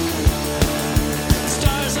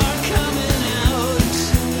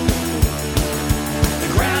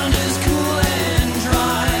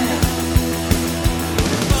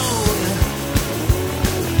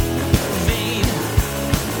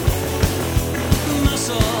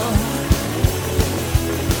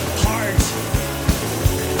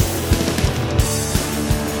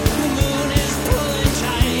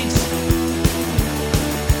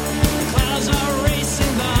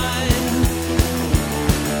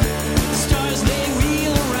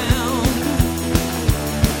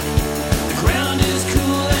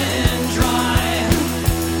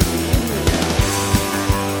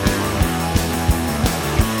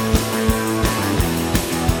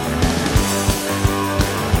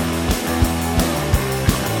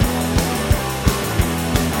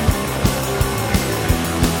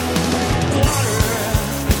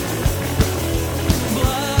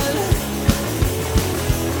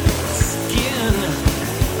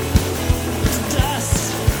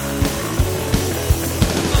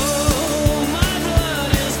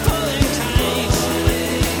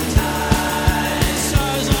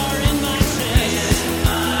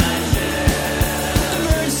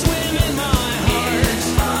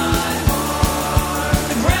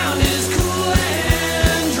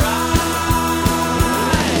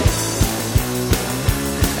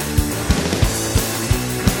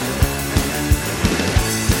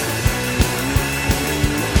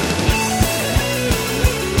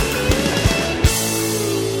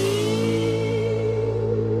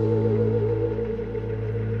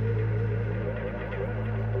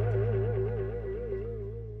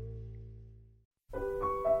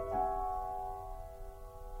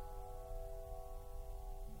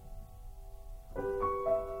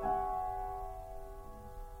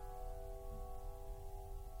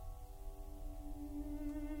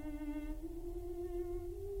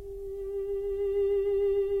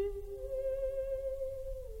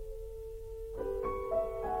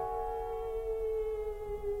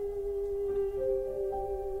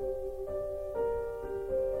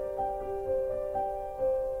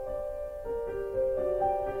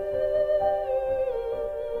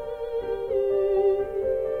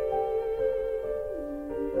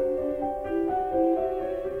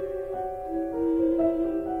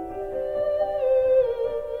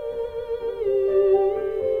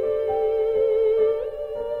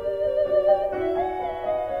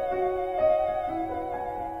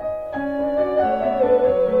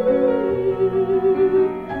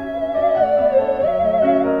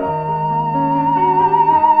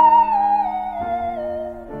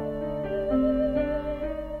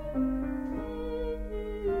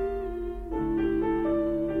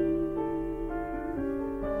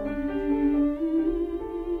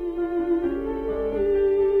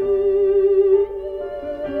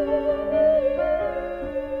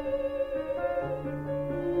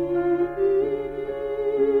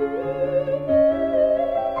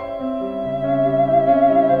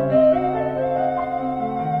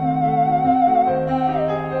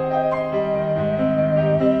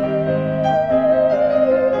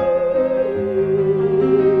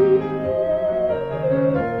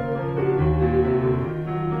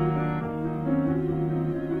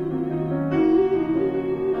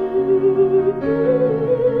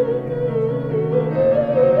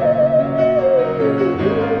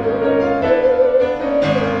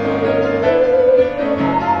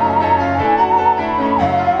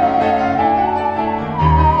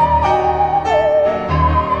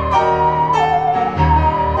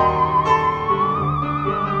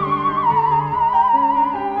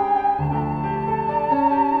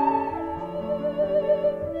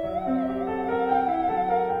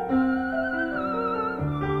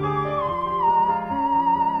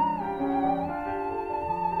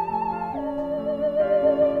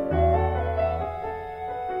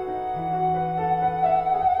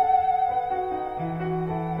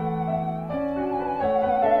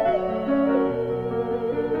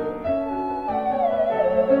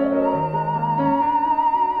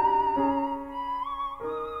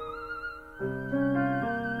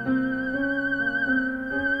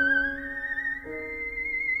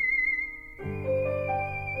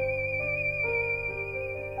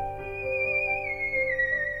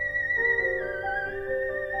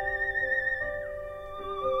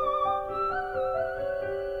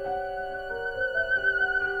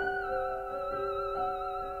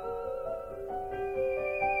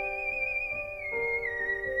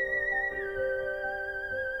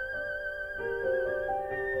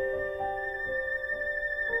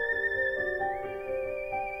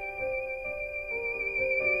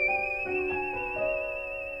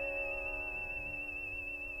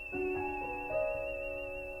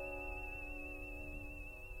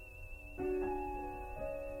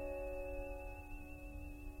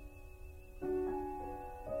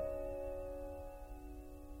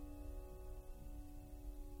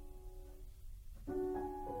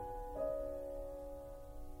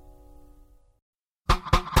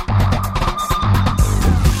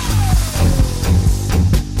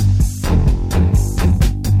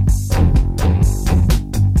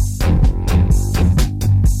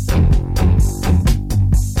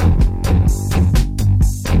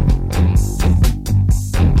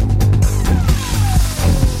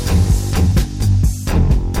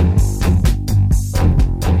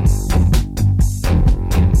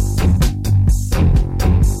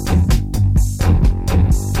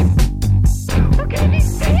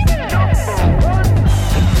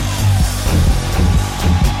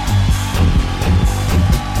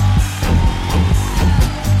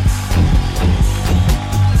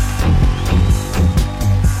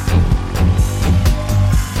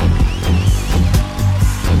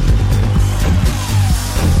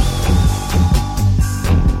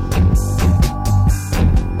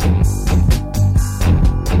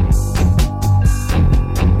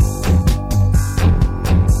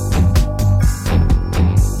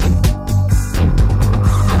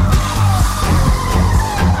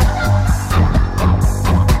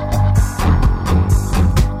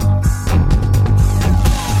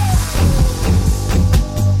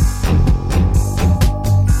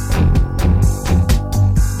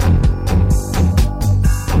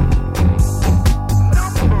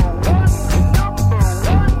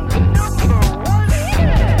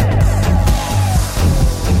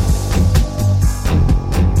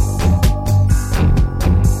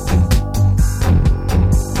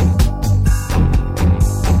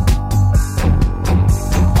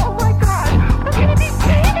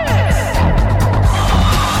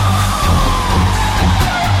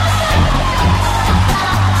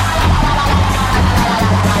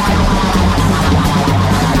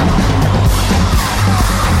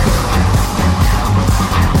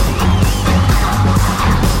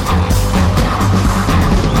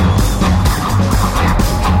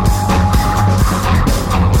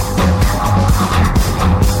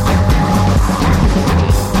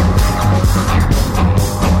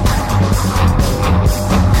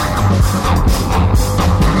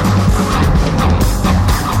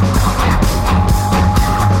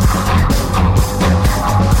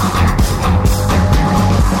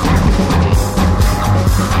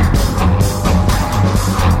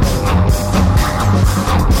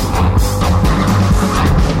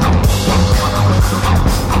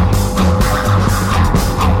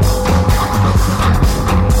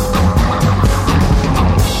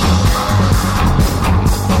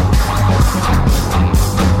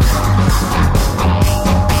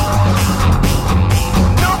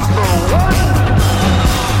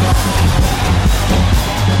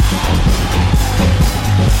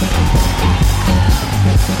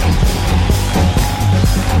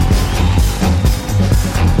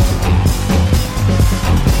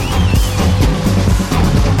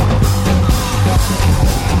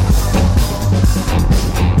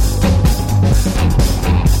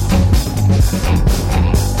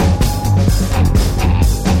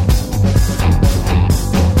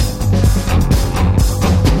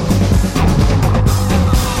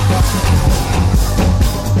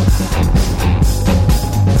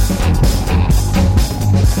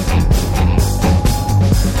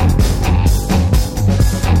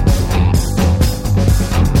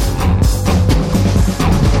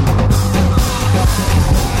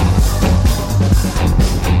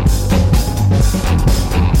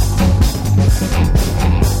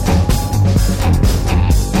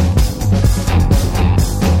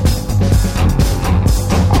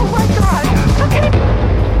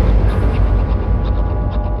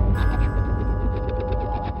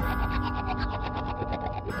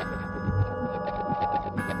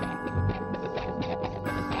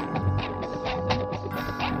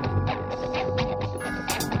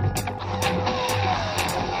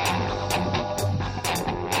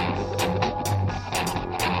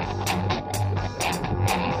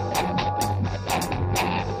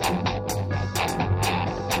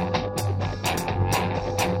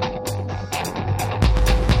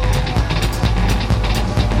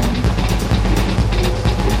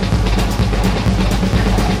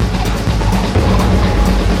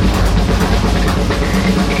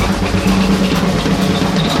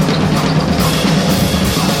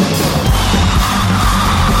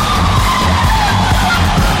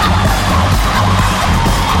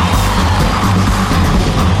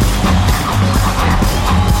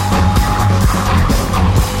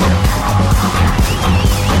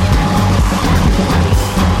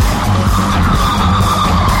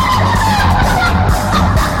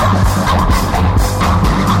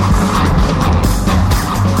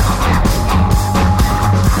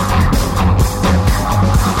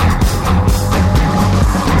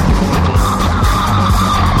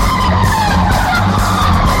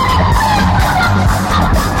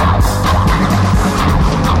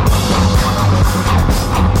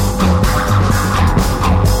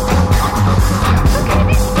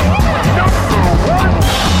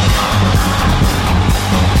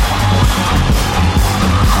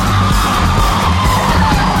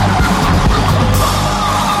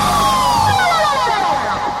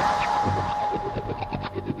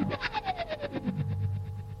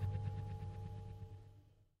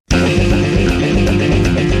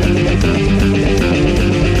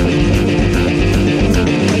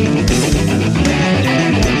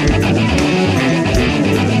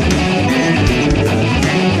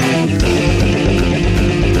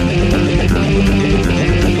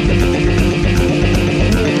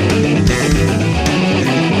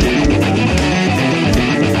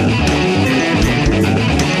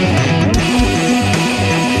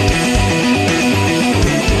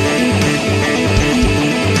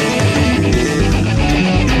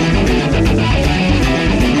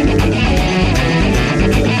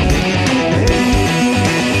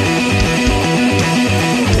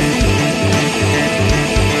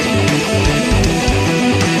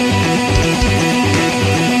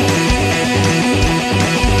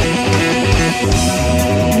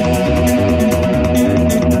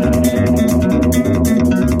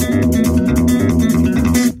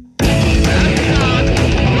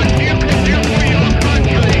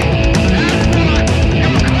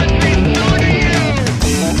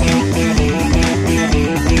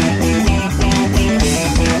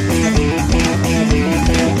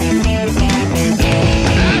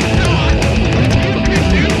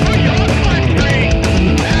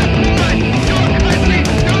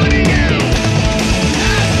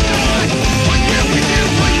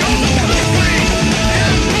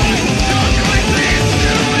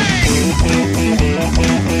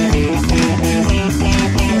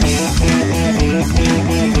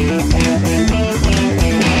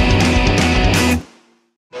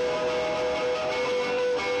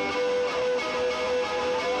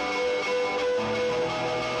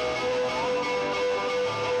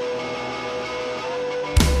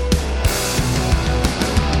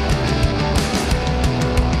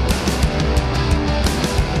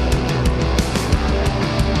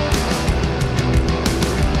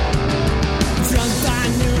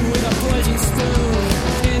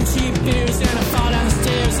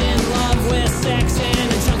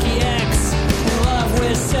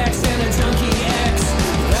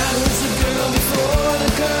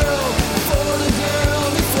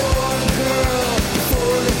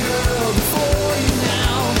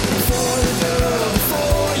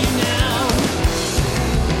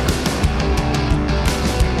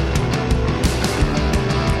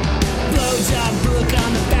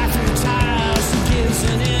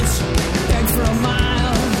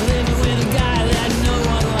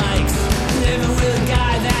 Living with a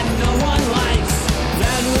guy that no one likes.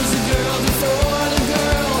 That was a girl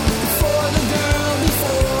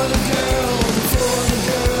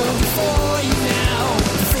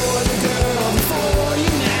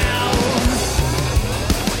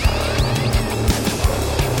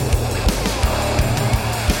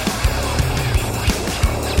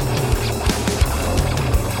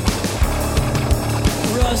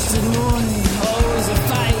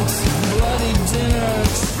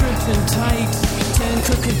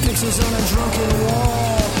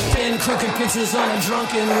crooked pictures on a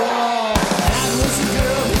drunken wall. That was the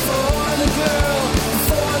girl before the girl,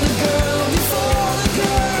 before the girl, before the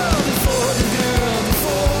girl, before the girl,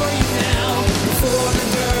 before you now, before the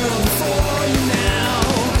girl, before you now.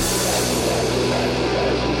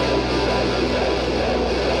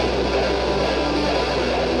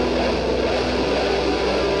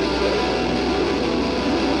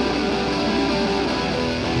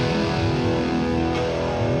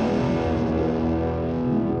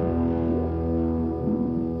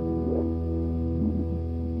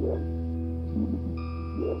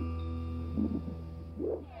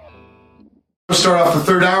 We'll start off the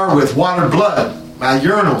third hour with Water Blood by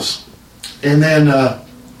Urinals. And then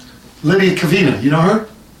Lydia Kavina. You know her?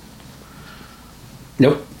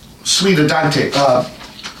 Nope. Sweet Andante.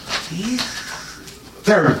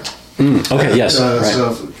 Theremin. Okay, yes. Right.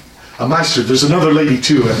 So, a Meister. There's another lady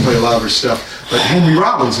too. I play a lot of her stuff. But Henry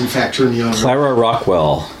Rollins, in fact, turned me on. Clara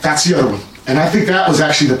Rockwell. That's the other one. And I think that was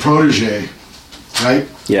actually the protege, right?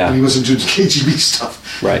 Yeah. When he wasn't doing KGB stuff.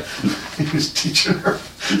 Right. He was teaching her.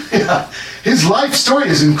 Yeah. His life story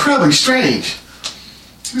is incredibly strange.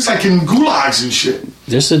 He was like in gulags and shit.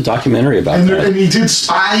 There's a documentary about that. And he did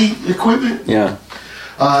spy equipment. Yeah.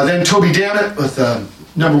 Then Toby Dammit with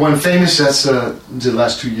number one famous. That's the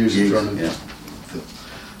last 2 years of drumming. Yeah. The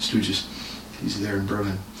Stooges. He's there in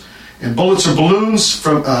Berlin. And Bullets or Balloons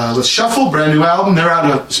from with Shuffle, brand new album. They're out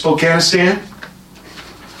of Spokanistan.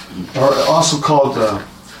 Or also called the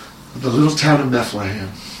Little Town of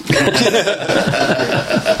Bethlehem.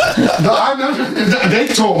 No, they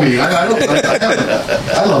told me. I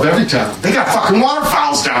love every town. They got fucking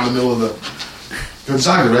waterfowls down the middle of the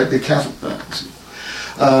Gonzaga, right? They Catholic.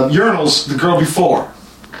 Urinals, The Girl Before.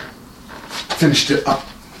 Finished it up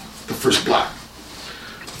the first block.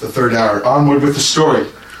 The third hour. Onward with the Story,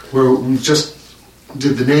 where we just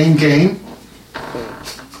did the name game.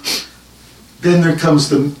 Then there comes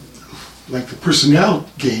the personnel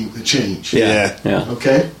game, the change. Yeah.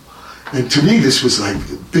 Okay? And to me, this was like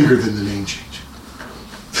bigger than the name change.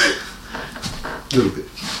 A little bit.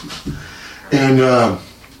 And I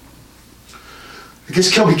guess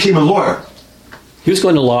Kel became a lawyer. He was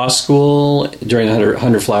going to law school during the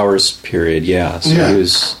 100 Flowers period, yeah. So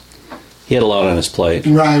he had a lot on his plate.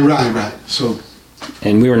 Right. So,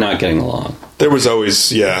 and we were not getting along. There was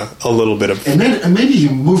always, a little bit of... And maybe he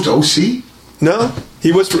moved to OC? No,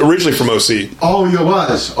 he was originally from OC. Oh, he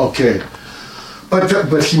was? Okay. But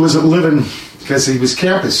he wasn't living, because he was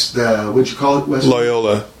campus, what'd you call it, Westwood?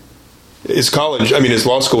 Loyola. His college, his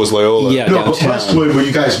law school was Loyola. Yeah, no, downtown. but Westwood, where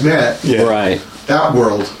you guys met, Right. That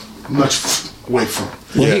world, much away from.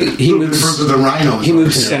 Well, he moved further than Rhinos. He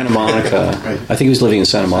moved to Santa Monica. Right. I think he was living in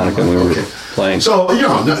Santa Monica when we were playing. So,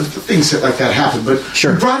 things like that happen. But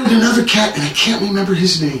Sure. we brought in another cat, and I can't remember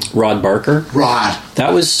his name. Rod Barker? Rod.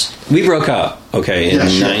 We broke up, in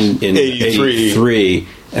 83,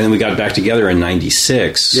 and then we got back together in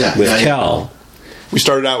 96 with Kel. We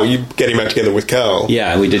started out with you getting back together with Kel.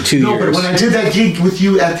 Yeah, we did 2 years. No, but when I did that gig with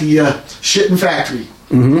you at the Shittin' Factory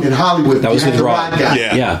in Hollywood, that was with Rod. Guy.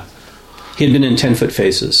 Yeah. He had been in 10-Foot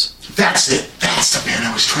Faces. That's it. That's the band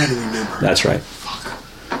I was trying to remember. That's right. Fuck.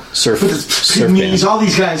 Surf Pygmies, all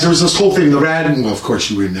these guys. There was this whole thing, the Rad, well, of course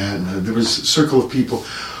you were in that, and there was a circle of people.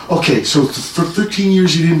 Okay, so for 13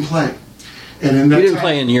 years you didn't play. And in that we didn't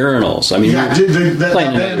play in Urinals. I did that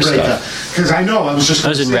playing in band other breakup. stuff. Because I know, I was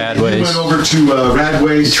in Radways. You went over to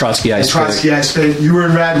Radways. Trotsky Ice Pick. You were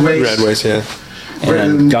in Radways. Radways, yeah.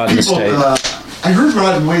 And God in the State. I heard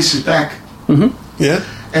Radways is back. Mm-hmm. Yeah.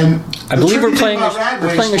 And I believe we're playing a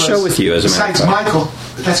show with you, as a matter of fact. Besides Michael,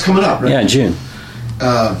 that's coming up, right? Yeah, in June.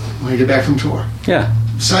 When I get back from tour. Yeah.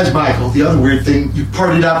 Besides Michael, the other weird thing, you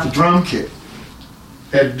partied out the drum kit.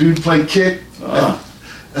 That dude played kick.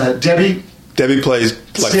 Debbie plays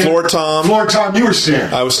like floor tom. Floor tom, you were snare.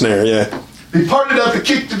 I was snare, yeah. They parted out the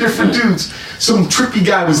kick to different dudes. Some trippy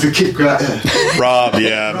guy was the kick guy. Rob,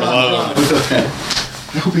 yeah. Rob.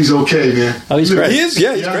 I hope he's okay, man. Oh, he's great. He is,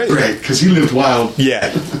 yeah, he's great. Great, because he lived wild.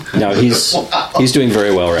 Yeah. No, he's doing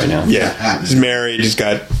very well right now. Yeah. He's married, he's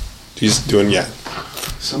doing,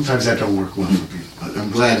 Sometimes that don't work well for people, but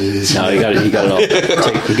I'm glad it is. No, he got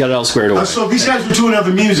it all squared away. So these guys were doing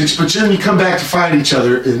other musics, but then you come back to find each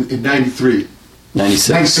other in 93.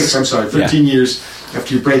 96, I'm sorry, 13 years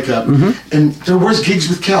after your breakup. Mm-hmm. And there was gigs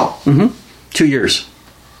with Kel. Mm-hmm. 2 years.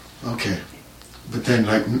 Okay. But then,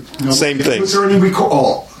 same thing. Was there any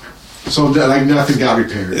record? So, nothing got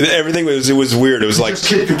repaired. Everything was weird. It was just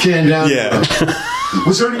kick the can down. Yeah.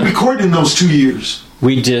 Was there any recording in those 2 years?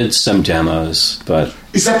 We did some demos, but...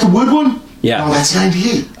 Is that the Wood one? Yeah. Oh, that's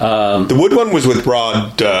 98. The Wood one was with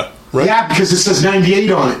Rod, right? Yeah, because it says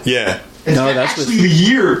 98 on it. Yeah. It's No, that's actually with- the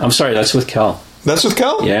year. I'm sorry, that's with Cal. That's with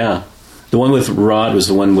Cal? Yeah. The one with Rod was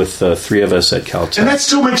the one with the three of us at Caltech. And that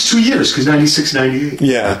still makes 2 years, because 96, 98.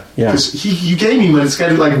 Yeah. Yeah. Because you gave me one. It's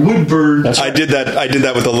got like wood burn. That's I did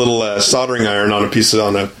that with a little soldering iron on a piece of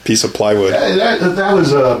plywood. That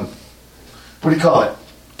was, what do you call it?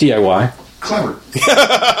 DIY. Clever.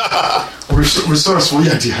 Resourceful,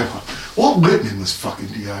 yeah, DIY. Walt Whitman was fucking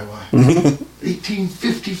DIY.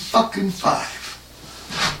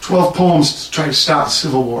 1855. 12 poems to try to stop the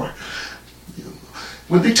Civil War.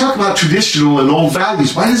 When they talk about traditional and old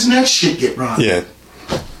values, why doesn't that shit get wrong? Yeah.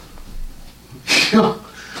 You know,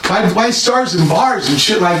 why stars and bars and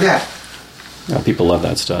shit like that? Oh, people love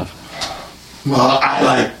that stuff. Well,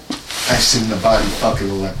 I sing the body fucking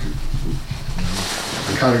electric.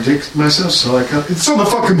 I contradict myself, so it's on the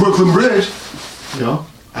fucking Brooklyn Bridge. You know,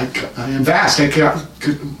 I am vast. I can't.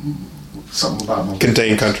 Something about multitudes.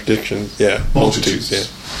 Contain contradiction. Yeah. Multitudes. Yeah.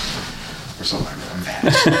 Or something like that.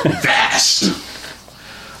 I'm vast.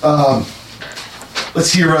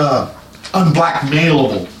 Let's hear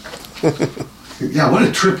Unblackmailable. Yeah, what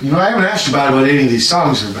a trip. You know, I haven't asked you about what any of these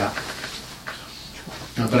songs are about.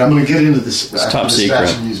 But I'm going to get into this. It's top this secret.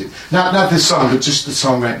 batch of music. Not this song, but just the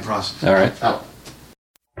songwriting process. All right. Out.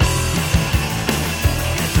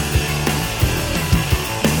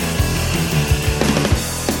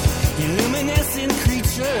 Luminescent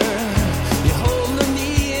creature, you're holding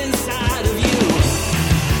me inside of you.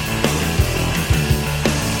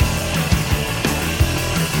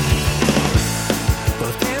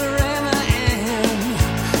 Both panorama and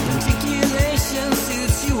articulation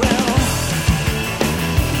suits you well.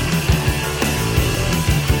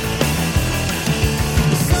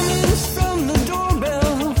 The summons from the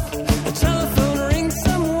doorbell, a telephone rings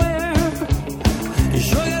somewhere. You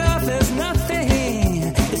shrug it off as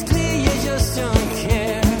nothing. It's clear you just don't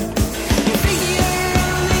care. You figure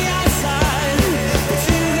on the outside, but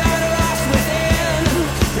you got lost within.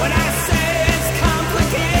 When I say it's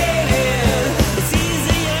complicated, it's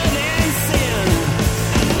easier than sin.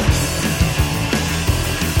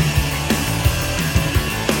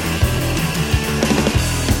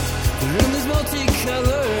 The room is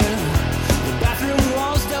multicolored. The bathroom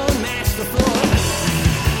walls don't match the floor.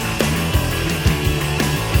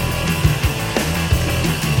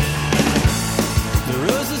 The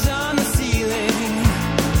roses on the ceiling,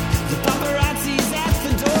 the paparazzi's at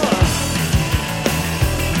the door.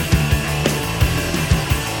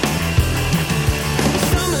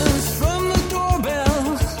 Summons from the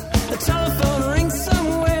doorbell, a telephone rings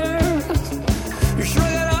somewhere. You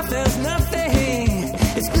shrug it off as nothing,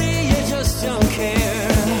 it's clear you just don't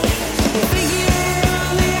care.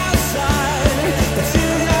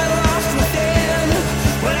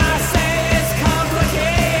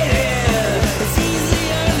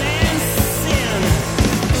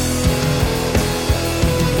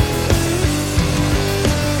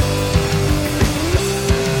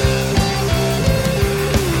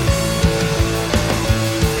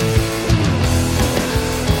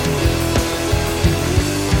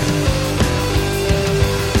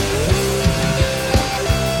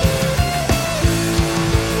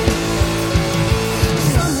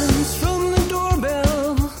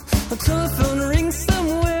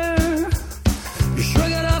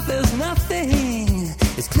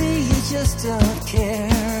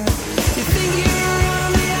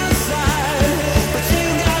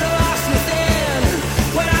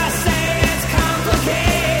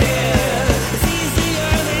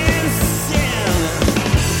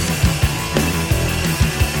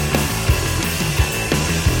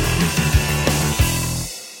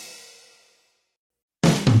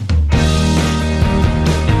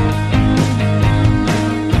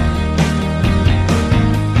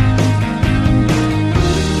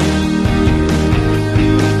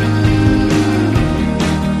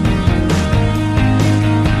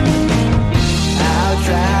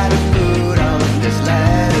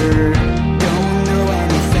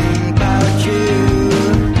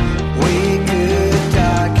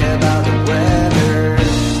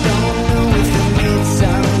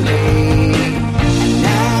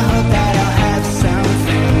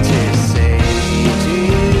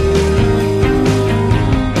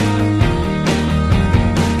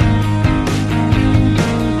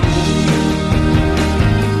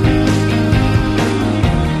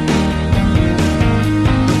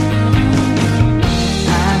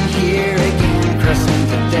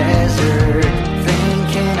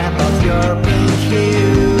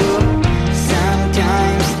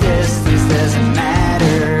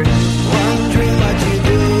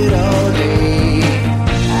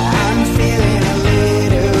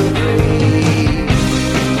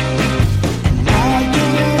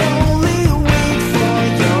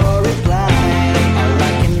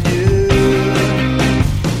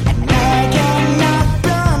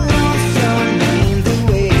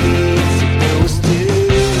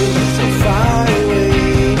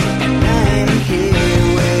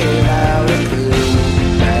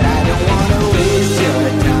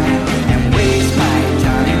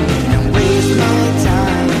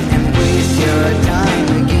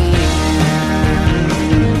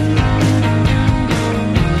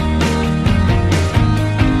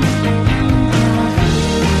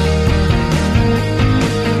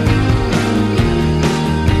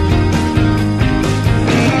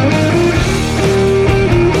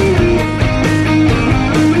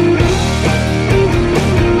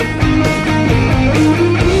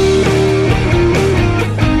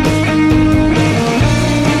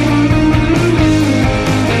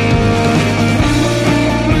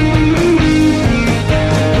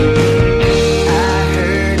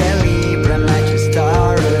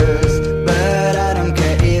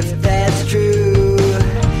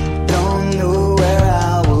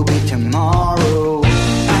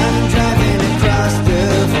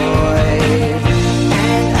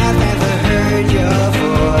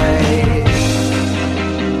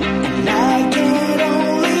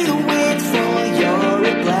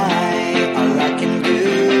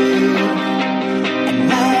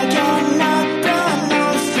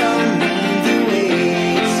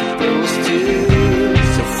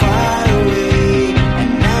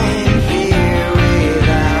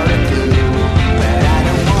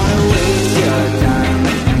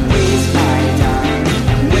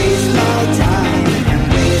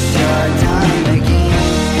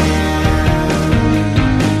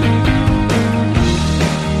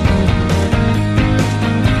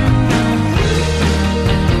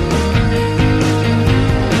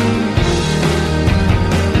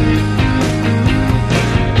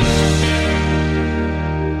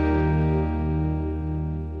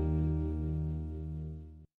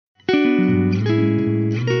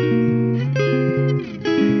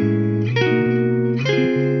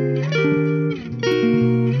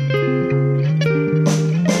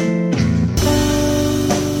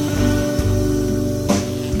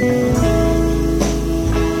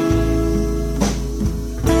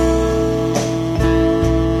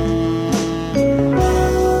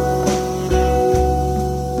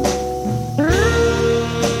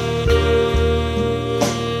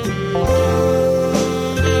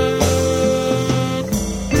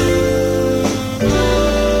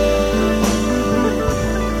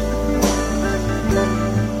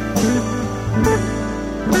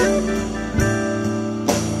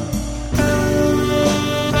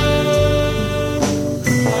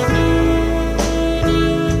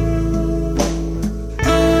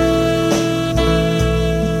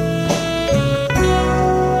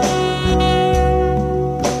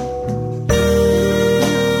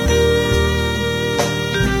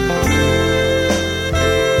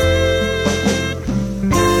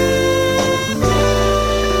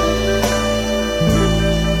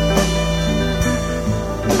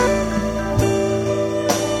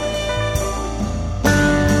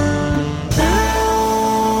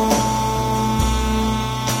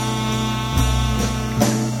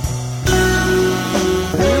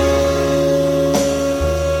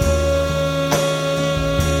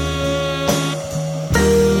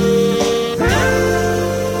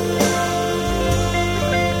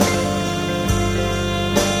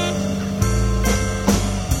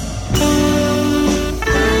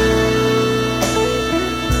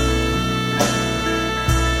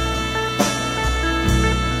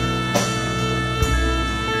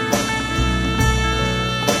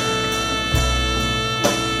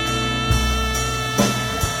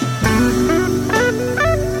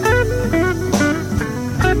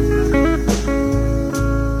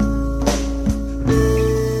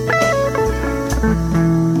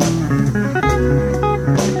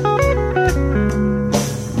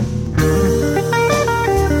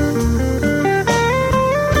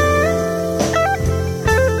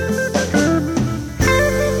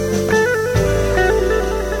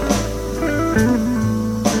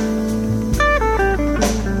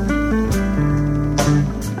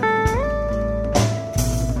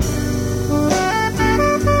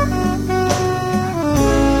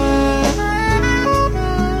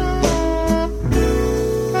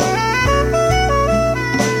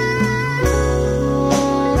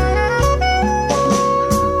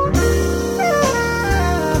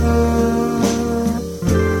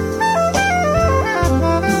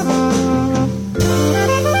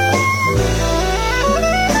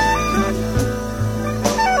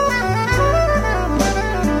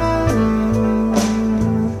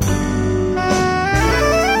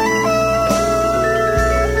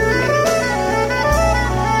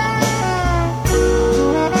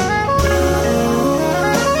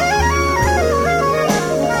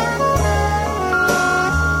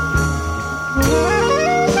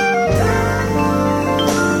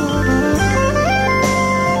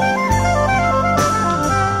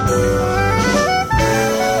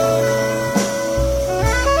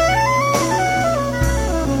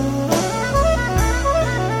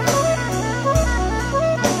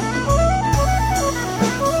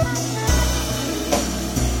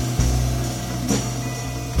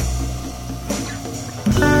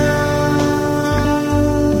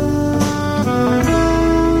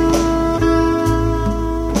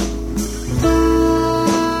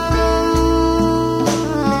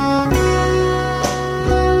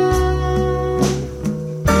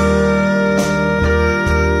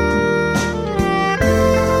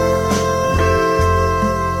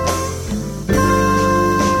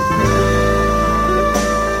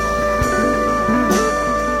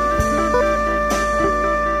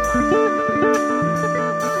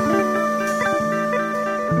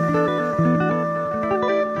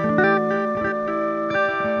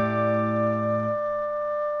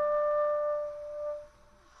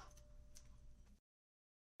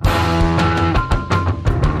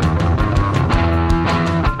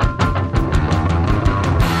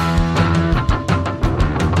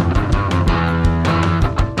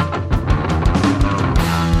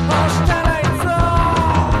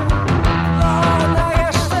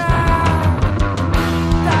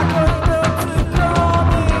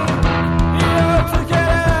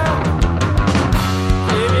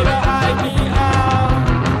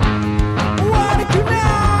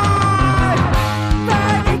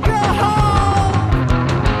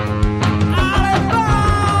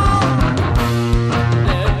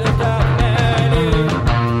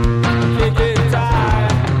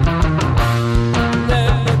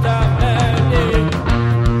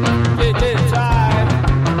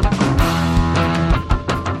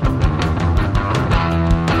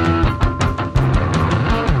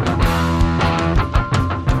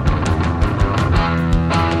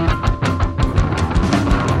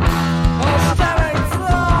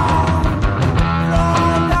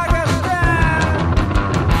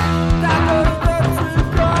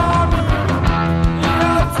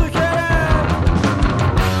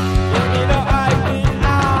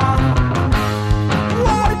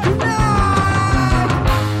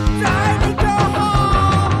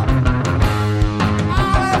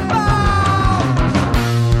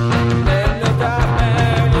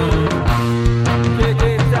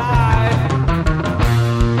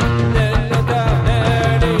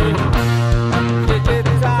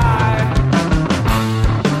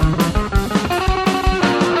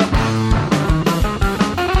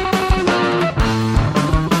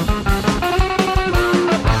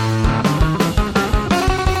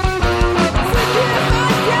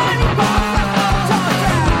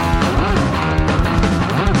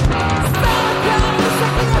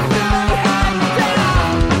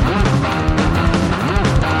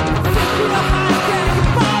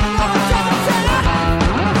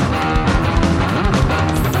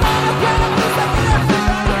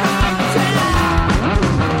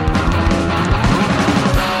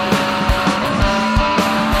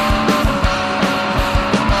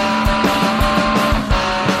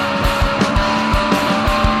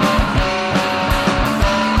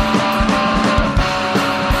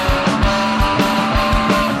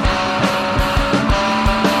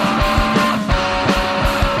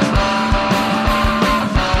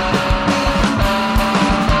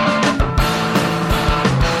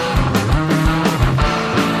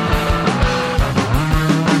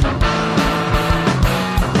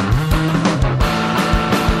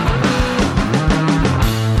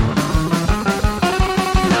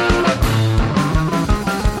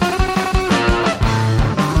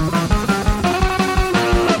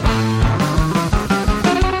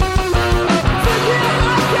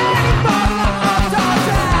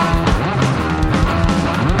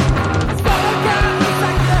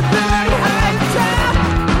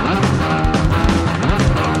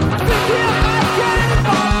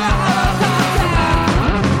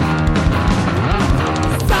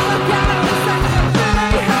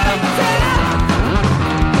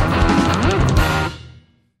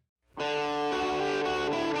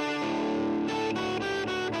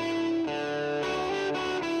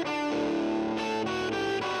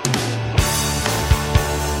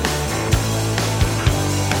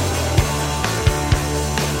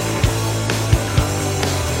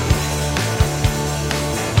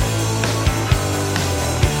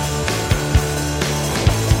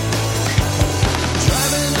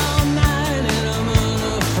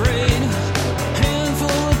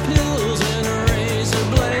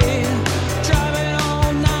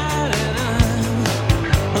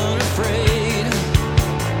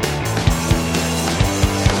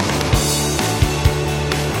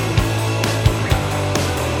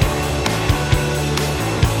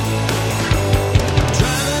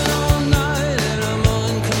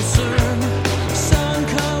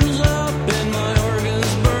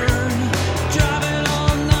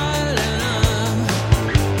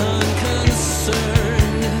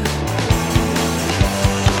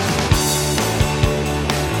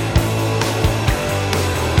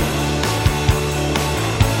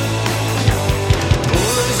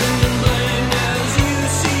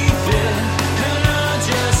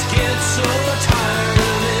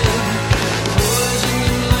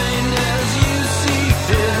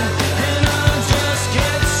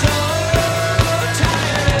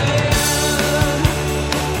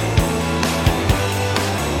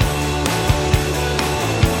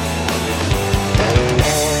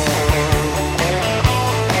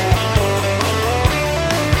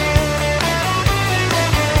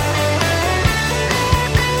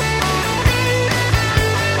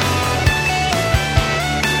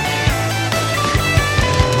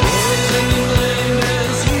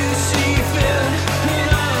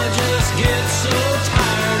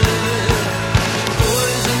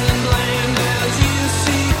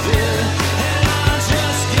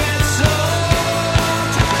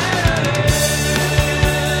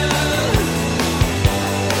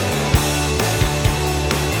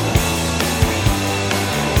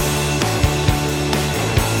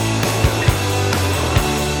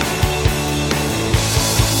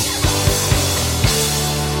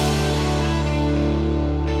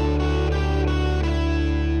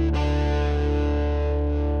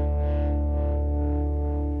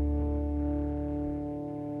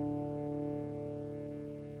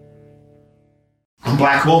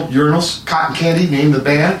 Unblackmailable, Urinals, Cotton Candy, name the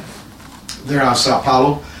band. They're out of Sao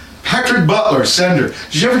Paulo. Patrick Butler, sender.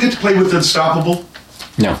 Did you ever get to play with Unstoppable?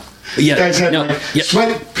 No. You guys had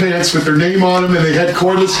sweatpants with their name on them, and they had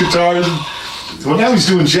cordless guitars. Well, now he's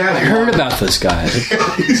doing jazz. I heard about this guy.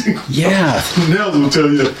 Yeah. Nels will tell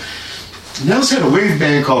you. Nels had a wave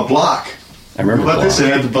band called Block. I remember about Block. this. They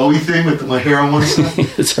had the Bowie thing with my hair on one side.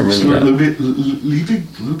 Yes, I remember that. Lydia,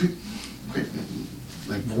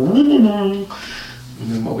 like,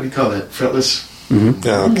 and then what would you call that? Fretless? Mm-hmm.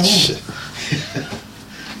 Oh, shit.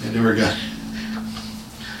 I never got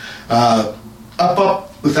Up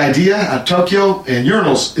with Idea at Tokyo and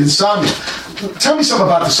Urinals, Insomnia. Tell me something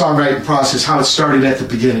about the songwriting process, how it started at the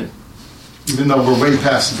beginning, even though we're way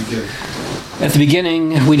past the beginning. At the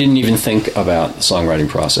beginning, we didn't even think about the songwriting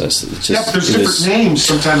process. It just, but there's different names.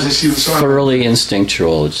 Sometimes I see the song. Thoroughly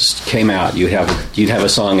instinctual. It just came out. You'd have a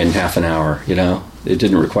song in half an hour. You know, it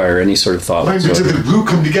didn't require any sort of thought. Did the group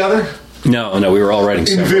come together? No, we were all writing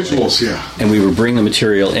individuals. Yeah, and we would bring the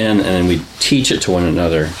material in, and then we'd teach it to one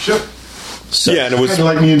another. Sure. So, yeah, and it was kind of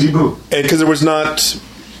like me and D-Boo. And because there was not,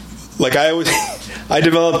 like I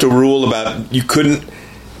developed a rule about you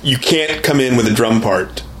can't come in with a drum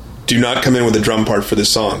part. Do not come in with a drum part for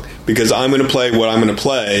this song, because I'm going to play what I'm going to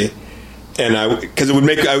play, and I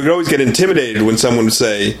would always get intimidated when someone would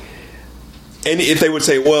say, and if they would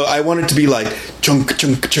say, well, I want it to be like chunk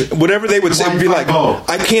chunk chunk, whatever they would say, would be like,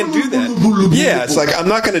 I can't do that. Yeah, it's like I'm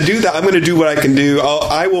not going to do that. I'm going to do what I can do.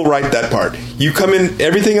 I will write that part. You come in,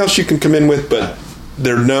 everything else you can come in with, but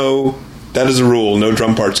that is a rule. No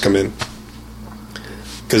drum parts come in,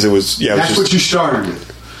 because it was That's what you started with.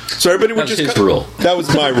 So everybody would just rule. That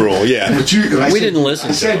was my rule. Yeah, we didn't listen.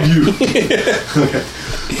 I said you. Okay.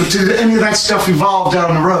 But did any of that stuff evolve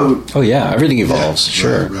down the road? Oh yeah, everything evolves. Yeah.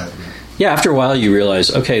 Sure. Right. Yeah, after a while you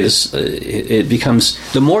realize, okay, this it becomes,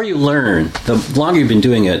 the more you learn, the longer you've been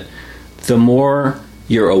doing it, the more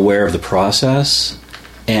you're aware of the process,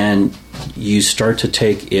 and you start to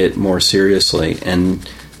take it more seriously. And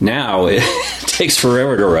now it takes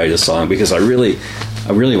forever to write a song, because I really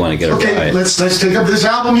want to get it right. Okay, let's take up this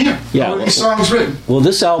album here. Yeah. How are these songs written? Well,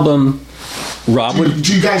 this album, Rob would...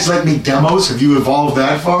 Do you guys like make demos? Have you evolved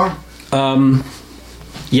that far?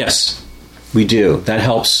 Yes, we do. That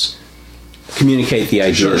helps communicate the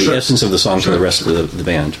idea, the essence of the song to the rest of the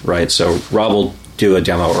band, right? So Rob will do a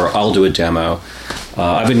demo, or I'll do a demo.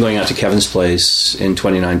 I've been going out to Kevin's place in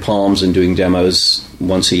 29 Palms and doing demos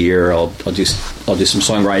once a year. I'll do some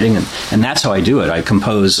songwriting, and that's how I do it. I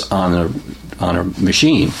compose on a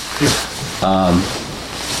machine,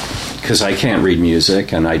 because I can't read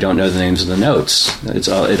music and I don't know the names of the notes. It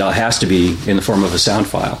all has to be in the form of a sound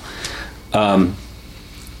file.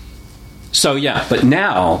 So yeah, but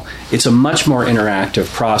now it's a much more interactive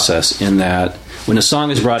process, in that when a song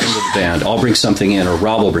is brought into the band, I'll bring something in, or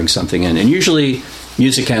Rob will bring something in, and usually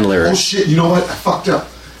music and lyrics. Oh shit! You know what? I fucked up.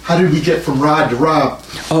 How did we get from Rod to Rob?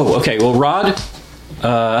 Oh, okay. Well, Rod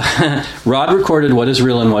recorded What Is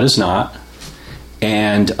Real and What Is Not,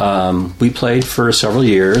 and we played for several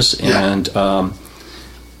years, and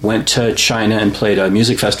went to China and played a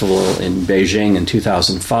music festival in Beijing in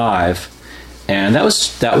 2005, and that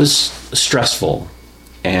was stressful.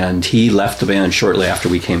 And he left the band shortly after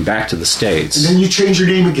we came back to the States. And then you changed your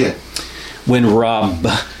name again. When Rob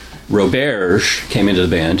Roberge came into the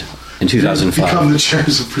band in 2005. Become the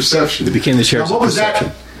Chairs of Perception. It became the Chairs of Perception.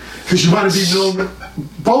 What was that? Because you want to be known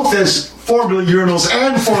both as formerly Urinals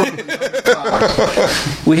and formerly...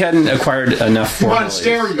 We hadn't acquired enough formalies.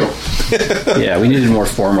 You wanted stereo. Yeah, we needed more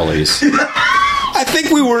formalies. I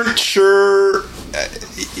think we weren't sure...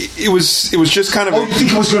 It was just kind of... Oh, you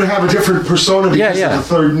think it was going to have a different persona because of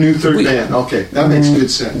the new third band? Okay, that makes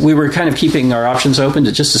good sense. We were kind of keeping our options open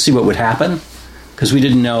just to see what would happen, because we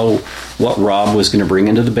didn't know what Rob was going to bring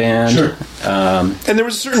into the band. Sure. And there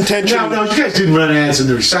was a certain tension. No, you guys didn't run ads in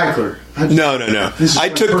the recycler. No. This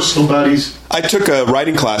is personal buddies. I took a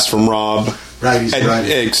writing class from Rob at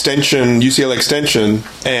Extension, UCLA Extension,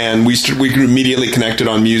 and we immediately connected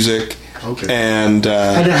on music. Okay. And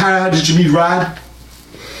how did you meet Rod?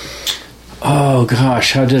 Oh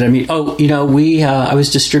gosh, how did I meet? Oh, I was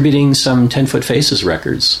distributing some 10-Foot Faces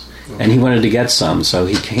records, and he wanted to get some, so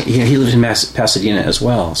he lived in Pasadena as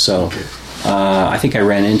well. So I think I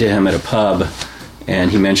ran into him at a pub, and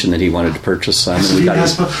he mentioned that he wanted to purchase some. And we got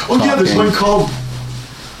there's one called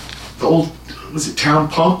the old, was it Town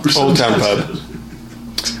Pump or something? Old Town Pub.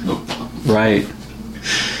 Right.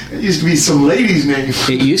 It used to be some lady's name.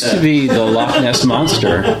 It used to be the Loch Ness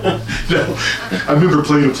Monster. No, I remember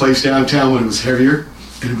playing a place downtown when it was heavier,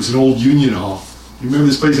 and it was an old union hall. You remember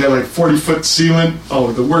this place had like 40-foot ceiling?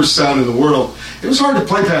 Oh, the worst sound in the world. It was hard to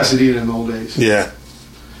play Pasadena in the old days. Yeah.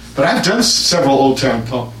 But I've done several Old Town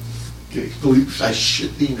Punk gigs. Believe I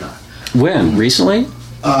should be not. When? Recently?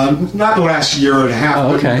 Not the last year and a half.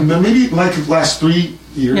 Oh, okay. But maybe like the last 3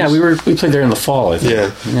 years. Yeah, we played there in the fall, I think.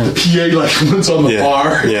 Yeah. The PA like one's on the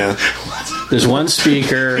bar. Yeah. There's one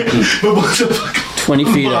speaker, But what the fuck? 20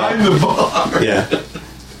 feet up. Behind the bar. Yeah.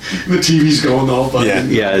 The TV's going all fucking.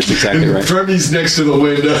 Yeah, that's exactly and right. Bernays next to the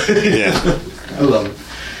window. Yeah. I love it.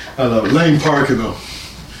 I love it. Lane Parker though.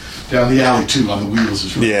 Down the alley too on the wheels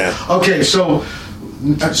as well. Yeah. Okay, so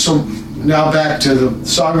now back to the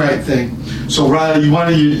songwriting thing. So Riley, you want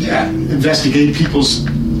to investigate people's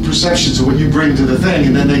perceptions of what you bring to the thing,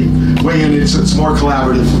 and then they weigh in. It's more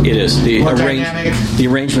collaborative. It is. More dynamic. The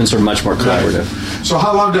arrangements are much more collaborative. Right. So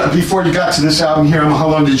how long before you got to this album here? How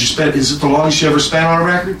long did you spend? Is it the longest you ever spent on a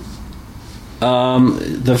record?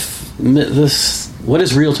 What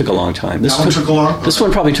is Real took a long time. This one took a long. This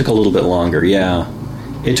one probably took a little bit longer. Yeah,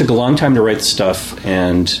 it took a long time to write the stuff,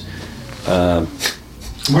 and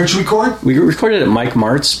where'd you record? We recorded at Mike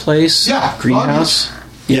Mart's place. Yeah, Greenhouse.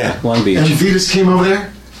 Long Beach. And Vitas came over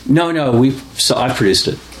there. No, I produced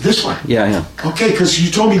it. This one? Yeah. Okay, because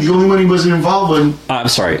you told me the only one he wasn't involved in... I'm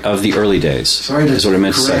sorry, of the early days. Sorry to is what I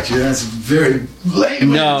meant correct to say. you. That's very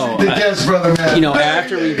lame. No. Guess, brother, man.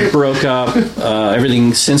 After we broke up,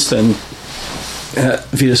 everything since then,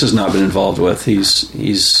 Vitas has not been involved with.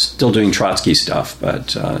 He's still doing Trotsky stuff,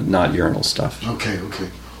 but not urinal stuff. Okay.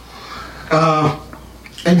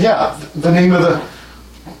 And yeah, the name of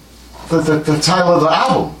the title of the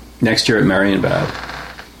album. Next Year at Marienbad.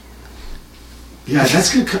 Yeah,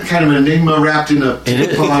 that's kind of an enigma wrapped in a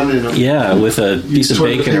tampon. Yeah, with a piece of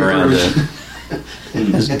bacon around it.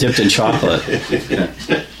 It's dipped in chocolate.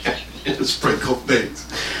 Sprinkled things.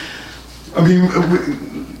 I mean,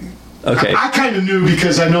 okay. I kind of knew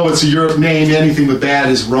because I know it's a Europe name. Anything with bad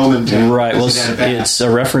is Roman town. Right. Well, it's a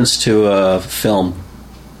reference to a film.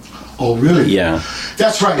 Oh, really? Yeah.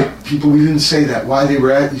 That's right. People, we didn't say that. Why they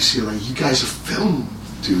were at UCLA. You guys are film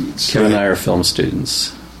dudes. Kevin and I are film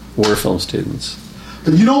students. We're film students.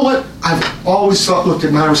 But you know what? I've always looked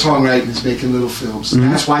at my songwriting as making little films. Mm-hmm.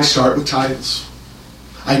 That's why I start with titles.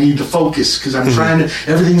 I need to focus because I'm trying to.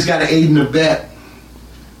 Everything's got to aid and abet.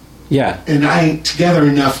 Yeah. And I ain't together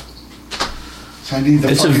enough. So I need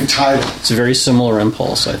the fucking title. It's a very similar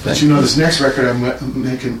impulse, I think. But this next record I'm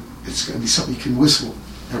making, it's going to be something you can whistle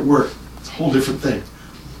at work. It's a whole different thing.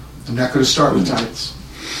 I'm not going to start with titles.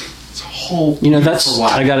 It's a whole.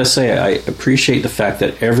 I got to say, I appreciate the fact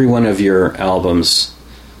that every one of your albums,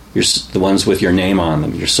 the ones with your name on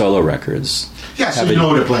them, your solo records. Yeah, so you know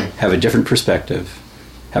what to play. Have a different perspective,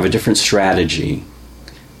 have a different strategy,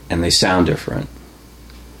 and they sound different.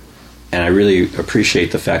 And I really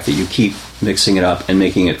appreciate the fact that you keep mixing it up and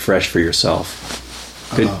making it fresh for yourself.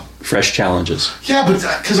 Good, fresh challenges. Yeah, but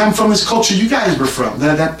because I'm from this culture you guys were from,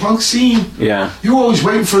 that punk scene. Yeah. You were always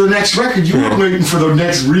waiting for the next record. You weren't waiting for the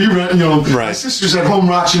next rerun. Right. My sister's at home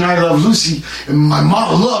watching I Love Lucy, and my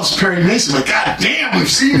mom loves Perry Mason. Like, God damn,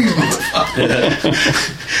 we've seen these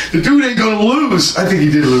motherfuckers. The dude ain't gonna lose. I think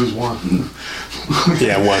he did lose one.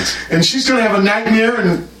 Yeah, once. And she's gonna have a nightmare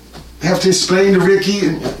and have to explain to Ricky.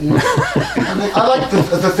 And, I like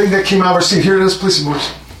the thing that came out of our scene. Here, let's play some more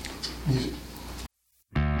music.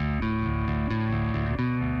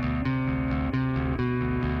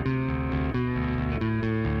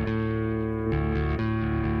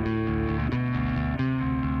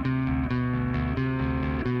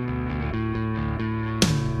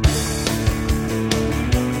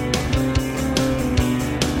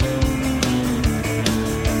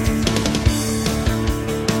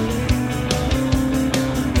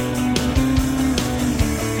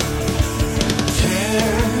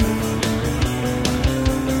 Tear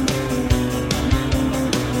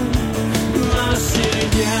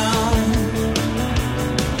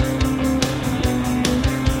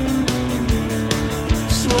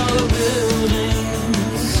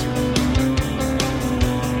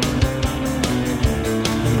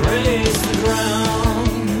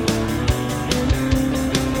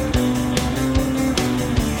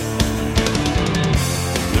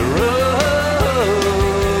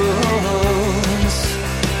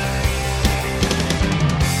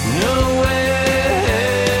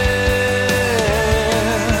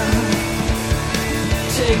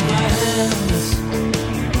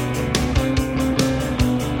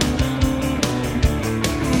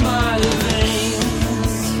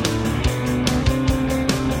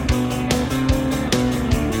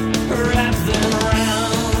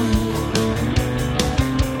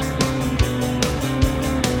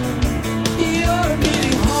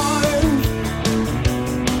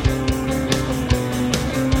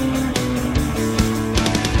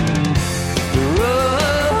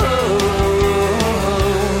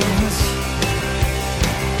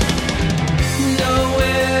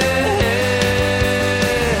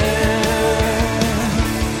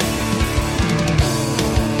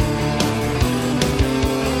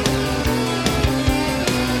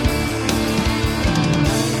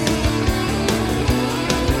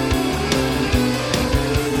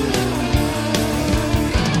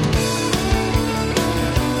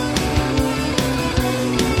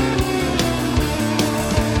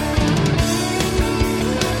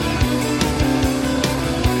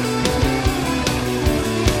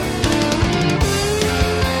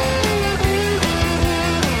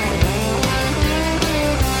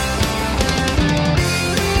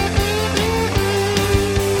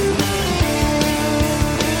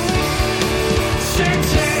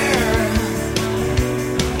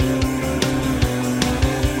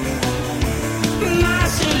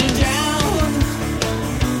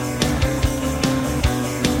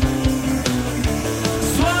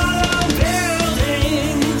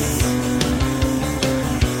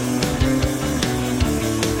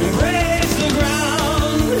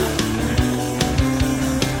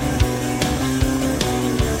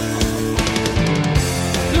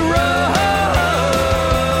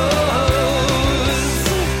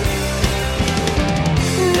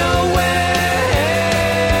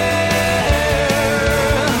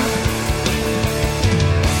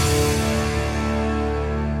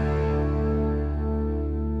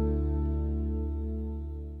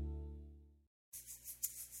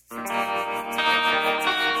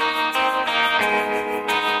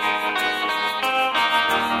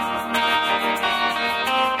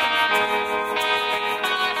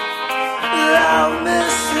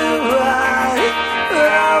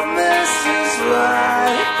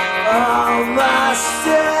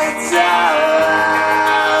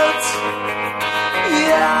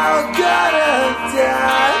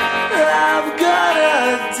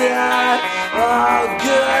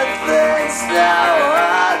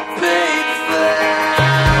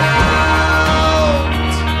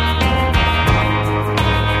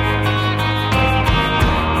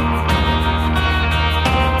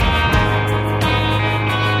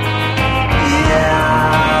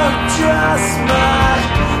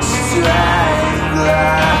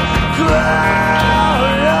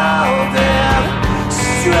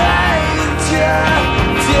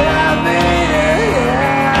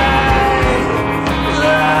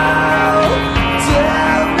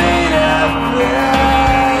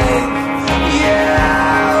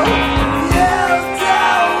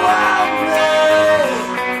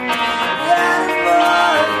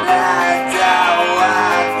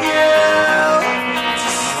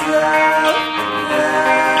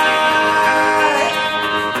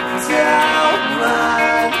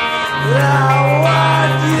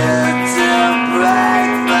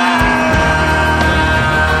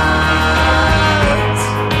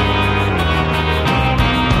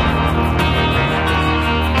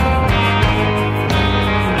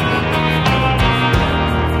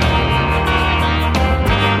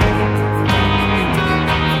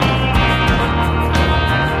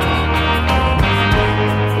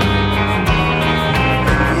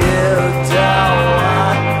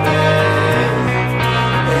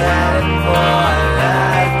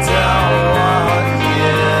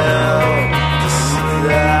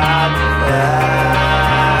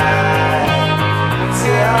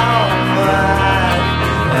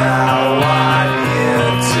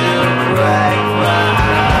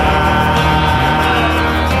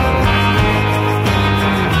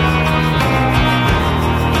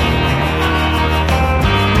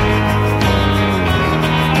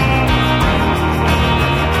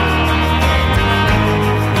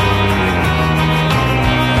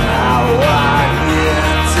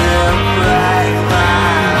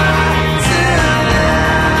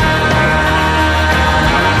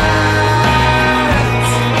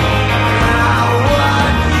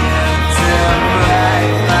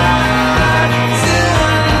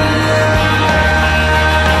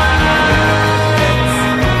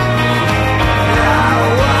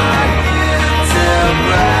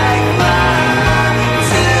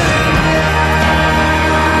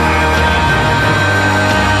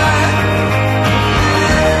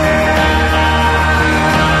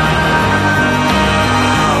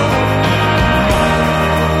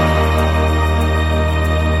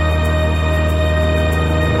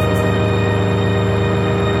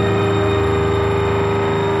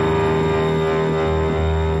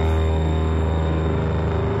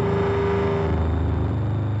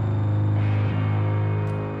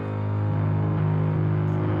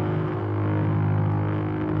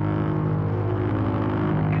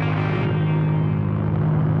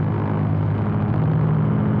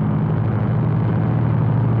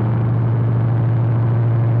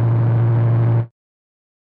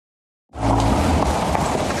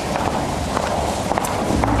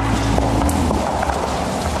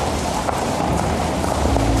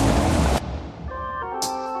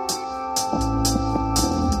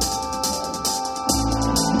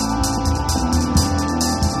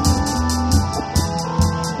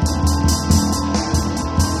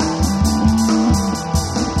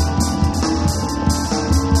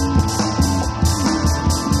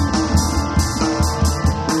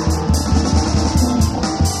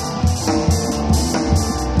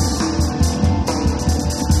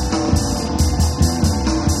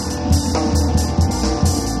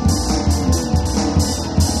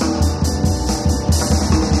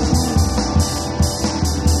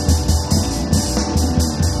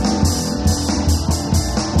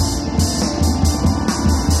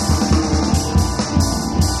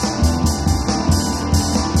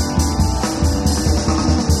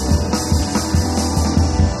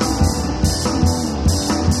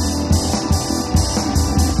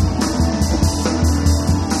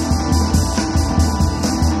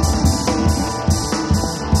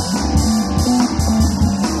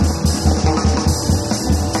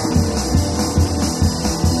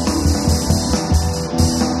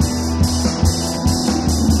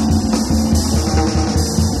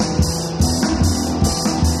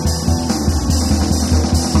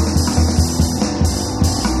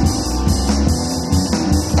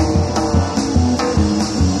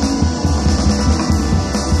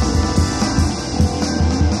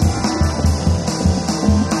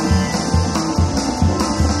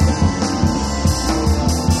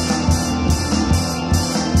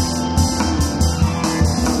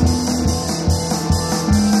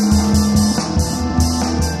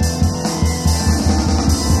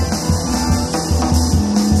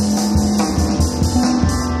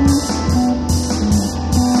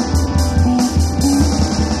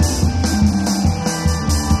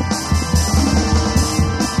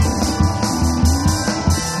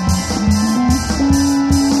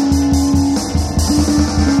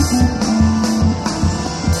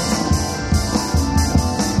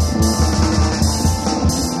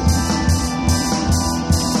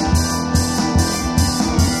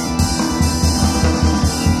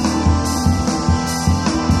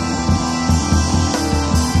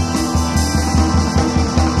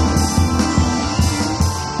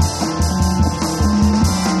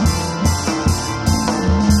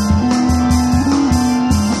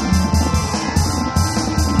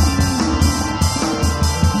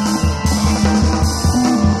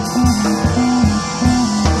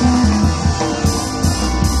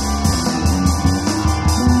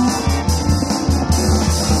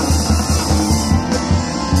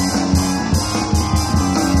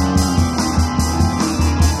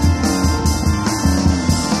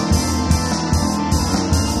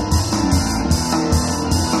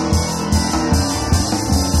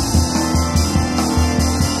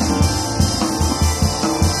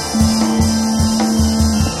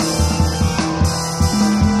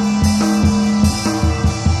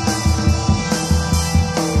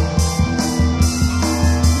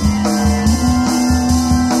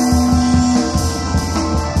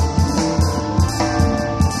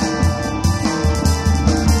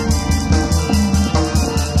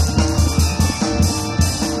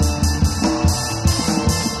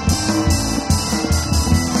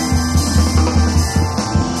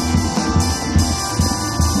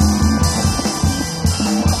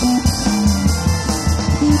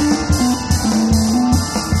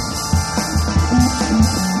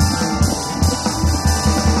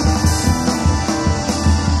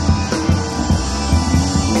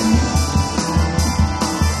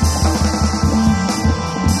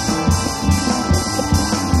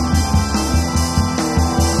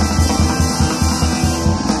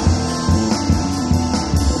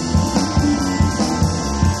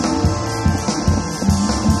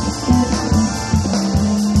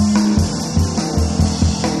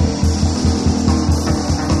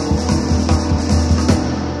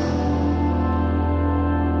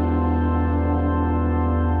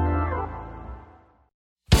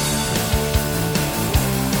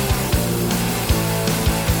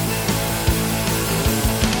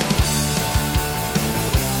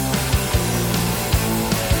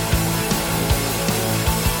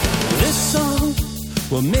This song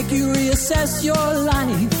will make you reassess your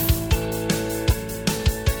life.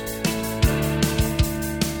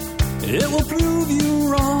 It will prove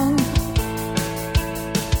you wrong.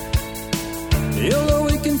 You'll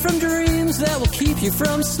awaken from dreams that will keep you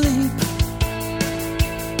from sleep.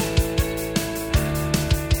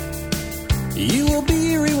 You will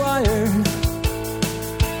be rewired.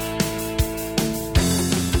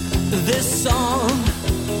 This song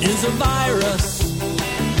is a virus.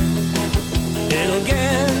 It'll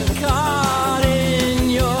get caught in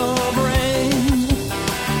your brain.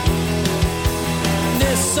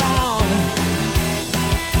 This song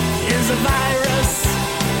is a virus.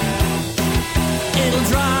 It'll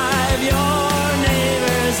drive your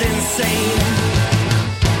neighbors insane.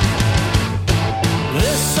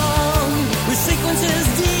 This song resequences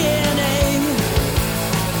DNA.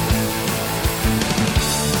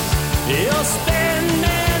 You'll spend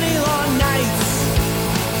many long nights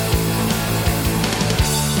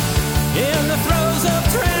in the throes of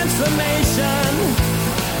transformation.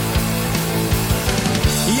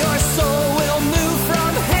 Your soul will move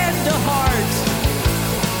from head to heart.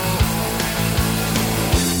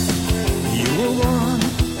 You will want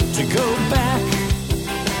to go back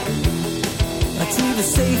to the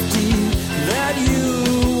safety that you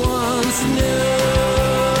once knew.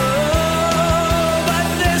 But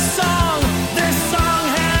this song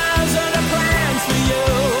has other plans for you.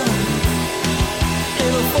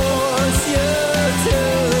 It'll force you to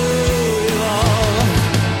evolve.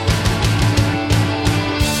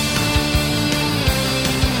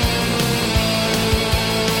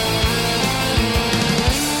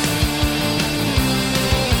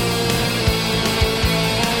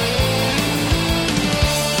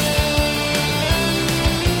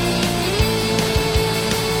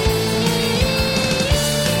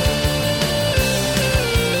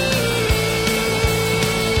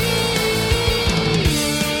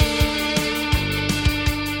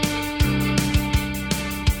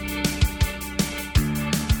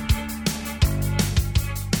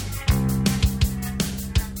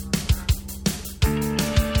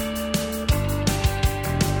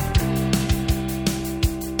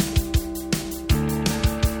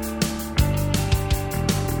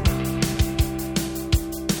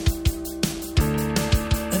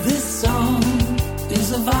 This song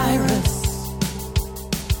is a virus.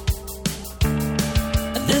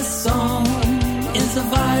 This song is a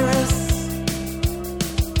virus.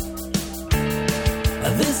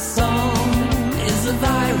 This song is a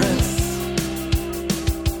virus.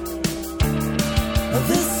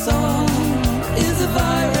 This song is a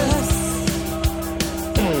virus.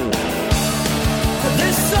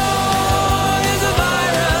 This song is a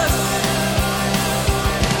virus.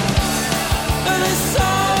 This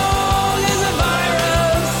song is a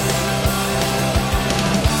virus.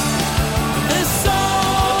 This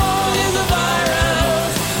song is a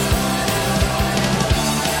virus.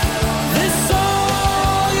 This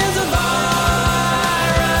song is a virus.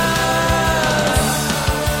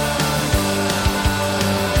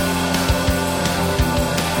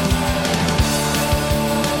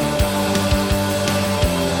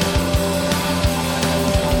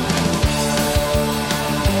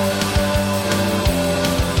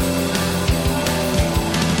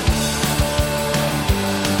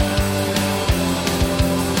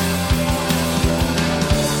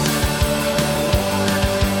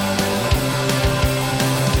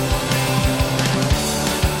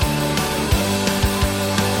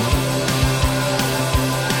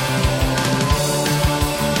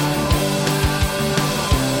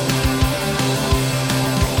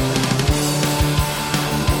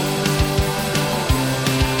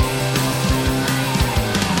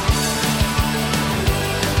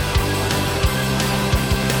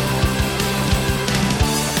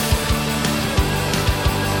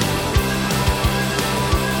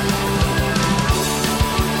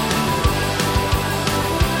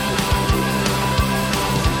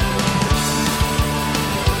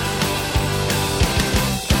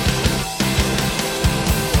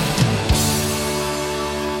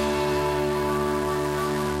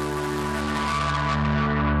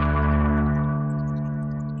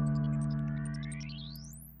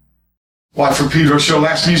 Why, for Pedro Show,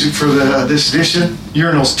 last music for this edition,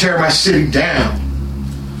 Urinals, Tear My City Down.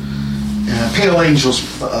 Pale Angels,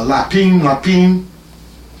 Lapin. I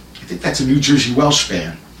think that's a New Jersey Welsh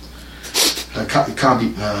band.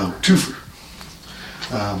 Twofer.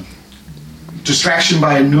 Distraction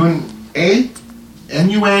by nun-ae,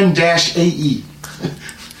 N-U-N-A-E.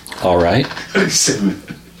 All right.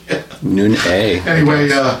 nun-ae. Anyway,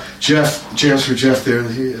 Jeff, jams for Jeff there.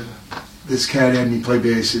 This cat had me play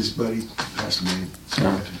bass. His buddy passed away.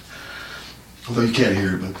 Although you can't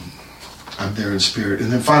hear it, but I'm there in spirit. And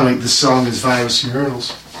then finally, the song is Viva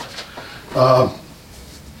Urinals.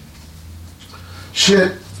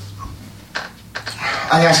 Shit.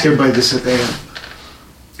 I ask everybody this at the end.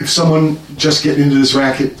 If someone just getting into this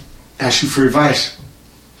racket asks you for advice,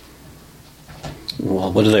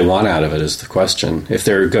 Well, what do they want out of it is the question. If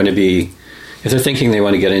they're thinking they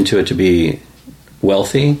want to get into it to be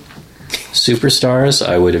wealthy superstars,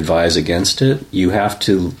 I would advise against it. You have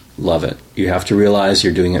to love it. You have to realize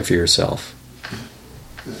you're doing it for yourself.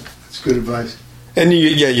 that's good advice. And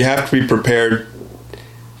you have to be prepared.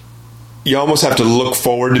 You almost have to look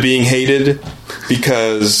forward to being hated,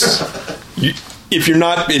 because if you're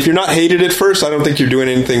not hated at first, I don't think you're doing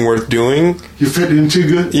anything worth doing. You're fitting in too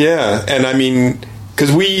good? Yeah, and I mean,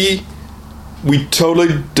 because we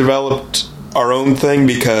totally developed our own thing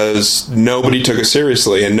because nobody took us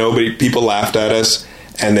seriously, and people laughed at us,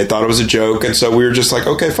 and they thought it was a joke, and so we were just like,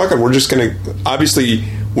 okay, fuck it, we're just gonna, obviously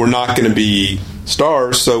we're not gonna be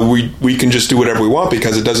stars, so we can just do whatever we want,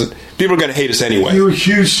 because people are gonna hate us anyway. You were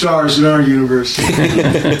huge stars in our universe.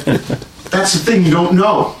 That's the thing, you don't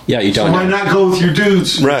know. Yeah, you don't so why know. not go with your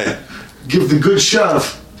dudes? Right. Give the good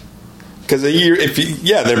shove. Because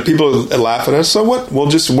there are people that laugh at us, so what?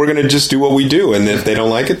 We're gonna just do what we do, and if they don't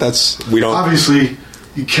like it, we don't. Obviously,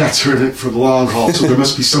 you cats are in it for the long haul, so there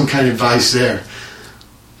must be some kind of advice there.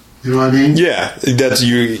 You know what I mean? Yeah, that's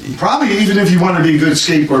you. Probably even if you want to be a good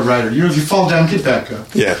skateboard rider, if you fall down, get back up.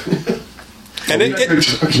 Yeah. And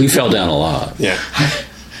we fell down a lot. Yeah.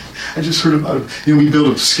 I just heard about it. We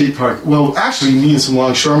built a skate park. Well, actually, me and some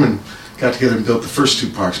longshoremen got together and built the first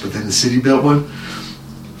 2 parks, but then the city built one.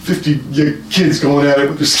 50 kids going at it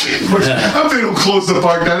with their skateboards. I hope they don't close the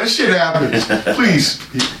park down. That shit happens. Please.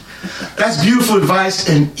 That's beautiful advice,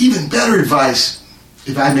 and even better advice,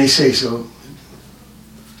 if I may say so,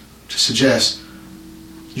 to suggest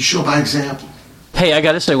you show by example. Hey, I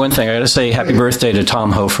got to say one thing. I got to say happy birthday to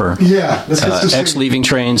Tom Hofer. Yeah, let's get this ex-Leaving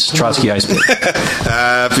Trains, Trotsky Iceberg.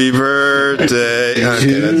 Happy birthday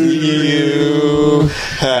to you.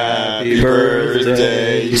 Happy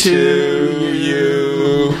birthday to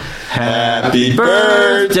you. Happy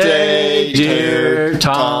birthday, dear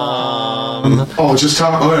Tom. Oh, just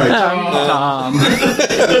Tom? All right. Tom.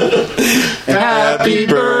 Happy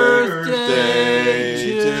birthday to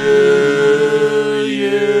you.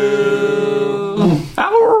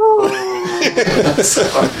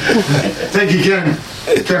 Thank you again,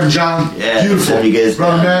 Kevin John. Yeah, beautiful. you guys.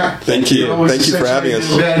 Brother Matt. Thank you. Thank you for having us.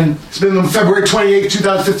 It's been the February 28,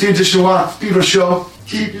 2015 edition of Pedro Show.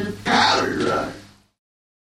 Keep your powder